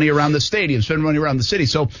 spend money around the stadium, spend money around the city.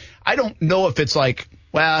 So I don't know if it's like,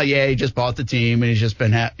 well, he just bought the team and he's just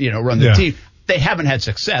been run the team. They haven't had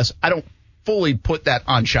success. I don't fully put that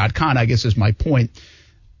on Shad Khan, I guess is my point.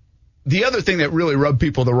 the other thing that really rubbed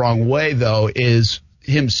people the wrong way, though, is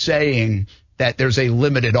him saying that there's a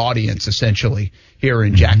limited audience, essentially, here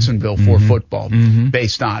in Jacksonville for football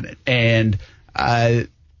based on it. And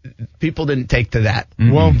people didn't take to that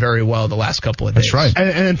very well the last couple of days. That's right.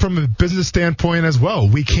 And from a business standpoint as well,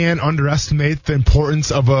 we can't underestimate the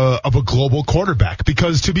importance of a global quarterback.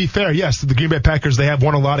 Because to be fair, yes, the Green Bay Packers, they have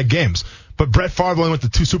won a lot of games. But Brett Favre only went to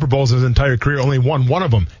 2 Super Bowls in his entire career, only won one of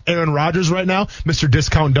them. Aaron Rodgers right now, Mr.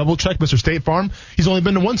 Discount Double Check, Mr. State Farm, he's only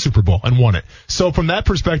been to 1 Super Bowl and won it. So from that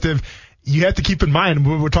perspective, you have to keep in mind,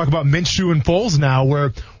 we're talking about Minshew and Foles now,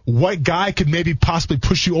 where what guy could maybe possibly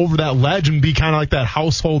push you over that ledge and be kind of like that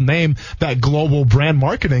household name, that global brand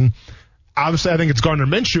marketing. Obviously, I think it's Gardner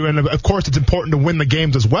Minshew, and of course it's important to win the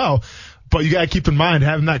games as well. But you got to keep in mind,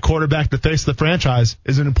 having that quarterback, the face of the franchise,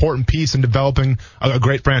 is an important piece in developing a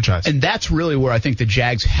great franchise. And that's really where I think the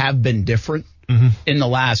Jags have been different in the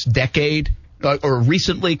last decade, or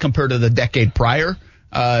recently compared to the decade prior.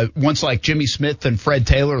 Once like Jimmy Smith and Fred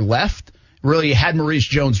Taylor left, really had Maurice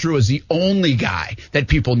Jones-Drew as the only guy that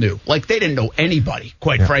people knew. Like, they didn't know anybody,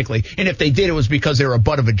 quite frankly. And if they did, it was because they were a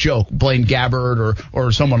butt of a joke. Blaine Gabbert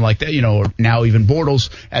or someone like that, or now even Bortles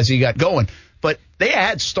as he got going. But they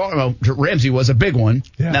had Ramsey was a big one.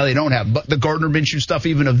 Yeah. Now they don't have. But the Gardner Minshew stuff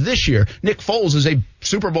even of this year. Nick Foles is a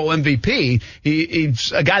Super Bowl MVP.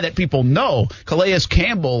 He's a guy that people know. Calais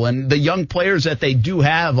Campbell and the young players that they do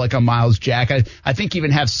have, like a Miles Jack, I think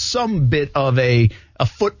even have some bit of a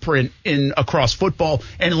footprint across football.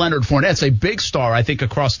 And Leonard Fournette's a big star, I think,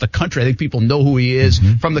 across the country. I think people know who he is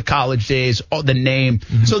from the college days, the name.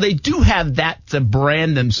 So they do have that to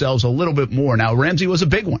brand themselves a little bit more. Now, Ramsey was a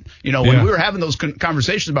big one. When we were having those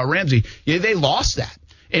conversations about Ramsey, they lost that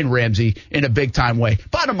in Ramsey in a big-time way.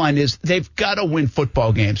 Bottom line is they've got to win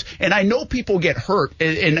football games. And I know people get hurt,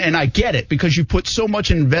 and I get it, because you put so much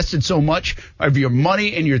and invested so much of your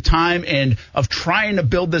money and your time and of trying to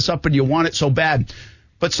build this up, and you want it so bad.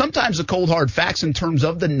 But sometimes the cold, hard facts in terms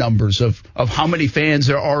of the numbers of how many fans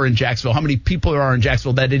there are in Jacksonville, how many people there are in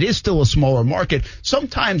Jacksonville, that it is still a smaller market,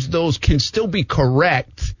 sometimes those can still be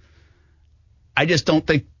correct. I just don't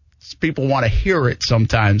think people want to hear it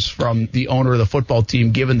sometimes from the owner of the football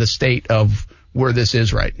team, given the state of where this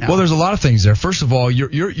is right now. Well, there's a lot of things there. First of all,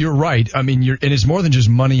 you're right. I mean, and it's more than just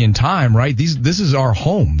money and time, right? This is our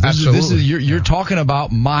home. Absolutely. You're talking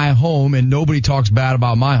about my home, and nobody talks bad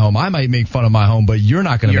about my home. I might make fun of my home, but you're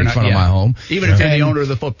not going to make fun of my home, even if you're the owner of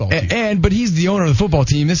the football team. But he's the owner of the football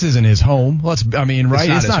team. This isn't his home. Right?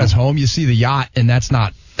 It's not his home. You see the yacht, and that's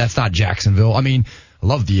not Jacksonville. I mean, I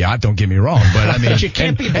love the yacht, don't get me wrong, but I mean, but you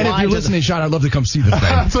can't be blind. And if you're listening, Sean, I'd love to come see the thing.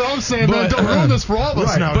 That's what I'm saying. But don't ruin this for all of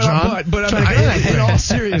us now, John. But I mean, in all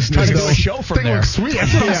seriousness, trying to do a show from there. Looks sweet.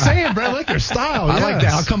 That's what I'm saying, bro. I like your style. I like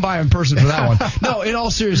that. I'll come by in person for that one. No, in all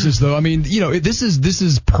seriousness, though, I mean, this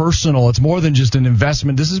is personal. It's more than just an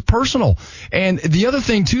investment. This is personal. And the other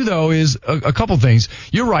thing too, though, is a couple things.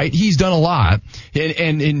 You're right. He's done a lot,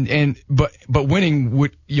 but winning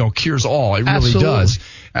cures all. It really does.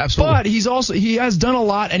 Absolutely. But he has done a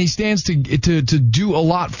lot, and he stands to do a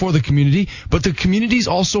lot for the community, but the community's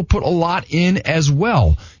also put a lot in as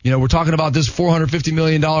well. We're talking about this $450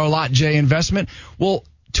 million Lot J investment. Well,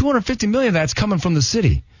 $250 million of that's coming from the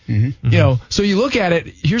city. So you look at it,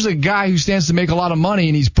 here's a guy who stands to make a lot of money,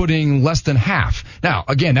 and he's putting less than half. Now,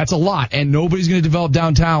 again, that's a lot, and nobody's going to develop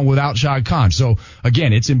downtown without Shad Khan. So,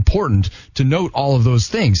 again, it's important to note all of those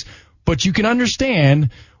things. But you can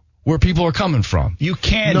understand where people are coming from. You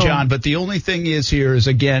can, John, but the only thing is,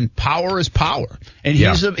 again, power is power. And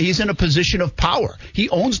he's in a position of power. He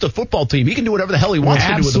owns the football team. He can do whatever the hell he wants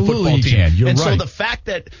to do with the football team. Can. You're and right. So the fact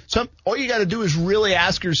that all you got to do is really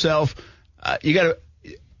ask yourself,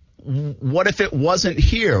 what if it wasn't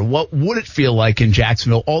here? What would it feel like in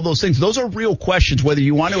Jacksonville? All those things. Those are real questions, whether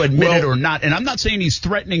you want to admit it or not. And I'm not saying he's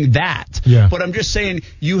threatening that, but I'm just saying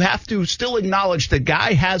you have to still acknowledge the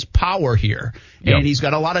guy has power here, and he's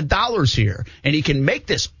got a lot of dollars here, and he can make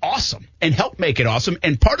this awesome and help make it awesome.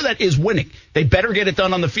 And part of that is winning. They better get it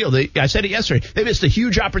done on the field. I said it yesterday. They missed a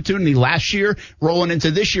huge opportunity last year, rolling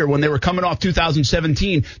into this year when they were coming off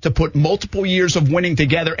 2017 to put multiple years of winning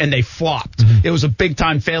together, and they flopped. It was a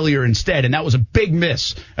big-time failure instead, and that was a big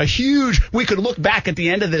miss. We could look back at the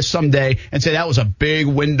end of this someday and say that was a big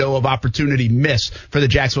window of opportunity miss for the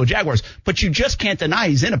Jacksonville Jaguars. But you just can't deny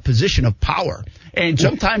he's in a position of power, and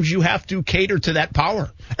sometimes you have to cater to that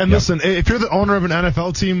power. And listen, if you're the owner of an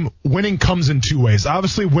NFL team, winning comes in two ways.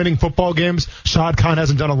 Obviously, winning football games, Shad Khan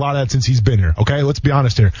hasn't done a lot of that since he's been here, okay? Let's be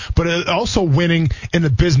honest here. But also winning in the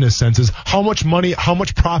business senses. How much money, how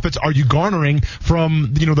much profits are you garnering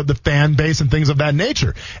from, the fan base and things of that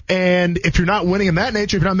nature? And if you're not winning in that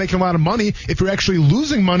nature, if you're not making a lot of money, if you're actually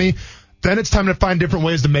losing money, then it's time to find different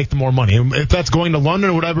ways to make the more money. And if that's going to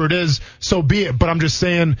London or whatever it is, so be it. But I'm just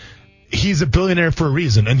saying, he's a billionaire for a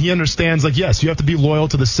reason, and he understands, like, yes, you have to be loyal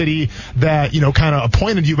to the city that, kind of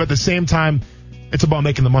appointed you, but at the same time, it's about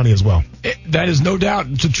making the money as well. That is no doubt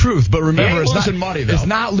the truth. But remember, it's not money, though. It's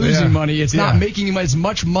not losing money. It's not making him as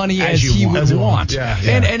much money as he would want. Yeah.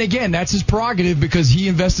 And again, that's his prerogative because he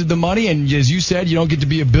invested the money. And as you said, you don't get to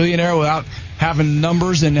be a billionaire without having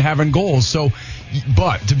numbers and having goals. So,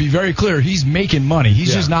 but to be very clear, he's making money.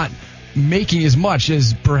 He's just not making as much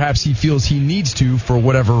as perhaps he feels he needs to for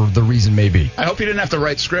whatever the reason may be. I hope you didn't have to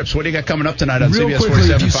write scripts. What do you got coming up tonight on Real CBS quickly,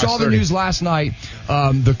 47 if you Fox saw the 30? news last night,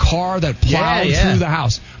 the car that plowed through the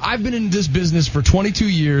house. I've been in this business for 22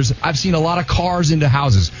 years. I've seen a lot of cars into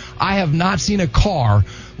houses. I have not seen a car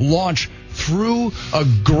launch through a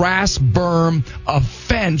grass berm, a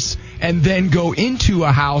fence, and then go into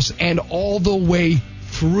a house and all the way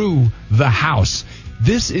through the house.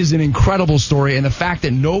 This is an incredible story, and the fact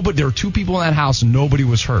that there were two people in that house and nobody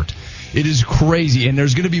was hurt. It is crazy, and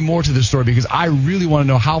there's going to be more to this story because I really want to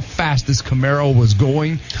know how fast this Camaro was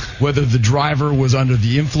going, whether the driver was under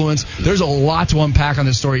the influence. There's a lot to unpack on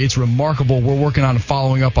this story. It's remarkable. We're working on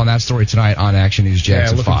following up on that story tonight on Action News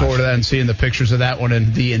Jax. Yeah, looking forward to that and seeing the pictures of that one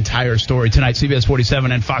and the entire story tonight. CBS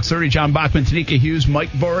 47 and Fox 30. John Bachman, Tanika Hughes, Mike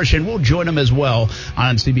Borish, and we'll join them as well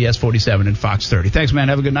on CBS 47 and Fox 30. Thanks, man.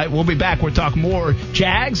 Have a good night. We'll be back. We'll talk more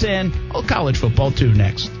Jags and college football, too,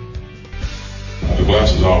 next. The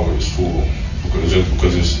glass is always full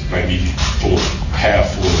because it's maybe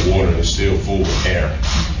half full of water and still full of air.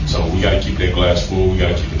 So we got to keep that glass full. We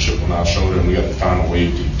got to keep a chip on our shoulder, and we got to find a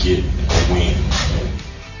way to get a win.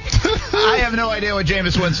 I have no idea what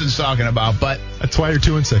Jameis Winston's talking about, but that's why you're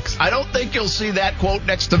 2-6. I don't think you'll see that quote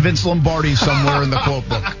next to Vince Lombardi somewhere in the quote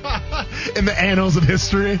book. In the annals of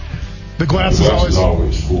history, the glass is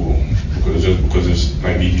always full because it's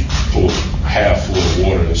maybe half full of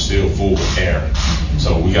water and still full of air.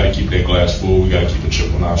 So we got to keep that glass full. We got to keep a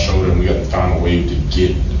chip on our shoulder, and we got to find a way to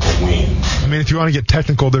get a win. I mean, if you want to get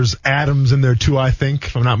technical, there's atoms in there too, I think,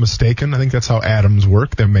 if I'm not mistaken. I think that's how atoms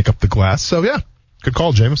work. They make up the glass. So, yeah, good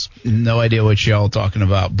call, Jameis. No idea what y'all are talking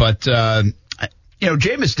about. But,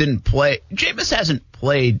 Jameis didn't play. Jameis hasn't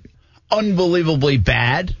played unbelievably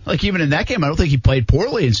bad. Like, even in that game, I don't think he played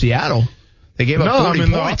poorly in Seattle. They gave up 40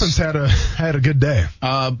 points. The offense had a good day.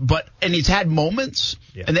 And he's had moments,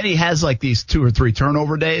 and then he has like these 2 or 3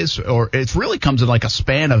 turnover days, or it really comes in like a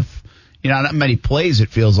span of, not many plays it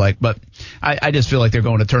feels like. But I just feel like they're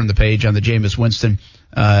going to turn the page on the Jameis Winston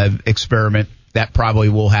experiment. That probably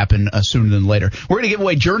will happen sooner than later. We're going to give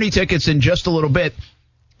away Journey tickets in just a little bit.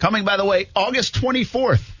 Coming, by the way, August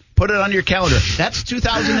 24th. Put it on your calendar. That's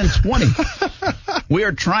 2020. We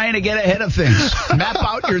are trying to get ahead of things. Map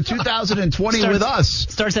out your 2020 with us.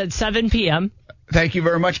 Starts at 7 p.m. Thank you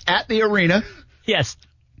very much. At the arena. Yes.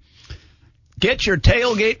 Get your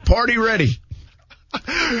tailgate party ready.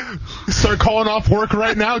 Start calling off work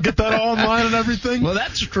right now. Get that all online and everything. Well,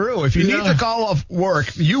 that's true. If you need to call off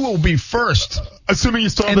work, you will be first. Assuming you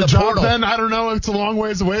still have the job portal. Then. I don't know. It's a long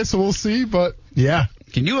ways away, so we'll see. But, yeah.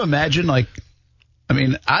 Can you imagine,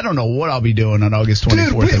 I don't know what I'll be doing on August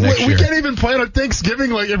 24th of next year. We can't even plan on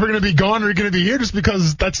Thanksgiving, if we're going to be gone or we're going to be here, just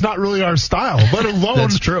because that's not really our style, let alone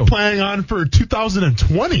that's true. Planning on for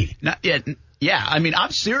 2020. Not yet. Yeah, I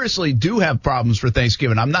seriously do have problems for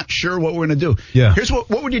Thanksgiving. I'm not sure what we're going to do. Yeah. Here's what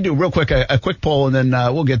would you do real quick, a quick poll, and then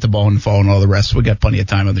we'll get to ball and fall and all the rest. We got plenty of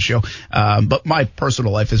time on the show. But my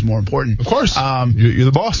personal life is more important. Of course. You're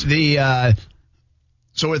the boss.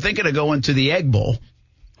 So we're thinking of going to the Egg Bowl,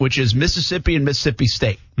 which is Mississippi and Mississippi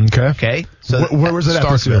State. Okay. So where was it at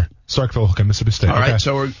this year? Starkville. Okay, Mississippi State. All right,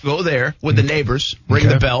 so we'll go there with the neighbors, ring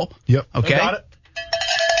the bell. Yep. Okay. I got it.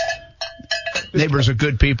 Neighbors are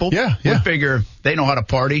good people. Yeah. We figure they know how to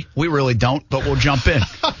party. We really don't, but we'll jump in.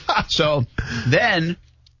 So then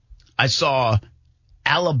I saw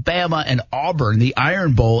Alabama and Auburn. The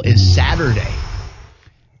Iron Bowl is Saturday.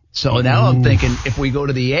 So now I'm thinking if we go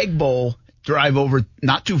to the Egg Bowl, drive over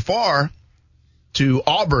not too far to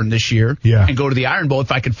Auburn this year and go to the Iron Bowl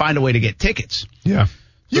if I can find a way to get tickets. Yeah.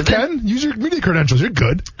 You can. Use your media credentials. You're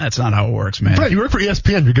good. That's not how it works, man. Right, you work for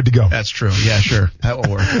ESPN. You're good to go. That's true. Yeah, sure. That will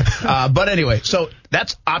work. But anyway, so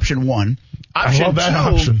that's option one. Option I love that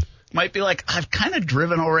two option. Might be like, I've kind of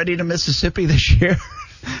driven already to Mississippi this year.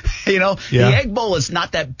 The Egg Bowl is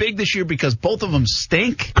not that big this year because both of them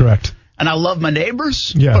stink. Correct. And I love my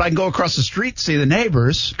neighbors. Yeah. But I can go across the street to see the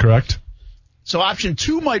neighbors. Correct. So option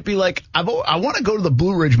two might be like, I want to go to the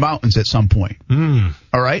Blue Ridge Mountains at some point.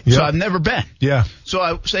 All right? Yep. So I've never been. Yeah. So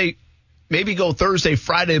I say maybe go Thursday,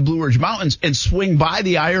 Friday to Blue Ridge Mountains and swing by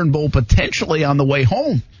the Iron Bowl potentially on the way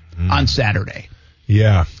home on Saturday.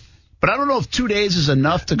 Yeah. But I don't know if 2 days is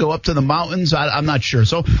enough to go up to the mountains. I'm not sure.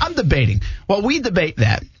 So I'm debating. While we debate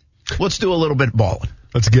that, let's do a little bit of balling.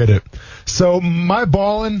 Let's get it. So my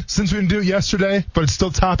balling, since we didn't do it yesterday, but it's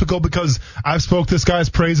still topical because I've spoke this guy's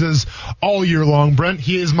praises all year long, Brent.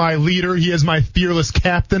 He is my leader. He is my fearless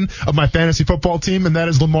captain of my fantasy football team, and that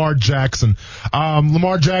is Lamar Jackson.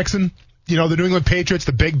 Lamar Jackson, the New England Patriots,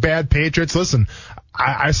 the big bad Patriots. Listen,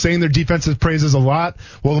 I sing their defensive praises a lot.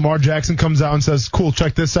 Well, Lamar Jackson comes out and says, cool,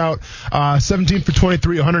 check this out. 17 for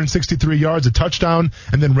 23, 163 yards, a touchdown,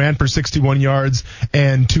 and then ran for 61 yards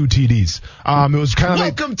and 2 TDs. It was kind of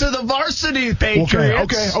welcome to the varsity,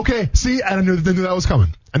 Patriots. Okay. See, I knew that was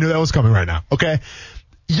coming. I knew that was coming right now. Okay.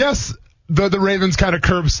 Yes, the Ravens kind of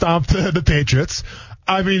curb stomped the Patriots.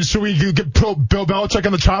 I mean, should we get Bill Belichick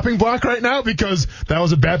on the chopping block right now? Because that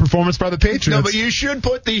was a bad performance by the Patriots. No, but you should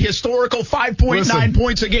put the historical 5.9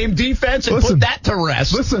 points a game defense and put that to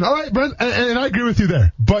rest. Listen, all right, Brent, and I agree with you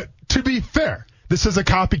there. But to be fair, this is a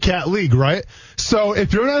copycat league, right? So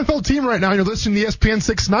if you're an NFL team right now and you're listening to ESPN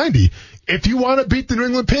 690, if you want to beat the New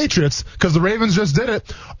England Patriots, because the Ravens just did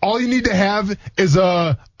it, all you need to have is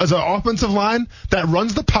an offensive line that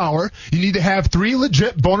runs the power. You need to have 3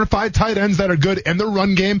 legit bona fide tight ends that are good in the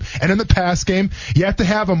run game and in the pass game. You have to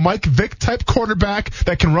have a Mike Vick type quarterback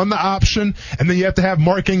that can run the option, and then you have to have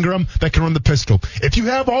Mark Ingram that can run the pistol. If you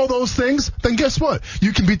have all those things, then guess what?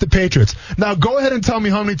 You can beat the Patriots. Now go ahead and tell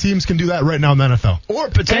me how many teams can do that right now in the NFL. Or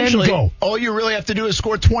potentially, all you really have to do is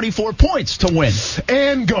score 24 points to win.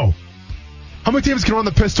 And go. How many teams can run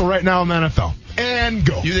the pistol right now in the NFL? And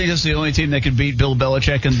go. You think this is the only team that can beat Bill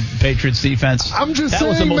Belichick and Patriots defense? I'm just saying, that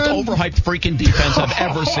was the most overhyped freaking defense I've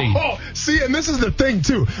ever seen. See, and this is the thing,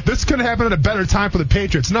 too. This could happen at a better time for the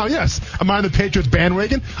Patriots. Now, yes, I'm on the Patriots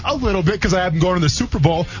bandwagon a little bit because I have them going to the Super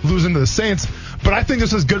Bowl, losing to the Saints. But I think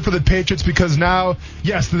this is good for the Patriots because now,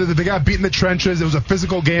 yes, they got beat in the trenches. It was a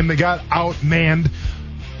physical game. They got outmanned.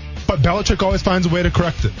 But Belichick always finds a way to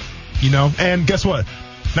correct it, And guess what?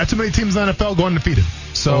 Not too many teams in the NFL go undefeated,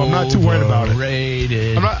 so I'm not too worried about it.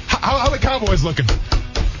 How are the Cowboys looking?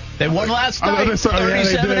 They won last night,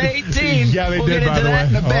 37-18. Yeah, they we'll did, get into that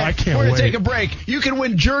in a bit. I can't We're wait. going to take a break. You can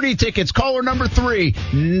win Journey tickets. Caller number 3,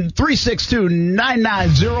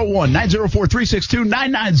 362-9901,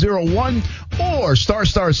 904-362-9901, or star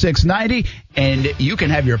 690, and you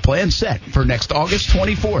can have your plan set for next August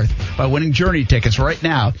 24th by winning Journey tickets right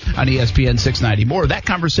now on ESPN 690. More of that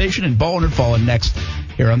conversation and Ballin' and Fallin' next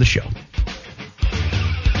here on the show.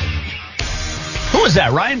 Who was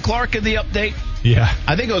that? Ryan Clark in the update? Yeah.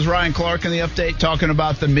 I think it was Ryan Clark in the update talking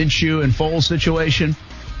about the Minshew and Foles situation.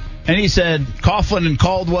 And he said Coughlin and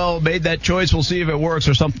Caldwell made that choice. We'll see if it works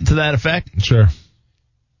or something to that effect. Sure.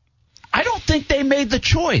 I don't think they made the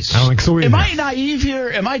choice. I don't think so either. Am I naive here?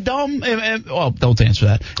 Am I dumb? Well, don't answer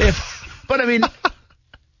that. But I mean,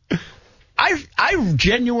 I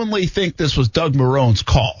genuinely think this was Doug Marrone's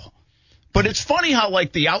call. But it's funny how,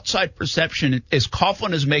 the outside perception is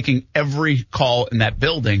Coughlin is making every call in that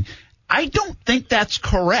building. I don't think that's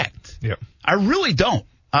correct. Yeah. I really don't.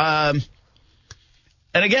 And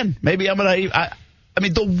again, maybe I'm going to... I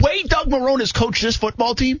mean, the way Doug Marrone has coached this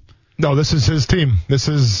football team... No, this is his team. This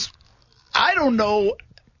is... I don't know.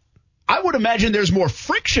 I would imagine there's more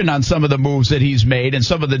friction on some of the moves that he's made and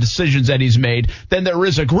some of the decisions that he's made than there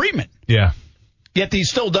is agreement. Yeah. Yet he's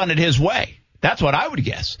still done it his way. That's what I would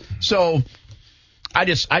guess. So... I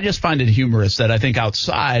just find it humorous that I think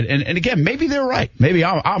outside, and again, maybe they're right. Maybe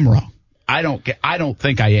I'm wrong. I don't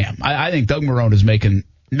think I am. I think Doug Marrone has made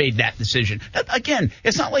that decision. Again,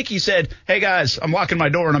 it's not like he said, hey guys, I'm locking my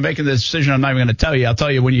door and I'm making this decision. I'm not even going to tell you. I'll tell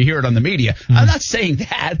you when you hear it on the media. Mm-hmm. I'm not saying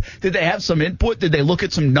that. Did they have some input? Did they look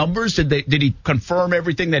at some numbers? Did he confirm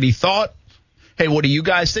everything that he thought? Hey, what do you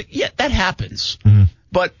guys think? Yeah, that happens. Mm-hmm.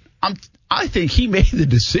 But I think he made the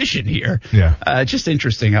decision here. Yeah. Just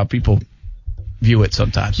interesting how people view it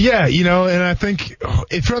sometimes. Yeah, and I think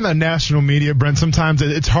if you're on that national media, Brent, sometimes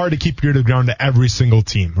it's hard to keep your ear to the ground to every single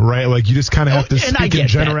team, right? You just kind of have to speak in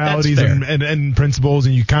generalities and principles,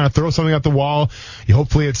 and you kind of throw something at the wall.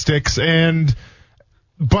 Hopefully it sticks.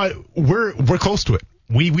 But we're close to it.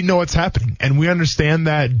 We know what's happening, and we understand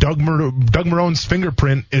that Doug Marrone's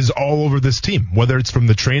fingerprint is all over this team, whether it's from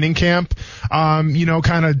the training camp,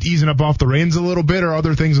 kind of easing up off the reins a little bit or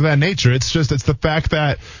other things of that nature. It's the fact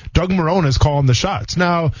that Doug Marrone is calling the shots.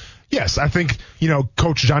 Now, Yes, I think,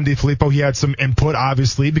 Coach John DeFilippo, he had some input,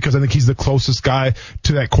 obviously, because I think he's the closest guy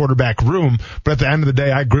to that quarterback room. But at the end of the day,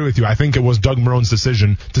 I agree with you. I think it was Doug Marone's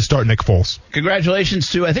decision to start Nick Foles. Congratulations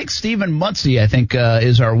to, I think, Stephen Muncie,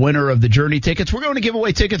 is our winner of the Journey tickets. We're going to give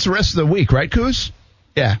away tickets the rest of the week, right, Coos?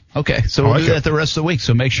 Yeah, okay. So we'll do that the rest of the week.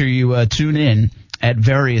 So make sure you tune in at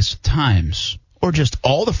various times. Or just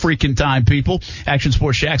all the freaking time, people. Action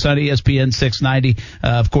Sports Jax on ESPN 690.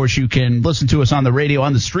 Of course, you can listen to us on the radio,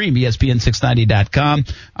 on the stream, ESPN690.com,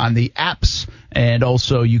 on the apps, and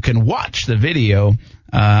also you can watch the video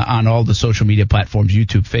on all the social media platforms,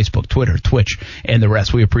 YouTube, Facebook, Twitter, Twitch, and the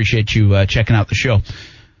rest. We appreciate you checking out the show.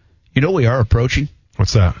 We are approaching.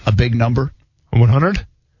 What's that? A big number. 100?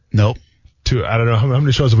 Nope. I don't know. How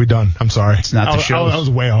many shows have we done? I'm sorry. It's not the shows. I was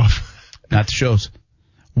way off. Not the shows.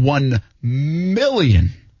 1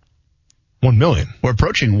 million. 1 million? We're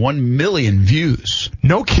approaching 1 million views.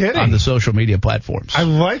 No kidding. On the social media platforms. I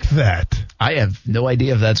like that. I have no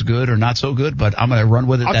idea if that's good or not so good, but I'm going to run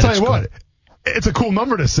with it. I'll tell you what. It's a cool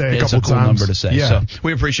number to say It's a cool number to say. Yeah. So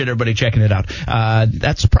we appreciate everybody checking it out.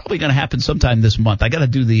 That's probably going to happen sometime this month. I got to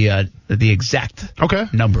do the exact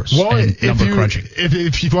numbers. Well, and number crunching.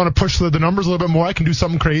 If you want to push the numbers a little bit more, I can do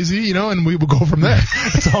something crazy, and we will go from there.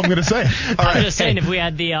 That's all I'm going to say. I'm just saying, if we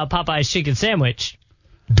had the Popeye's chicken sandwich,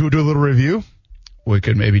 do a little review. We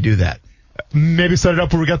could maybe do that. Maybe set it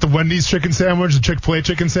up where we got the Wendy's chicken sandwich, the Chick-fil-A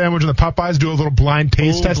chicken sandwich, and the Popeyes. Do a little blind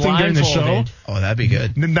taste testing during the show. Oh, that'd be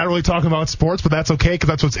good. Not really talking about sports, but that's okay because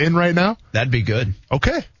that's what's in right now. That'd be good.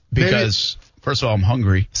 Okay. Because, first of all, I'm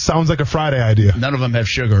hungry. Sounds like a Friday idea. None of them have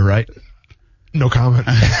sugar, right? No comment.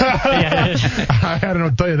 I don't know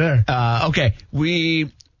what to tell you there. Okay.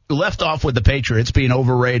 We left off with the Patriots being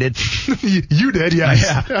overrated. You did, yes.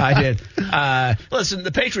 Yeah, I did. Listen,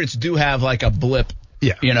 the Patriots do have like a blip.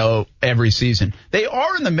 Yeah. Every season. They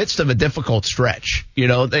are in the midst of a difficult stretch.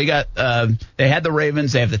 They got, they had the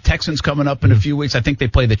Ravens. They have the Texans coming up in a few weeks. I think they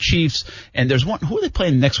play the Chiefs. And there's one, who are they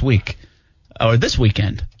playing next week? Or this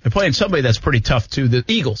weekend? They're playing somebody that's pretty tough too. The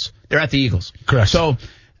Eagles. They're at the Eagles. Correct. So,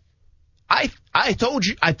 I told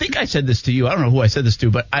you, I think I said this to you. I don't know who I said this to,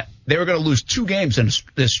 but they were going to lose 2 games in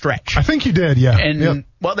this stretch. I think you did, yeah. And,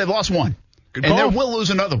 well, they've lost 1. Good and call. they will lose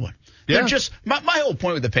another one. Yeah. They're just my whole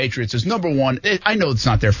point with the Patriots is, number one, I know it's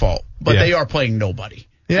not their fault, but they are playing nobody.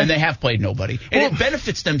 Yeah. And they have played nobody. And it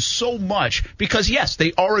benefits them so much because, yes,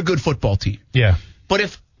 they are a good football team. Yeah. But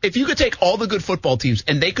if you could take all the good football teams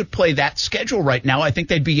and they could play that schedule right now, I think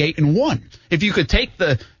they'd be 8-1. If you could take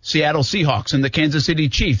the Seattle Seahawks and the Kansas City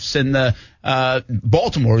Chiefs and the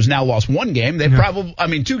Baltimore, who's now lost 1 game,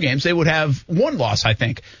 2 games, they would have 1 loss, I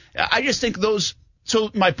think. I just think those.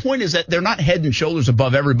 So my point is that they're not head and shoulders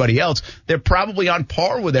above everybody else. They're probably on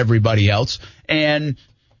par with everybody else. And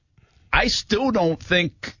I still don't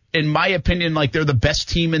think, in my opinion, like they're the best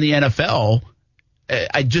team in the NFL.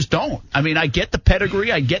 I just don't. I mean, I get the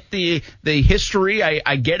pedigree. I get the history.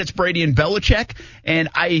 I get it's Brady and Belichick. And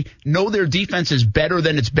I know their defense is better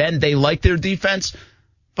than it's been. They like their defense.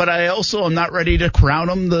 But I also am not ready to crown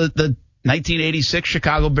them the 1986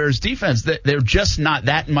 Chicago Bears defense. They're just not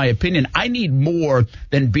that, in my opinion. I need more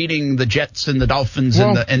than beating the Jets and the Dolphins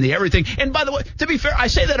and the everything. And by the way, to be fair, I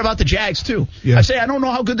say that about the Jags too. Yeah. I say I don't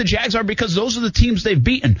know how good the Jags are because those are the teams they've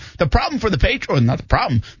beaten. The problem for the Patriots, or not the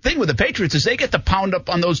problem, thing with the Patriots is they get to pound up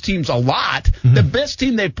on those teams a lot. Mm-hmm. The best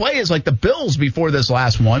team they play is like the Bills before this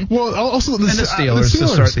last one. Well, also the Steelers to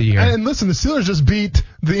start the year. And listen, the Steelers just beat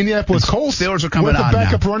the Indianapolis Colts. Steelers are coming on with a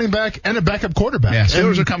backup now. Running back and a backup quarterback. Yeah,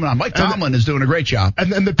 Steelers are coming on. Mike Tomlin is doing a great job.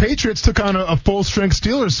 And the Patriots took on a full-strength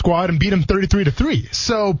Steelers squad and beat them 33-3.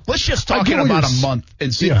 So let's just talk in about a month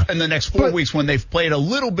and see in the next 4 weeks when they've played a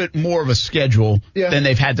little bit more of a schedule than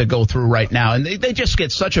they've had to go through right now. And they just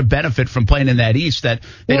get such a benefit from playing in that East that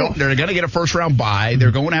they're going to get a first-round bye.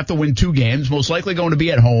 They're going to have to win 2 games, most likely going to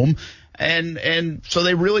be at home. And so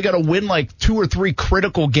they really got to win like 2 or 3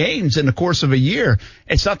 critical games in the course of a year.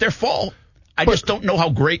 It's not their fault. I just don't know how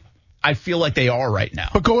great I feel like they are right now.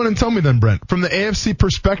 But go in and tell me then, Brent, from the AFC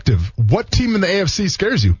perspective, what team in the AFC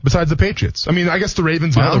scares you besides the Patriots? I mean, I guess the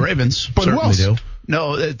Ravens. Well, the Ravens but certainly who else? do.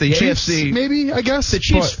 No, the Chiefs, AFC. Maybe, I guess. The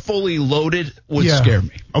Chiefs fully loaded would scare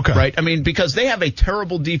me. Okay. Right? I mean, because they have a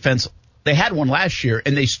terrible defense. They had one last year,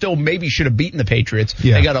 and they still maybe should have beaten the Patriots.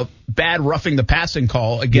 Yeah. They got a bad roughing the passing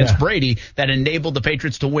call against Brady that enabled the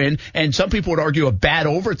Patriots to win. And some people would argue a bad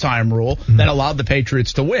overtime rule that allowed the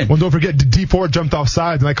Patriots to win. Well, don't forget, Dee Ford jumped off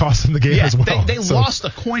sides, and that cost them the game as well. They lost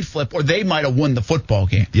a coin flip, or they might have won the football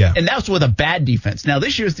game. Yeah. And that's with a bad defense. Now,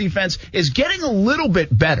 this year's defense is getting a little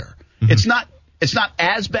bit better. Mm-hmm. It's not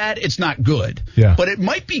as bad. It's not good. Yeah. But it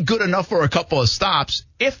might be good enough for a couple of stops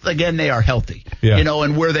if again they are healthy,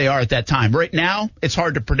 and where they are at that time. Right now, it's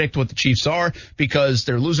hard to predict what the Chiefs are because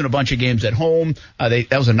they're losing a bunch of games at home. That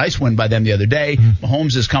was a nice win by them the other day.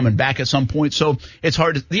 Mahomes is coming back at some point, so it's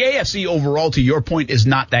hard. The AFC overall, to your point, is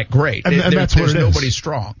not that great. And that's what it is. Nobody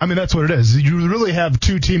strong. I mean, that's what it is. You really have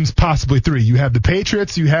two teams, possibly three. You have the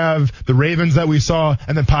Patriots, you have the Ravens that we saw,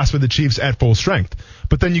 and then possibly the Chiefs at full strength.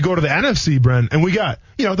 But then you go to the NFC, Brent, and we got,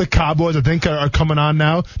 the Cowboys, I think, are coming on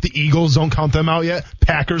now. The Eagles, don't count them out yet.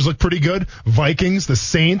 Packers look pretty good. Vikings, the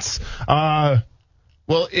Saints. Well,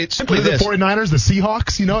 it's simply the 49ers, the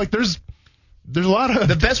Seahawks. There's a lot of...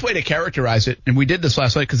 The best way to characterize it, and we did this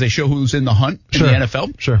last night because they show who's in the hunt in the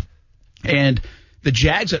NFL. Sure. And the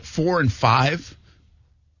Jags at 4-5,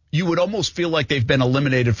 you would almost feel like they've been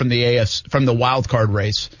eliminated from the AFC, from the wild card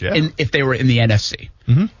race if they were in the NFC.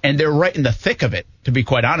 Mm-hmm. And they're right in the thick of it, to be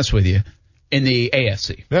quite honest with you, in the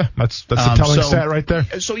AFC. Yeah, that's a telling stat right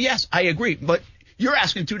there. So, yes, I agree. But you're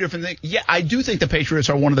asking two different things. Yeah, I do think the Patriots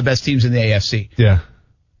are one of the best teams in the AFC. Yeah.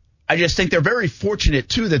 I just think they're very fortunate,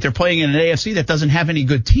 too, that they're playing in an AFC that doesn't have any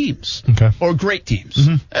good teams or great teams.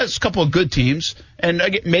 Mm-hmm. There's a couple of good teams, and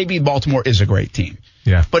maybe Baltimore is a great team.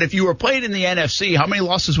 Yeah. But if you were playing in the NFC, how many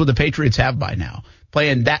losses would the Patriots have by now?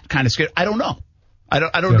 Playing that kind of schedule? I don't know. I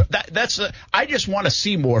don't know. I just want to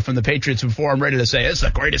see more from the Patriots before I'm ready to say it's the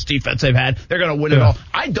greatest defense they've had. They're going to win it all.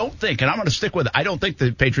 I don't think, and I'm going to stick with it, I don't think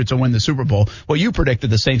the Patriots will win the Super Bowl. Well, you predicted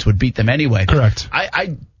the Saints would beat them anyway. Correct.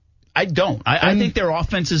 I don't. I think their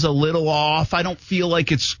offense is a little off. I don't feel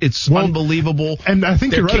like it's unbelievable. And I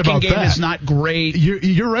think their you're right about that. Kicking game is not great.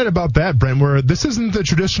 You're right about that, Brent, where this isn't the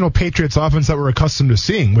traditional Patriots offense that we're accustomed to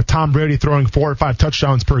seeing, with Tom Brady throwing 4 or 5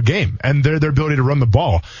 touchdowns per game and their ability to run the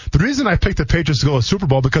ball. The reason I picked the Patriots to go to the Super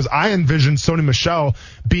Bowl because I envisioned Sony Michel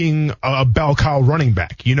being a bell cow running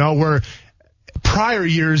back, where prior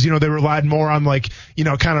years, they relied more on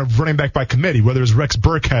kind of running back by committee, whether it was Rex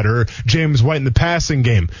Burkhead or James White in the passing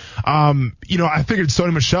game. I figured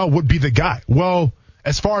Sony Michel would be the guy. Well,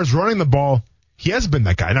 as far as running the ball, he has been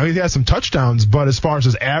that guy. Now, he has some touchdowns, but as far as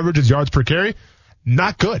his average, his yards per carry,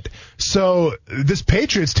 not good. So this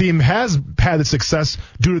Patriots team has had the success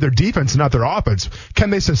due to their defense and not their offense. Can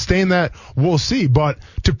they sustain that? We'll see. But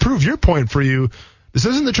to prove your point for you, this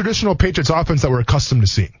isn't the traditional Patriots offense that we're accustomed to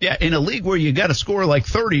seeing. Yeah, in a league where you got to score like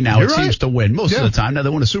 30 now, seems to win most of the time. Now they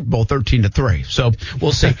won a Super Bowl 13-3, so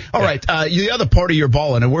we'll see. All right, the other part of your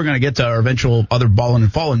balling, and we're going to get to our eventual other balling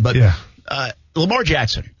and falling, but Lamar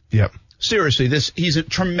Jackson. Yep. Seriously, he's a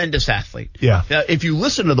tremendous athlete. Yeah. If you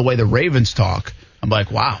listen to the way the Ravens talk, I'm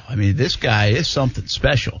like, wow, I mean, this guy is something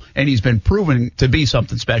special, and he's been proven to be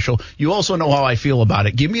something special. You also know how I feel about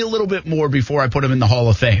it. Give me a little bit more before I put him in the Hall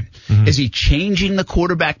of Fame. Mm-hmm. Is he changing the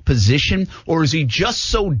quarterback position, or is he just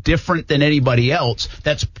so different than anybody else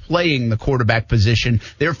that's playing the quarterback position?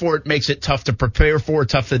 Therefore, it makes it tough to prepare for,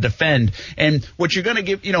 tough to defend. And what you're going to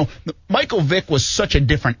give, Michael Vick was such a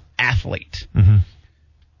different athlete. Mm-hmm.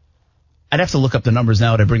 I'd have to look up the numbers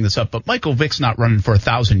now that I bring this up, but Michael Vick's not running for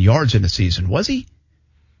 1,000 yards in the season, was he?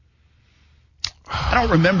 I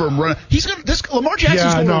don't remember him running. Lamar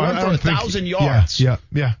Jackson's going to run for 1,000 yards. Yeah.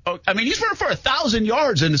 I mean, he's running for 1,000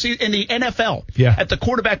 yards in the NFL at the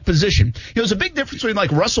quarterback position. There's a big difference between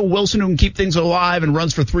like Russell Wilson, who can keep things alive and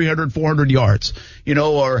runs for 300, 400 yards,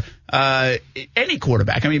 or any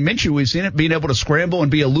quarterback. I mean, Minshew, we've seen it, being able to scramble and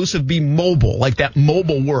be elusive, be mobile, like that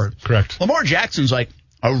mobile word. Correct. Lamar Jackson's like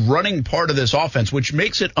a running part of this offense, which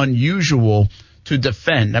makes it unusual to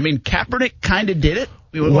defend. I mean, Kaepernick kind of did it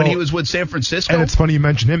when he was with San Francisco. And it's funny you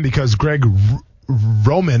mention him because Greg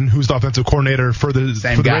Roman, who's the offensive coordinator for the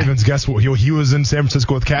Ravens, guess what? He was in San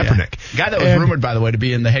Francisco with Kaepernick. Yeah. Guy that was rumored, by the way, to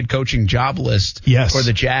be in the head coaching job list for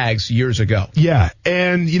the Jags years ago. Yeah,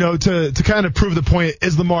 and to kind of prove the point,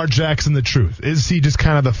 is Lamar Jackson the truth? Is he just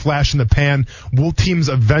kind of the flash in the pan? Will teams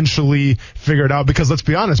eventually figure it out? Because let's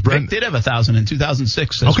be honest, Brent. Vick did have 1,000 in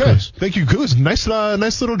 2006. Okay, Cruz. Thank you, Goose. Nice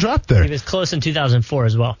little drop there. He was close in 2004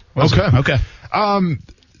 as well. Okay.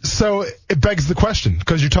 So it begs the question,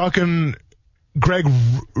 because you're talking Greg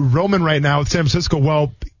Roman right now with San Francisco.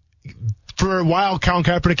 Well, for a while, Colin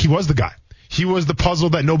Kaepernick, he was the guy. He was the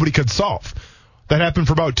puzzle that nobody could solve. That happened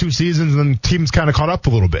for about 2 seasons, and then teams kind of caught up a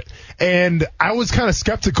little bit. And I was kind of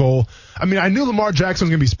skeptical. I mean, I knew Lamar Jackson was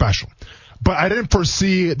going to be special, but I didn't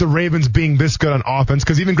foresee the Ravens being this good on offense,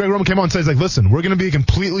 because even Greg Roman came out and says, listen, we're going to be a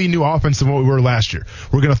completely new offense than what we were last year.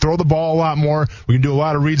 We're going to throw the ball a lot more. We can do a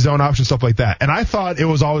lot of read zone options, stuff like that. And I thought it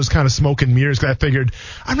was always kind of smoke and mirrors, because I figured,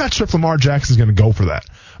 I'm not sure if Lamar Jackson's going to go for that.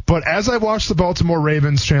 But as I watch the Baltimore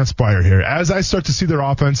Ravens transpire here, as I start to see their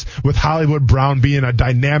offense with Hollywood Brown being a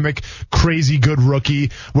dynamic, crazy good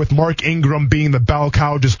rookie, with Mark Ingram being the bell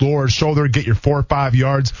cow, just lower his shoulder, get your 4 or 5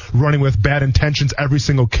 yards, running with bad intentions every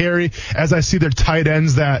single carry, as I see their tight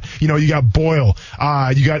ends that, you got Boyle,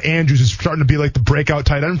 you got Andrews who's starting to be like the breakout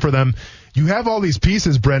tight end for them. You have all these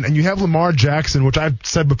pieces, Brent, and you have Lamar Jackson, which I've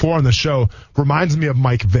said before on the show, reminds me of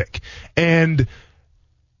Mike Vick. And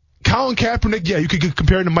Colin Kaepernick, yeah, you could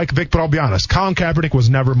compare him to Mike Vick, but I'll be honest, Colin Kaepernick was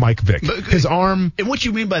never Mike Vick. His arm. And what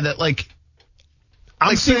you mean by that,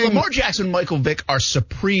 I'm saying Lamar Jackson and Michael Vick are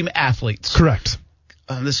supreme athletes. Correct.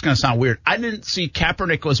 This is going to sound weird. I didn't see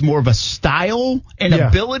Kaepernick was more of a style and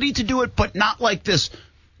ability to do it, but not like this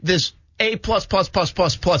A++++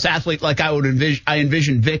 athlete like I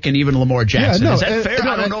envision Vic and even Lamar Jackson. Is that fair?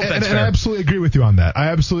 I don't know if that's fair. I absolutely agree with you on that. I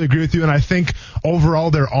absolutely agree with you, and I think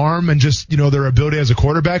overall their arm and just their ability as a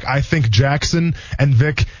quarterback, I think Jackson and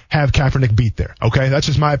Vic have Kaepernick beat there. Okay, that's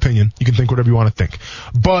just my opinion. You can think whatever you want to think,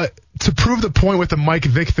 but to prove the point with the Mike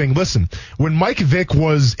Vick thing, listen, when Mike Vick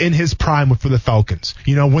was in his prime for the Falcons,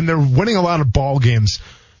 when they're winning a lot of ball games,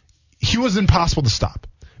 he was impossible to stop.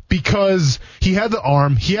 Because he had the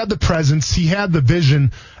arm, he had the presence, he had the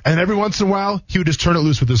vision, and every once in a while, he would just turn it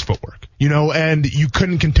loose with his footwork, and you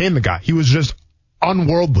couldn't contain the guy. He was just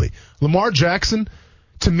unworldly. Lamar Jackson,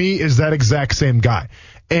 to me, is that exact same guy.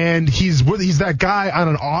 And he's that guy on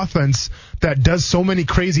an offense that does so many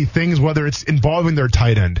crazy things, whether it's involving their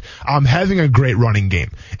tight end, having a great running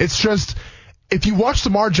game. It's just, if you watch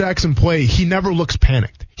Lamar Jackson play, he never looks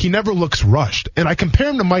panicked. He never looks rushed. And I compare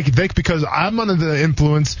him to Mike Vick because I'm under the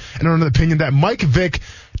influence and under the opinion that Mike Vick,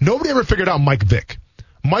 nobody ever figured out Mike Vick.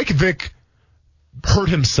 Mike Vick hurt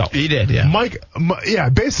himself. He did, yeah.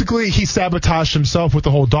 Basically he sabotaged himself with the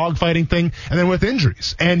whole dogfighting thing and then with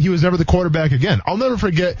injuries. And he was never the quarterback again. I'll never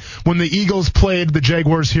forget when the Eagles played the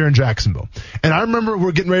Jaguars here in Jacksonville. And I remember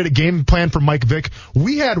we're getting ready to game plan for Mike Vick.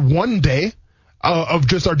 We had one day of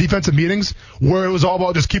just our defensive meetings where it was all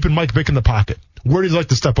about just keeping Mike Vick in the pocket. Where does he like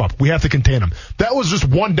to step up? We have to contain him. That was just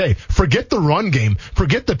one day. Forget the run game.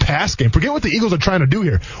 Forget the pass game. Forget what the Eagles are trying to do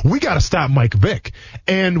here. We got to stop Mike Vick.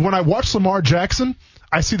 And when I watch Lamar Jackson,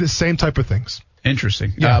 I see the same type of things.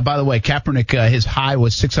 Interesting. Yeah. By the way, Kaepernick, his high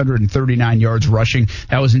was 639 yards rushing.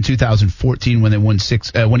 That was in 2014 when they won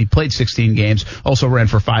when he played 16 games. Also ran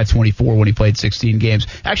for 524 when he played 16 games.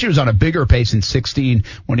 Actually, was on a bigger pace in 16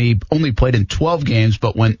 when he only played in 12 games,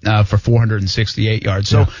 but went for 468 yards.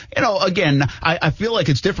 So, again, I feel like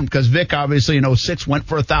it's different because Vic, obviously, in 06 went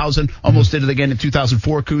for 1,000, almost did it again in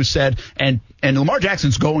 2004, Kuz said, and Lamar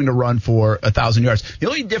Jackson's going to run for 1,000 yards. The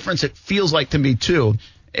only difference it feels like to me, too,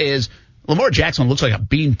 is Lamar Jackson looks like a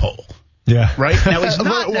beanpole. Yeah. Right? Now, he's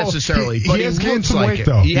not necessarily, but he looks like it.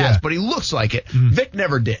 Though. He has, but he looks like it. Mm-hmm. Vic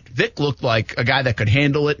never did. Vic looked like a guy that could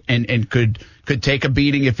handle it and could take a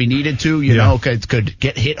beating if he needed to, could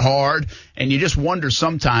get hit hard. And you just wonder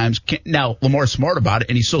sometimes, now Lamar's smart about it,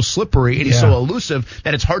 and he's so slippery and he's so elusive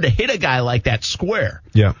that it's hard to hit a guy like that square.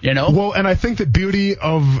 Yeah. Well, and I think the beauty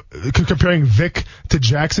of comparing Vic to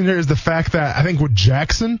Jackson here is the fact that I think with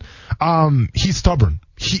Jackson, he's stubborn.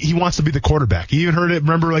 He wants to be the quarterback. He even heard it,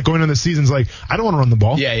 remember, going into the seasons, I don't want to run the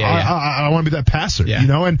ball. I want to be that passer,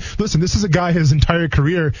 And listen, this is a guy his entire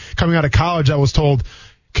career coming out of college, I was told,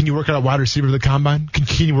 can you work out a wide receiver to the combine?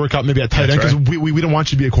 Can you work out maybe at tight end? Because we don't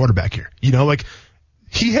want you to be a quarterback here.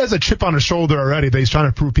 He has a chip on his shoulder already that he's trying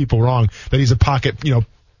to prove people wrong, that he's a pocket,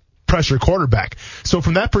 pressure quarterback. So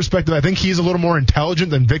from that perspective, I think he's a little more intelligent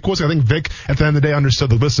than Vic was. I think Vic, at the end of the day,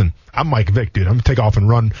 understood that, listen, I'm Mike Vick, dude. I'm going to take off and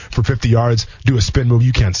run for 50 yards, do a spin move.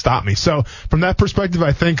 You can't stop me. So from that perspective,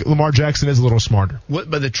 I think Lamar Jackson is a little smarter. But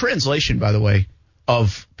the translation, by the way,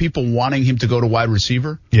 of people wanting him to go to wide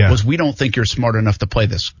receiver was, we don't think you're smart enough to play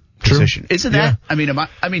this position. Isn't that?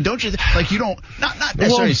 Yeah. Don't you you don't not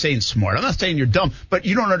necessarily saying smart. I'm not saying you're dumb, but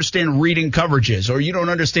you don't understand reading coverages, or you don't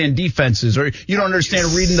understand defenses, or you don't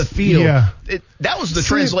understand reading the field. Yeah. That was the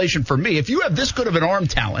translation for me. If you have this good of an arm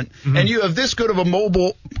talent and you have this good of a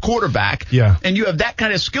mobile quarterback and you have that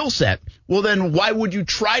kind of skill set, well, then why would you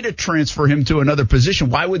try to transfer him to another position?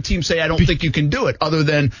 Why would teams say, I don't think you can do it, other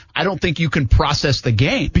than I don't think you can process the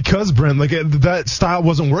game? Because, Brent, that style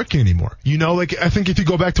wasn't working anymore. I think if you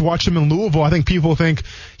go back to watch him in Louisville, I think people think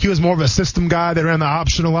he was more of a system guy that ran the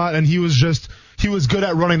option a lot, and he was good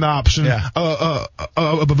at running the option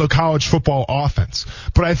of a college football offense.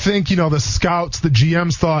 But I think, the scouts, the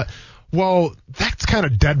GMs thought, well, that's kind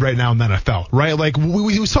of dead right now in the NFL, right?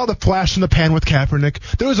 We saw the flash in the pan with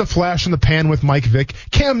Kaepernick. There was a flash in the pan with Mike Vick.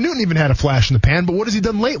 Cam Newton even had a flash in the pan, but what has he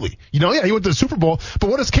done lately? He went to the Super Bowl, but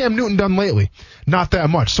what has Cam Newton done lately? Not that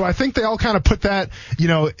much. So I think they all kind of put that,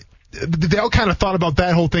 they all kind of thought about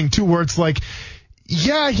that whole thing too, where it's like,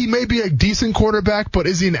 yeah, he may be a decent quarterback, but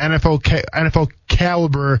is he an NFL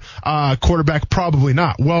caliber quarterback? Probably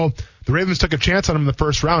not. Well, the Ravens took a chance on him in the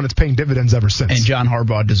first round. It's paying dividends ever since. And John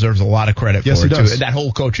Harbaugh deserves a lot of credit for it, does. too. That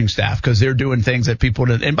whole coaching staff, because they're doing things that people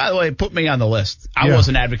didn't. And by the way, put me on the list. I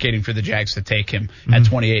wasn't advocating for the Jags to take him at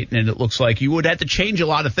 28, and it looks like you would have to change a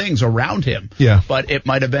lot of things around him. Yeah. But it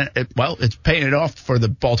might have been, it's paying it off for the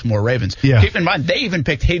Baltimore Ravens. Yeah. Keep in mind, they even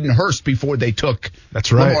picked Hayden Hurst before they took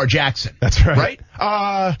Lamar Jackson. That's right. Right?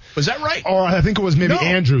 Was that right? Or I think it was maybe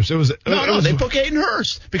Andrews. They took Hayden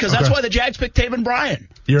Hurst, because that's why the Jags picked Taven Bryan.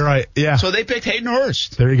 You're right. Yeah. So they picked Hayden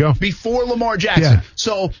Hurst. There you go. Before Lamar Jackson.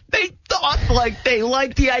 So they thought they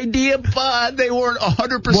liked the idea, but they weren't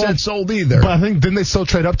 100% sold either. But I think didn't they still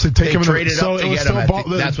trade up to take him? Traded up to get him.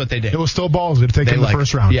 That's what they did. It was still ballsy to take him in the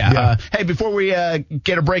first round. Yeah. Hey, before we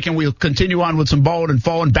get a break and we'll continue on with some Ballin' and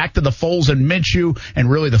Fallin', back to the Foles and Minshew, and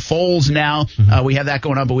really the Foles now. We have that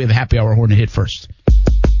going on, but we have a happy hour horn to hit first.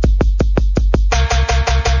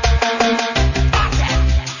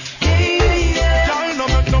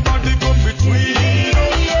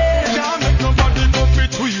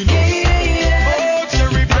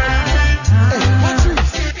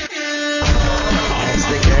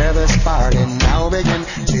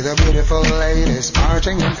 The beautiful ladies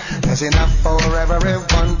marching in. There's enough for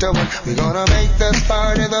everyone to win. We're gonna make this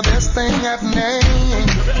party the best thing happening.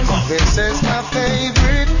 This is my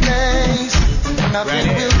favorite place. Nothing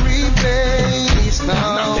will replace,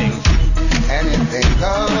 no. Anything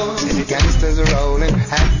goes. Gangsters rolling,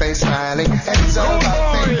 half face smiling. Heads over,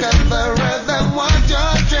 think of the rhythm what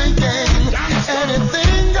you're drinking.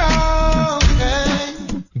 Anything goes. Hey.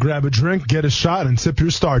 Grab a drink, get a shot, and sip your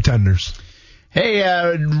Star Tenders. Hey,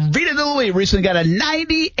 Vita de Luis recently got a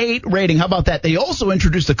 98 rating. How about that? They also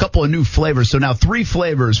introduced a couple of new flavors. So now 3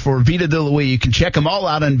 flavors for Vita de Luis. You can check them all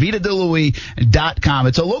out on VitaDeLuis.com.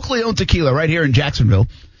 It's a locally owned tequila right here in Jacksonville.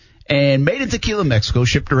 And made in Tequila, Mexico,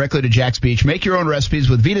 shipped directly to Jack's Beach. Make your own recipes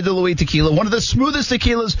with Vita de Luis tequila, one of the smoothest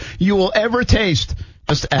tequilas you will ever taste.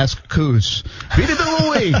 Just ask Coos.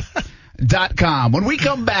 VitaDeLuis.com. When we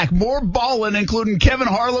come back, more ballin', including Kevin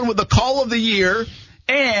Harlan with the call of the year.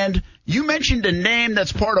 And you mentioned a name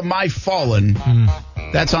that's part of my Fallen.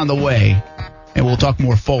 That's on the way. And we'll talk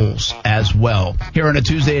more Foles as well here on a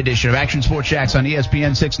Tuesday edition of Action Sports Jacks on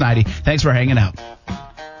ESPN 690. Thanks for hanging out.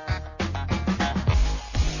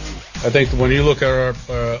 I think when you look at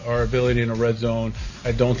our ability in the red zone,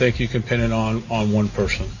 I don't think you can pin it on one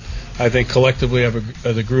person. I think collectively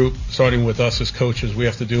as a group, starting with us as coaches, we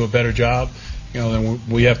have to do a better job. Then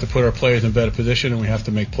we have to put our players in better position, and we have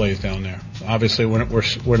to make plays down there. So obviously,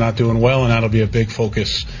 we're not doing well, and that'll be a big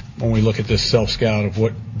focus when we look at this self-scout of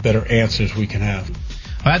what better answers we can have.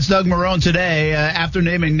 Well, that's Doug Marrone today. After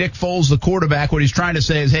naming Nick Foles the quarterback, what he's trying to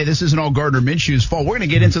say is, hey, this isn't all Gardner Minshew's fault. We're going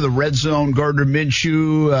to get into the red zone, Gardner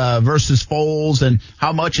Minshew versus Foles, and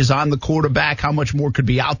how much is on the quarterback, how much more could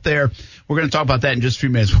be out there. We're going to talk about that in just a few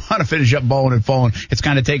minutes. We want to finish up Ballin' and Fallin'. It's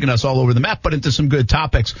kind of taken us all over the map, but into some good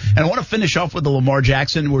topics. And I want to finish off with the Lamar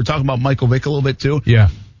Jackson. We're talking about Michael Vick a little bit, too. Yeah.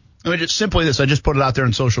 I mean, just simply this. I just put it out there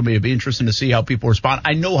on social media. It'd be interesting to see how people respond.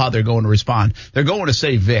 I know how they're going to respond. They're going to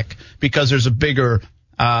say Vick because there's a bigger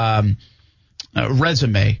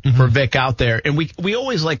resume for Vic out there. And we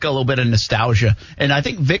always like a little bit of nostalgia. And I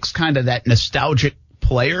think Vic's kind of that nostalgic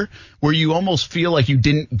player where you almost feel like you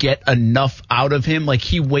didn't get enough out of him. Like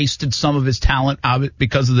he wasted some of his talent out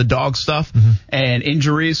because of the dog stuff and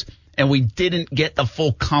injuries. And we didn't get the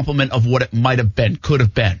full complement of what it might have been, could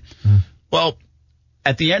have been. Well,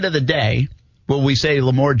 at the end of the day, will we say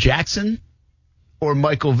Lamar Jackson or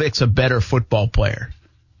Michael Vick's a better football player?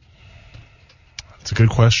 That's a good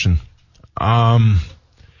question.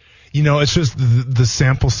 It's just the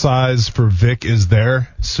sample size for Vic is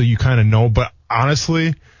there, so you kind of know. But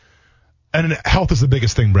honestly, and health is the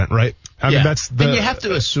biggest thing, Brent, right? I mean, that's and you have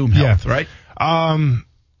to assume health, right?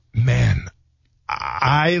 Man,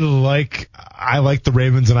 I like the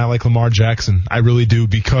Ravens and I like Lamar Jackson. I really do,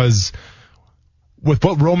 because with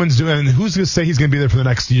what Roman's doing, and who's going to say he's going to be there for the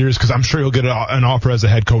next years? Because I'm sure he'll get an offer as a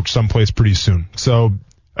head coach someplace pretty soon. So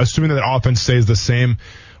assuming that offense stays the same,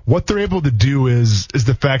 what they're able to do is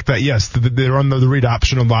the fact that, yes, they run the read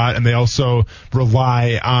option a lot, and they also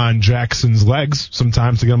rely on Jackson's legs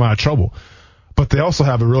sometimes to get him out of trouble. But they also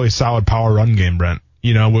have a really solid power run game, Brent,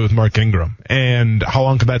 with Mark Ingram. And how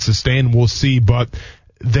long can that sustain, we'll see. But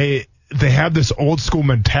they have this old school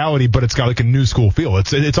mentality, but it's got like a new school feel.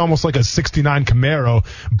 It's almost like a 69 Camaro,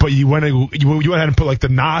 but you went ahead and put like the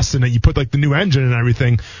NOS in it. You put like the new engine and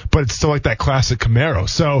everything, but it's still like that classic Camaro.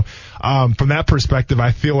 So from that perspective,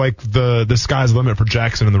 I feel like the sky's the limit for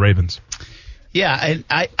Jackson and the Ravens. Yeah, and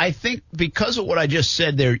I think because of what I just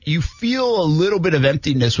said there, you feel a little bit of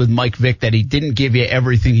emptiness with Mike Vick that he didn't give you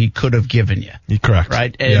everything he could have given you. You're correct.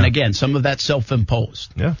 Right? And again, some of that's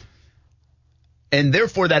self-imposed. Yeah. And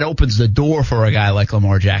therefore, that opens the door for a guy like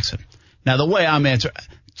Lamar Jackson. Now, the way I'm answering,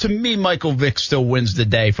 to me, Michael Vick still wins the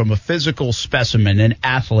day from a physical specimen, an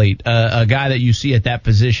athlete, a guy that you see at that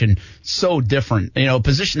position, so different. A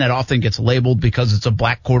position that often gets labeled because it's a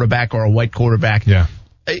black quarterback or a white quarterback. Yeah.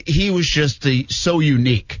 He was just so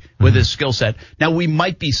unique with his skill set. Now, we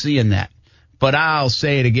might be seeing that, but I'll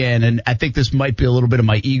say it again, and I think this might be a little bit of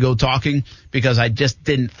my ego talking because I just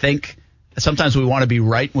didn't think. Sometimes we want to be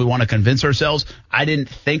right and we want to convince ourselves. I didn't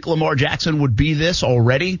think Lamar Jackson would be this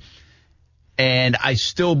already, and I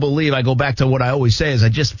still believe, I go back to what I always say, is I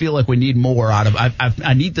just feel like we need more out of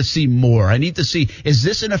I need to see more. I need to see, is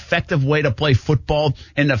this an effective way to play football,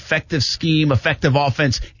 an effective scheme, effective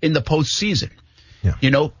offense in the postseason? Yeah.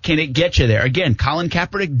 Can it get you there? Again, Colin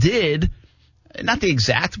Kaepernick did, not the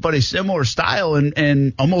exact, but a similar style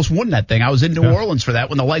and almost won that thing. I was in New Orleans for that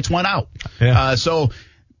when the lights went out. Yeah.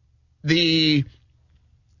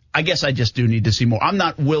 I guess I just do need to see more. I'm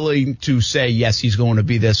not willing to say, yes, he's going to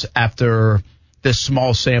be this after this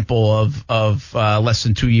small sample of less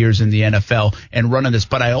than 2 years in the NFL and running this.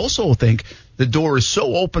 But I also think the door is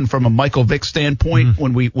so open from a Michael Vick standpoint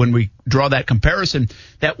when we draw that comparison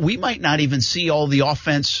that we might not even see all the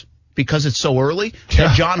offense because it's so early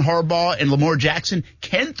that John Harbaugh and Lamar Jackson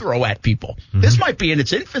can throw at people. This might be in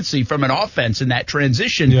its infancy from an offense in that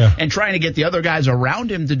transition and trying to get the other guys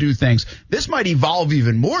around him to do things. This might evolve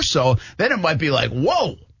even more so. Then it might be like,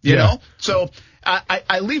 whoa, you know? So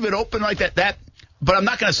I leave it open like that. But I'm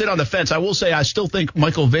not going to sit on the fence. I will say I still think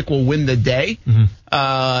Michael Vick will win the day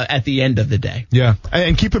at the end of the day. Yeah.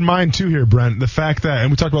 And keep in mind, too, here, Brent, the fact that,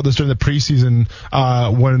 and we talked about this during the preseason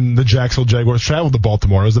when the Jacksonville Jaguars traveled to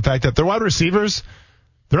Baltimore, is the fact that their wide receivers,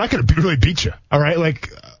 they're not going to really beat you. All right?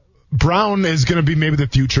 Like, Brown is going to be maybe the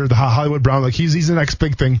future, the Hollywood Brown. Like, he's the next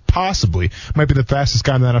big thing, possibly. Might be the fastest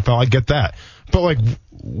guy in the NFL. I get that. But, like,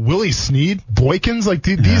 Willie Snead, Boykins, like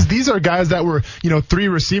these are guys that were, 3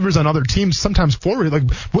 receivers on other teams, sometimes 4. Like,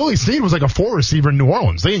 Willie Snead was like a 4 receiver in New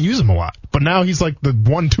Orleans. They didn't use him a lot. But now he's like the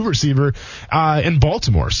 1-2 receiver in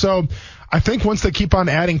Baltimore. So I think once they keep on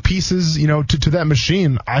adding pieces, to that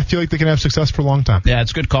machine, I feel like they can have success for a long time. Yeah,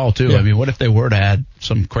 it's a good call, too. Yeah. I mean, what if they were to add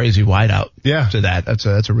some crazy wideout to that? That's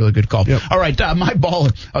a really good call. Yep. All right, my ball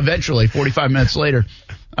eventually, 45 minutes later.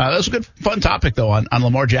 That was a good, fun topic, though, on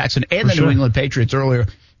Lamar Jackson and the New England Patriots earlier.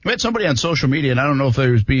 We had somebody on social media, and I don't know if they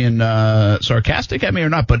was being sarcastic at me or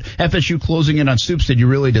not, but FSU closing in on Stoops. Did you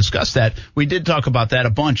really discuss that? We did talk about that a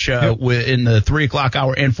bunch in the 3 o'clock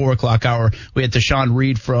hour and 4 o'clock hour. We had Deshaun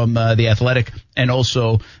Reed from The Athletic and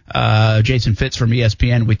also Jason Fitz from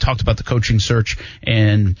ESPN. We talked about the coaching search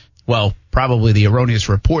and, well, probably the erroneous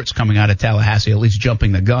reports coming out of Tallahassee, at least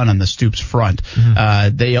jumping the gun on the Stoops front.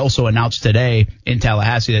 They also announced today in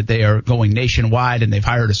Tallahassee that they are going nationwide and they've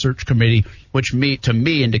hired a search committee, which to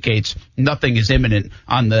me indicates nothing is imminent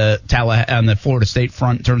on the Florida State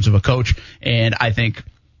front in terms of a coach. And I think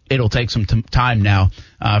it'll take some time now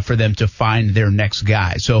for them to find their next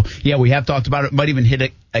guy. So, yeah, we have talked about it. Might even hit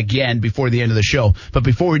it again before the end of the show. But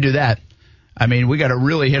before we do that, I mean, we got to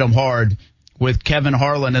really hit them hard with Kevin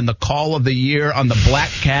Harlan and the call of the year on the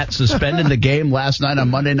Black Cat suspending the game last night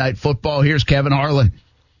on Monday Night Football. Here's Kevin Harlan.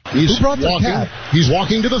 He's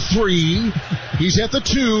walking to the 3. He's at the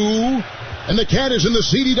 2. And the Cat is in the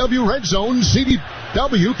CDW red zone.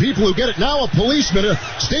 CDW, people who get it now, a policeman, a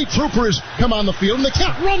state trooper has come on the field. And the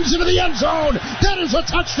Cat runs into the end zone. That is a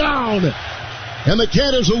touchdown. And the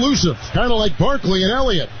Cat is elusive, kind of like Barkley and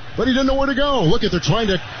Elliott. But he didn't know where to go. Look at, they're trying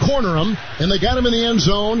to corner him. And they got him in the end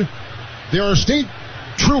zone. There are state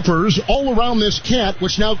troopers all around this Cat,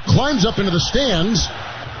 which now climbs up into the stands,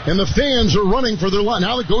 and the fans are running for their line.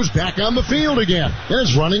 Now it goes back on the field again, and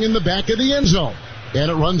it's running in the back of the end zone, and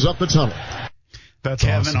it runs up the tunnel. That's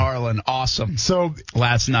Kevin awesome. Harlan, awesome. So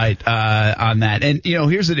last night on that, and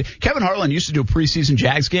here's the Kevin Harlan used to do preseason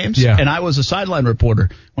Jags games, and I was a sideline reporter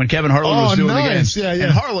when Kevin Harlan was doing the games. Yeah.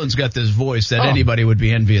 And Harlan's got this voice that anybody would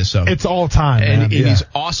be envious of. It's all time, and he's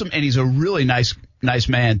awesome, and he's a really nice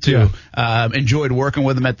man too. Yeah. Enjoyed working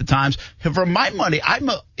with him at the times. For my money,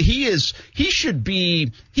 he's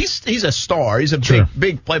a star. He's a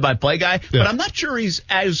big play-by-play guy, but I'm not sure he's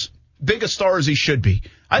as big a star as he should be.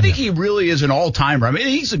 I think he really is an all-timer. I mean,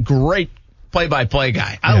 he's a great play-by-play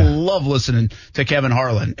guy. I love listening to Kevin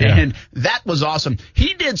Harlan, and that was awesome.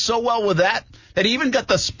 He did so well with that he even got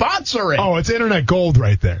the sponsor in. Oh, it's internet gold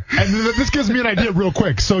right there. And this gives me an idea real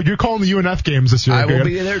quick. So you're calling the UNF games this year? I will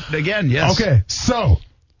be there again, yes. Okay, so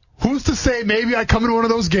who's to say maybe I come into one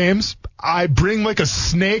of those games, I bring like a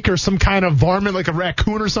snake or some kind of varmint, like a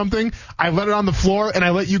raccoon or something, I let it on the floor, and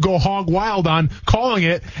I let you go hog wild on calling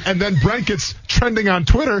it, and then Brent gets trending on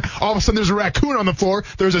Twitter. All of a sudden there's a raccoon on the floor,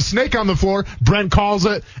 there's a snake on the floor, Brent calls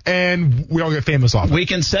it, and we all get famous off it. We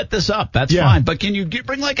can set this up. That's fine. But can you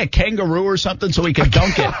bring like a kangaroo or something so we can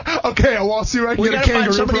dunk it? Okay, well, I'll see where I can get a kangaroo. We got to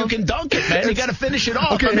find somebody who can dunk it, man. You got to finish it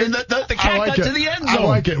off. Okay, I mean, the cat got to the end zone. I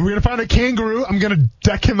like it. We're going to find a kangaroo. I'm going to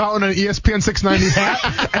deck him out in an ESPN 690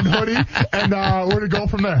 hat and hoodie, and we're going to go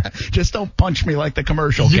from there. Just don't punch me like the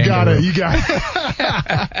commercial. You kangaroo. got it.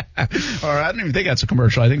 All right, I don't even think that's a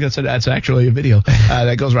commercial. I think that's actually a video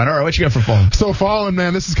that goes around. All right, what you got for Fallen? So Fallen,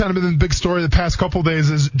 man, this has kind of been the big story the past couple of days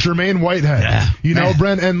is Jermaine Whitehead. Yeah, you know,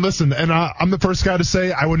 Brent, and listen, and I'm the first guy to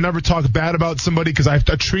say I would never talk bad about somebody because I have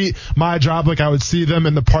to treat my job like I would see them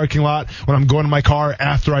in the parking lot when I'm going to my car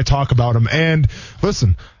after I talk about them. And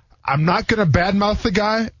listen, I'm not going to badmouth the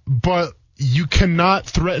guy, but you cannot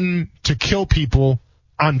threaten to kill people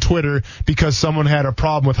on Twitter because someone had a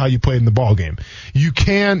problem with how you played in the ball game. You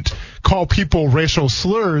can't call people racial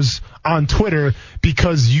slurs on Twitter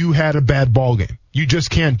because you had a bad ball game. You just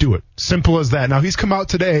can't do it. Simple as that. Now, he's come out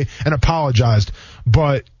today and apologized,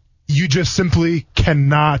 but you just simply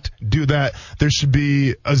cannot do that. There should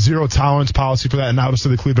be a zero tolerance policy for that. And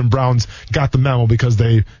obviously the Cleveland Browns got the memo because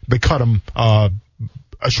they cut him a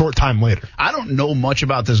short time later. I don't know much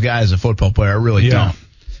about this guy as a football player. I really don't.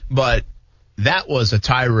 But that was a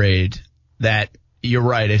tirade that, you're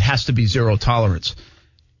right, it has to be zero tolerance.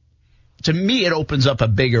 To me, it opens up a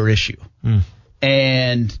bigger issue.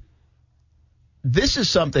 And this is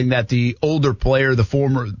something that the older player, the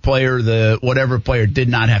former player, the whatever player did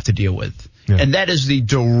not have to deal with. Yeah. And that is the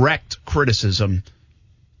direct criticism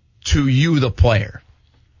to you, the player.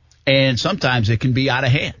 And sometimes it can be out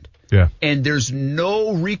of hand. Yeah. And there's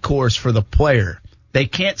no recourse for the player. They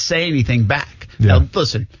can't say anything back. Yeah. Now,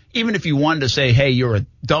 listen, even if you wanted to say, hey, you're a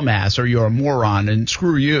dumbass or you're a moron and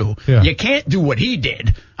screw you, you can't do what he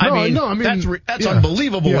did. I mean that's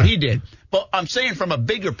unbelievable what he did. But I'm saying from a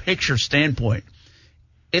bigger picture standpoint,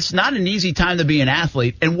 it's not an easy time to be an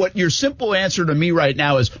athlete. And what your simple answer to me right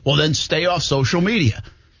now is, well, then stay off social media.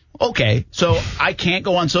 Okay, so I can't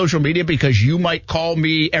go on social media because you might call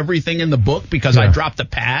me everything in the book because I dropped a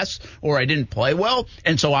pass or I didn't play well,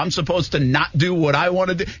 and so I'm supposed to not do what I want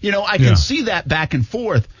to do. You know, I can see that back and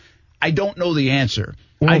forth. I don't know the answer.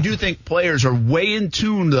 Well, I do think players are way in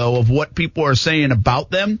tune, though, of what people are saying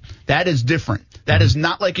about them. That is different. That is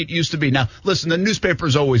not like it used to be. Now, listen, the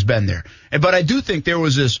newspaper's always been there. But I do think there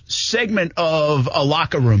was this segment of a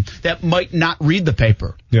locker room that might not read the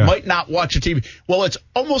paper, might not watch a TV. Well, it's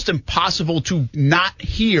almost impossible to not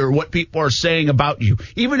hear what people are saying about you.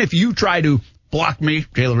 Even if you try to block me,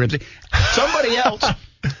 Jalen Ramsey, somebody else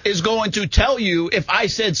is going to tell you if I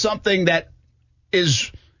said something that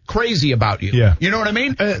is crazy about you. Yeah. You know what I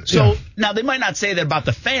mean? Now they might not say that about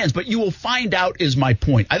the fans, but you will find out is my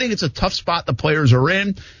point. I think it's a tough spot the players are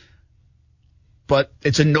in, but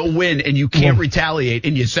it's a no-win, and you can't retaliate,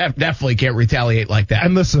 and you definitely can't retaliate like that.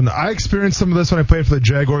 And listen, I experienced some of this when I played for the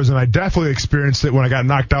Jaguars, and I definitely experienced it when I got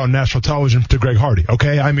knocked out on national television to Greg Hardy,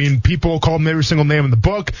 okay? I mean, people called me every single name in the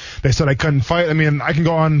book. They said I couldn't fight. I mean, I can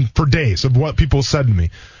go on for days of what people said to me.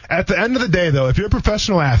 At the end of the day, though, if you're a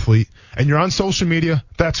professional athlete and you're on social media,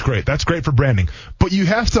 that's great. That's great for branding. But you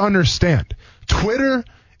have to understand, Twitter,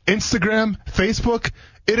 Instagram, Facebook,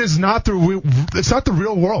 it's not the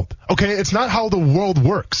real world, okay? It's not how the world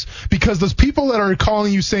works. Because those people that are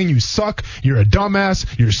calling you saying you suck, you're a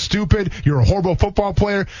dumbass, you're stupid, you're a horrible football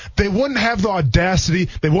player, they wouldn't have the audacity,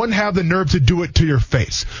 they wouldn't have the nerve to do it to your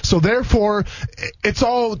face. So therefore, it's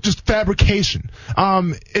all just fabrication.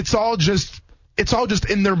 It's all just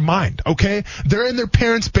in their mind, okay? They're in their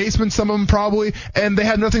parents' basement, some of them probably, and they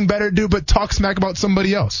have nothing better to do but talk smack about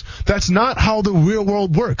somebody else. That's not how the real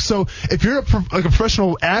world works. So if you're a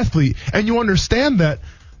professional athlete and you understand that,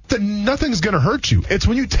 then nothing's going to hurt you. It's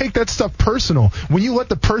when you take that stuff personal, when you let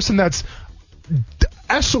the person that's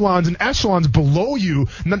echelons and echelons below you,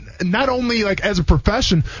 not only like as a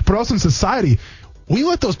profession, but also in society, when you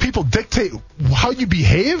let those people dictate how you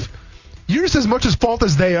behave, you're just as much as fault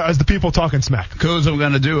as they are as the people talking smack. Coos, I'm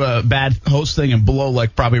going to do a bad host thing and blow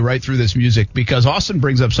like probably right through this music because Austin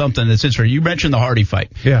brings up something that's interesting. You mentioned the Hardy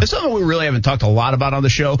fight. Yeah. It's something we really haven't talked a lot about on the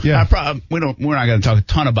show. Yeah. We're not going to talk a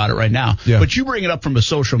ton about it right now. Yeah. But you bring it up from a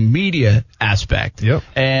social media aspect. Yep.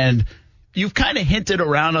 And you've kind of hinted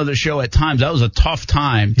around on the show at times. That was a tough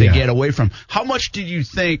time to get away from. How much did you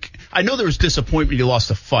think? I know there was disappointment you lost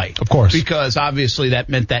the fight. Of course. Because obviously that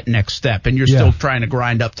meant that next step, and you're still trying to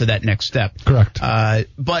grind up to that next step. Correct.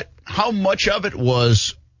 But how much of it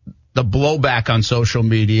was the blowback on social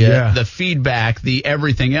media, the feedback, the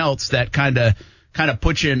everything else that kind of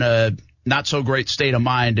puts you in a not so great state of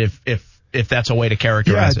mind if that's a way to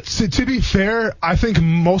characterize it. To be fair, I think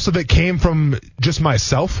most of it came from just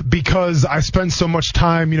myself because I spend so much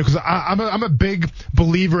time, because I'm a big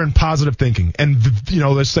believer in positive thinking and,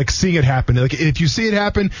 it's like seeing it happen. Like if you see it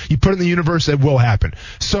happen, you put it in the universe, it will happen.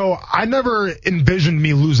 So I never envisioned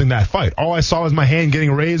me losing that fight. All I saw was my hand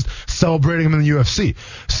getting raised, celebrating him in the UFC.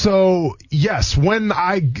 So yes, when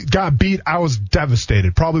I got beat, I was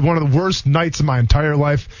devastated. Probably one of the worst nights of my entire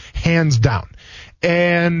life, hands down.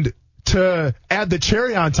 And to add the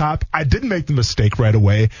cherry on top, I did make the mistake right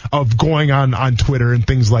away of going on Twitter and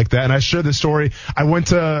things like that. And I shared the story. I went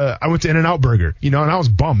to In-N-Out Burger, and I was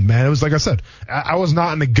bummed, man. It was like I said, I was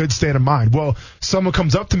not in a good state of mind. Well, someone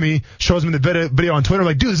comes up to me, shows me the video on Twitter,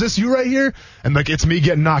 like, dude, is this you right here? And like, it's me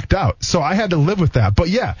getting knocked out. So I had to live with that. But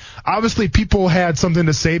yeah, obviously people had something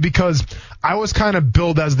to say because I was kind of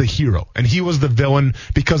billed as the hero and he was the villain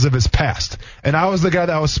because of his past. And I was the guy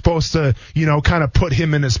that was supposed to, kind of put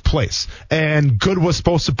him in his place. And good was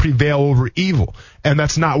supposed to prevail over evil. And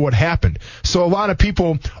that's not what happened. So a lot of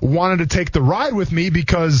people wanted to take the ride with me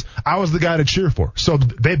because I was the guy to cheer for. So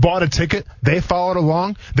they bought a ticket. They followed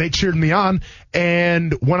along. They cheered me on.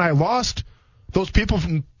 And when I lost, those people, for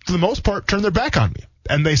the most part, turned their back on me.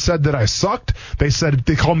 And they said that I sucked. They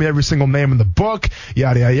called me every single name in the book,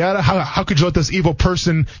 yada, yada, yada. How could you let this evil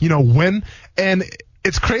person, win? And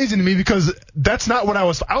it's crazy to me because that's not what I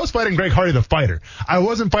was fighting Greg Hardy, the fighter. I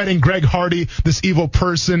wasn't fighting Greg Hardy, this evil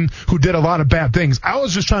person who did a lot of bad things. I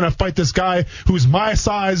was just trying to fight this guy who's my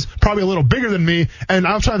size, probably a little bigger than me, and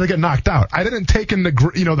I was trying to get knocked out. I didn't take in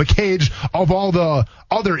the cage of all the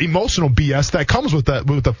other emotional BS that comes with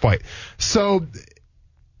the fight. So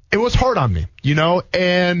it was hard on me,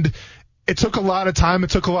 and it took a lot of time. It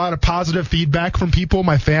took a lot of positive feedback from people,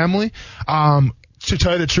 my family. To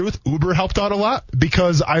tell you the truth, Uber helped out a lot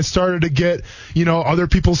because I started to get, other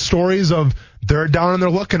people's stories of they're down on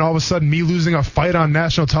their luck, and all of a sudden me losing a fight on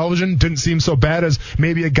national television didn't seem so bad as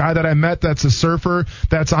maybe a guy that I met that's a surfer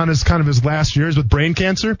that's on his last years with brain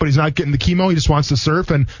cancer, but he's not getting the chemo. He just wants to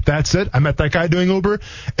surf, and that's it. I met that guy doing Uber,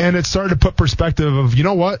 and it started to put perspective of, you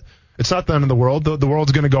know what? It's not the end of the world. The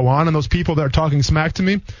world's going to go on, and those people that are talking smack to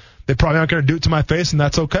me, they probably aren't going to do it to my face, and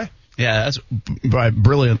that's okay. Yeah, that's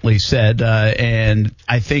brilliantly said, and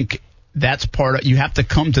I think that's you have to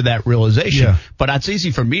come to that realization. Yeah. But it's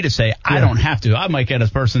easy for me to say, I don't have to. I might get a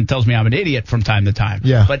person that tells me I'm an idiot from time to time,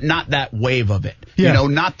 but not that wave of it. Yeah.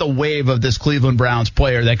 Not the wave of this Cleveland Browns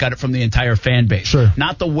player that got it from the entire fan base. Sure.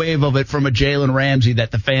 Not the wave of it from a Jalen Ramsey that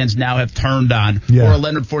the fans now have turned on, or a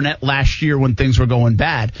Leonard Fournette last year when things were going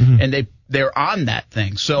bad, and they're on that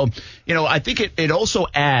thing. So, I think it also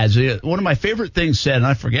adds, one of my favorite things said, and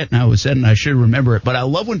I forget now who said it, and I should remember it, but I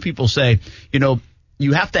love when people say,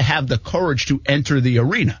 you have to have the courage to enter the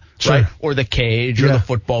arena, right? Or the cage, or the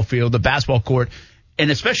football field, the basketball court. And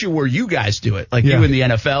especially where you guys do it, like you in the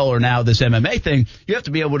NFL or now this MMA thing, you have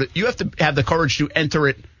to have the courage to enter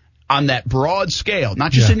it on that broad scale,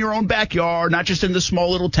 not just in your own backyard, not just in the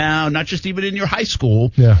small little town, not just even in your high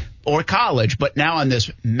school or college, but now on this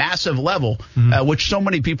massive level, which so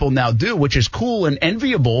many people now do, which is cool and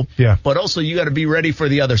enviable. Yeah. But also you got to be ready for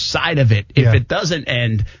the other side of it if it doesn't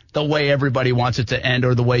end the way everybody wants it to end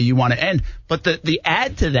or the way you want to end. But the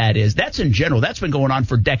add to that is that's in general. That's been going on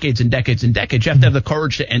for decades and decades and decades. You have to have the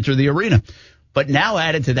courage to enter the arena. But now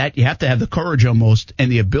added to that, you have to have the courage almost and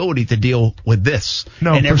the ability to deal with this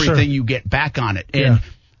and everything you get back on it. And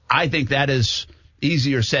I think that is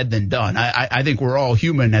easier said than done. I think we're all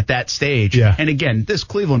human at that stage. Yeah. And again, this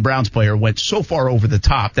Cleveland Browns player went so far over the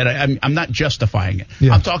top that I'm not justifying it.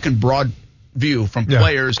 Yeah. I'm talking broad view from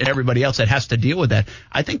players and everybody else that has to deal with that.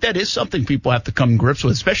 I think that is something people have to come to grips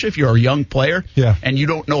with, especially if you're a young player and you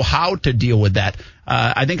don't know how to deal with that.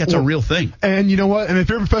 I think that's a real thing. And you know what? And if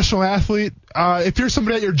you're a professional athlete, if you're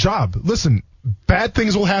somebody at your job, listen, bad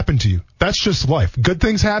things will happen to you. That's just life. Good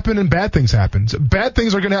things happen and bad things happen. Bad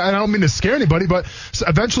things are going to, I don't mean to scare anybody, but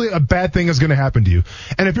eventually a bad thing is going to happen to you.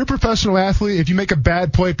 And if you're a professional athlete, if you make a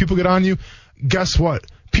bad play, people get on you, guess what?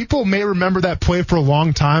 People may remember that play for a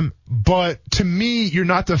long time, but to me, you're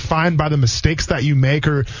not defined by the mistakes that you make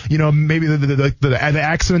or, maybe the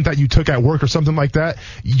accident that you took at work or something like that.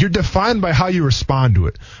 You're defined by how you respond to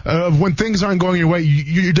it. When things aren't going your way,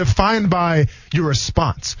 you're defined by your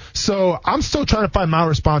response. So I'm still trying to find my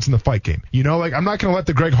response in the fight game. I'm not going to let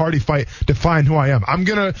the Greg Hardy fight define who I am. I'm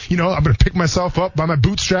going to pick myself up by my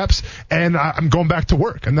bootstraps and I'm going back to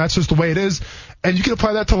work. And that's just the way it is. And you can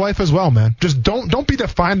apply that to life as well, man. Just don't be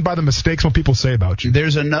defined by the mistakes when people say about you.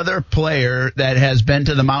 There's another star player that has been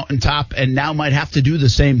to the mountaintop and now might have to do the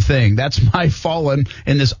same thing. That's my fallen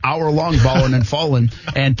in this hour-long Ballin' and Fallen.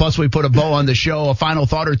 And plus, we put a bow on the show, a final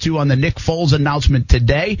thought or two on the Nick Foles announcement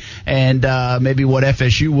today, and maybe what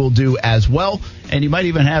FSU will do as well. And you might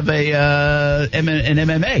even have an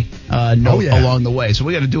MMA note along the way. So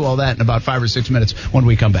we got to do all that in about 5 or 6 minutes when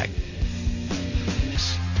we come back.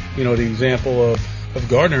 You know, the example of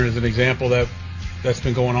Gardner is an example that's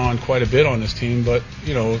been going on quite a bit on this team, but,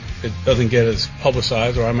 you know, it doesn't get as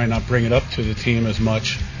publicized, or I might not bring it up to the team as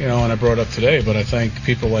much, you know, and I brought it up today. But I think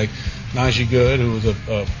people like Najee Good, who was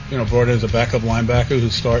brought in as a backup linebacker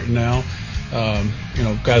who's starting now, you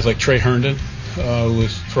know, guys like Trey Herndon, who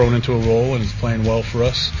was thrown into a role and is playing well for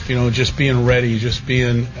us. You know, just being ready,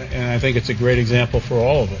 and I think it's a great example for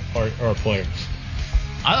all of our players.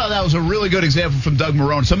 I thought that was a really good example from Doug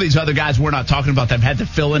Marrone. Some of these other guys we're not talking about that have had to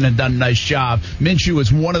fill in and done a nice job. Minshew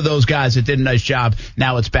is one of those guys that did a nice job.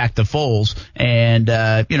 Now it's back to Foles. And,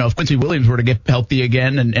 you know, if Quincy Williams were to get healthy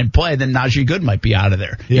again and play, then Najee Good might be out of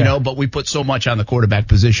there. Yeah. You know, but we put so much on the quarterback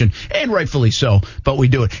position, and rightfully so, but we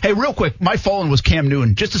do it. Hey, real quick, my fallen was Cam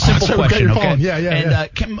Newton. Just a simple question, okay? Yeah.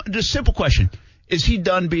 Cam, just a simple question. Is he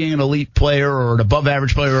done being an elite player or an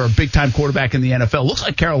above-average player or a big-time quarterback in the NFL? Looks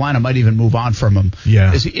like Carolina might even move on from him.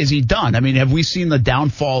 Yeah. Is he done? I mean, have we seen the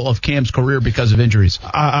downfall of Cam's career because of injuries?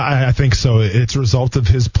 I think so. It's a result of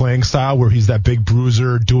his playing style, where he's that big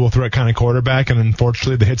bruiser, dual-threat kind of quarterback, and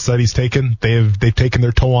unfortunately, the hits that he's taken, they've taken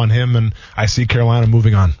their toll on him, and I see Carolina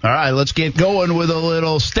moving on. All right, let's get going with a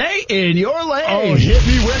little stay in your lane. Oh, hit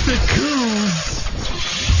me with the Coos.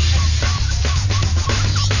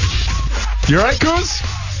 You all right, Coos?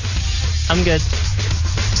 I'm good.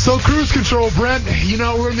 So, Cruise Control, Brent, you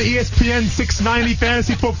know, we're in the ESPN 690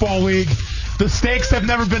 Fantasy Football League. The stakes have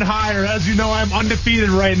never been higher. As you know, I'm undefeated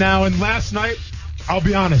right now. And last night, I'll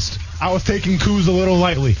be honest, I was taking Coos a little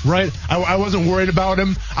lightly, right? I wasn't worried about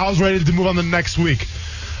him. I was ready to move on the next week.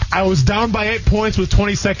 I was down by 8 points with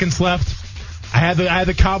 20 seconds left. I had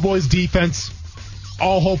the Cowboys defense.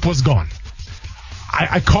 All hope was gone.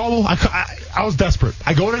 I was desperate.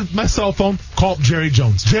 I go to my cell phone, call up Jerry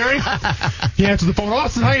Jones. Jerry? He answers the phone.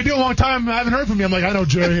 Austin, how you doing? Long time. I haven't heard from you. I'm like, I know,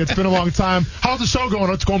 Jerry. It's been a long time. How's the show going?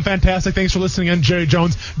 It's going fantastic. Thanks for listening in. Jerry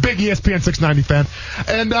Jones, big ESPN 690 fan.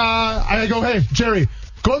 And I go, hey, Jerry,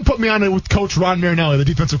 go ahead and put me on it with Coach Rod Marinelli, the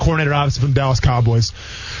defensive coordinator, obviously, from Dallas Cowboys.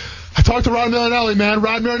 I talked to Rod Marinelli, man.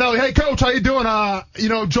 Rod Marinelli, hey, Coach, how you doing? You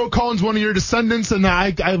know, Joe Cohen's one of your descendants, and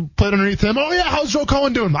I played underneath him. Oh, yeah, how's Joe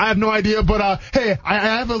Cohen doing? I have no idea, but, hey, I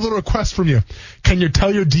have a little request from you. Can you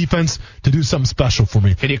tell your defense to do something special for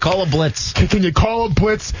me? Can you call a blitz? Can you call a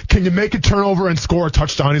blitz? Can you make a turnover and score a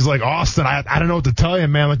touchdown? He's like, Austin, I don't know what to tell you,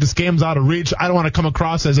 man. Like, this game's out of reach. I don't want to come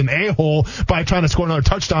across as an a-hole by trying to score another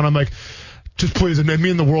touchdown. I'm like, just please, it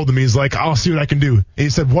mean the world to me. He's like, I'll see what I can do. And he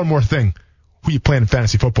said, one more thing. Who you playing in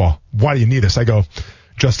fantasy football? Why do you need us? I go,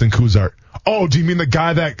 Justin Kuzart. Oh, do you mean the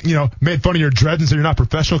guy that, you know, made fun of your dreads and said you're not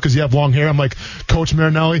professional because you have long hair? I'm like, Coach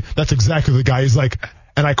Marinelli, that's exactly the guy. He's like,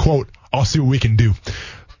 and I quote, I'll see what we can do.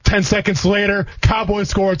 10 seconds later, Cowboys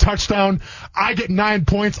score a touchdown. I get 9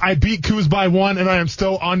 points. I beat Kuz by 1, and I am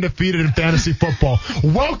still undefeated in fantasy football.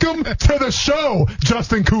 Welcome to the show,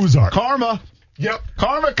 Justin Kuzart. Karma. Yep.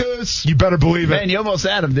 Karma, Coos. You better believe it. Man, you almost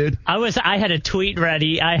had him, dude. I had a tweet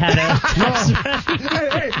ready. I had a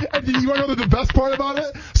Hey, and you want to know the best part about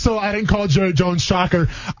it? So I didn't call Jerry Jones, shocker.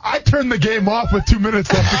 I turned the game off with 2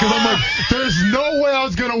 minutes left because I'm like, there's no way I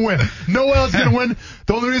was going to win. No way I was going to win.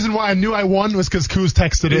 The only reason why I knew I won was because Coos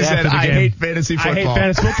texted it after the game. I hate fantasy football. I hate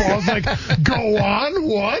fantasy football. I was like, go on,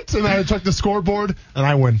 what? And I checked the scoreboard, and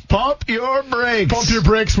I win. Pump your brakes. Pump your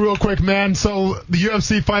brakes real quick, man. So the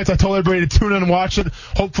UFC fights, I told everybody to tune in and watch it.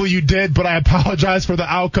 Hopefully you did, but I apologize for the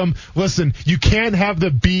outcome. Listen, you can't have the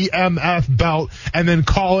BMF belt and then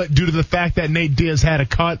call it due to the fact that Nate Diaz had a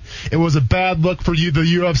cut. It was a bad look for you, the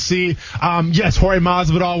UFC. Yes, Jorge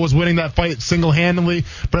Masvidal was winning that fight single-handedly,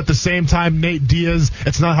 but at the same time, Nate Diaz,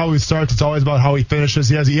 it's not how he starts, it's always about how he finishes.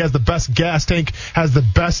 He has the best gas tank, has the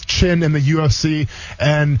best chin in the UFC,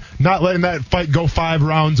 and not letting that fight go 5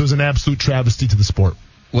 rounds was an absolute travesty to the sport.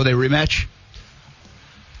 Will they rematch?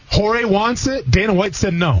 Jorge wants it. Dana White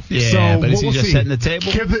said no. Yeah, so but is he just see. setting the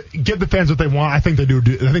table? Give the fans what they want. I think they do.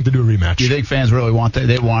 I think they do a rematch. You think fans really want that?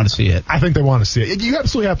 They want to see it. I think they want to see it. You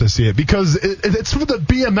absolutely have to see it because it's for the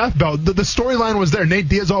BMF belt. The storyline was there. Nate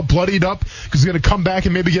Diaz all bloodied up because he's going to come back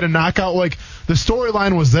and maybe get a knockout. Like, the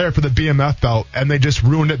storyline was there for the BMF belt, and they just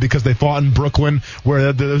ruined it because they fought in Brooklyn,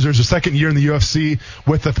 where there's a second year in the UFC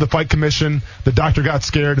with the fight commission. The doctor got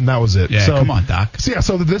scared, and that was it. Yeah, come on, Doc.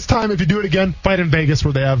 So this time, if you do it again, fight in Vegas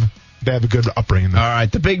where they have they have a good upbringing. All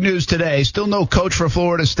right, the big news today, still no coach for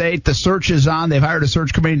Florida State. The search is on. They've hired a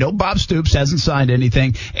search committee. No Bob Stoops, hasn't signed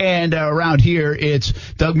anything. And around here, it's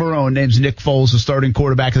Doug Marrone names Nick Foles the starting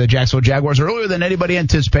quarterback of the Jacksonville Jaguars earlier than anybody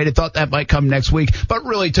anticipated. Thought that might come next week, but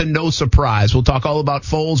really to no surprise. We'll talk all about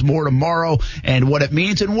Foles more tomorrow and what it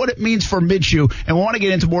means for Minshew. And we want to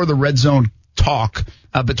get into more of the red zone talk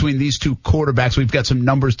between these two quarterbacks. We've got some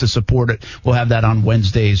numbers to support it. We'll have that on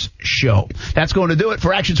Wednesday's show. That's going to do it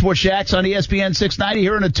for Action Sports Jax on ESPN 690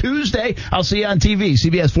 here on a Tuesday. I'll see you on TV,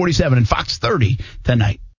 CBS 47 and Fox 30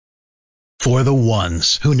 tonight. For the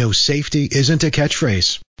ones who know safety isn't a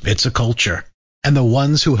catchphrase, it's a culture. And the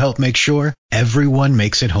ones who help make sure everyone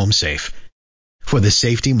makes it home safe. For the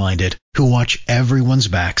safety-minded who watch everyone's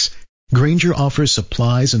backs, Grainger offers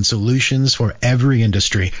supplies and solutions for every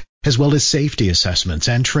industry, as well as safety assessments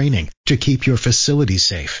and training to keep your facilities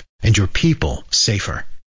safe and your people safer.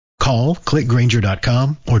 Call, click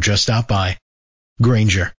Grainger.com, or just stop by.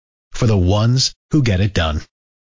 Grainger, for the ones who get it done.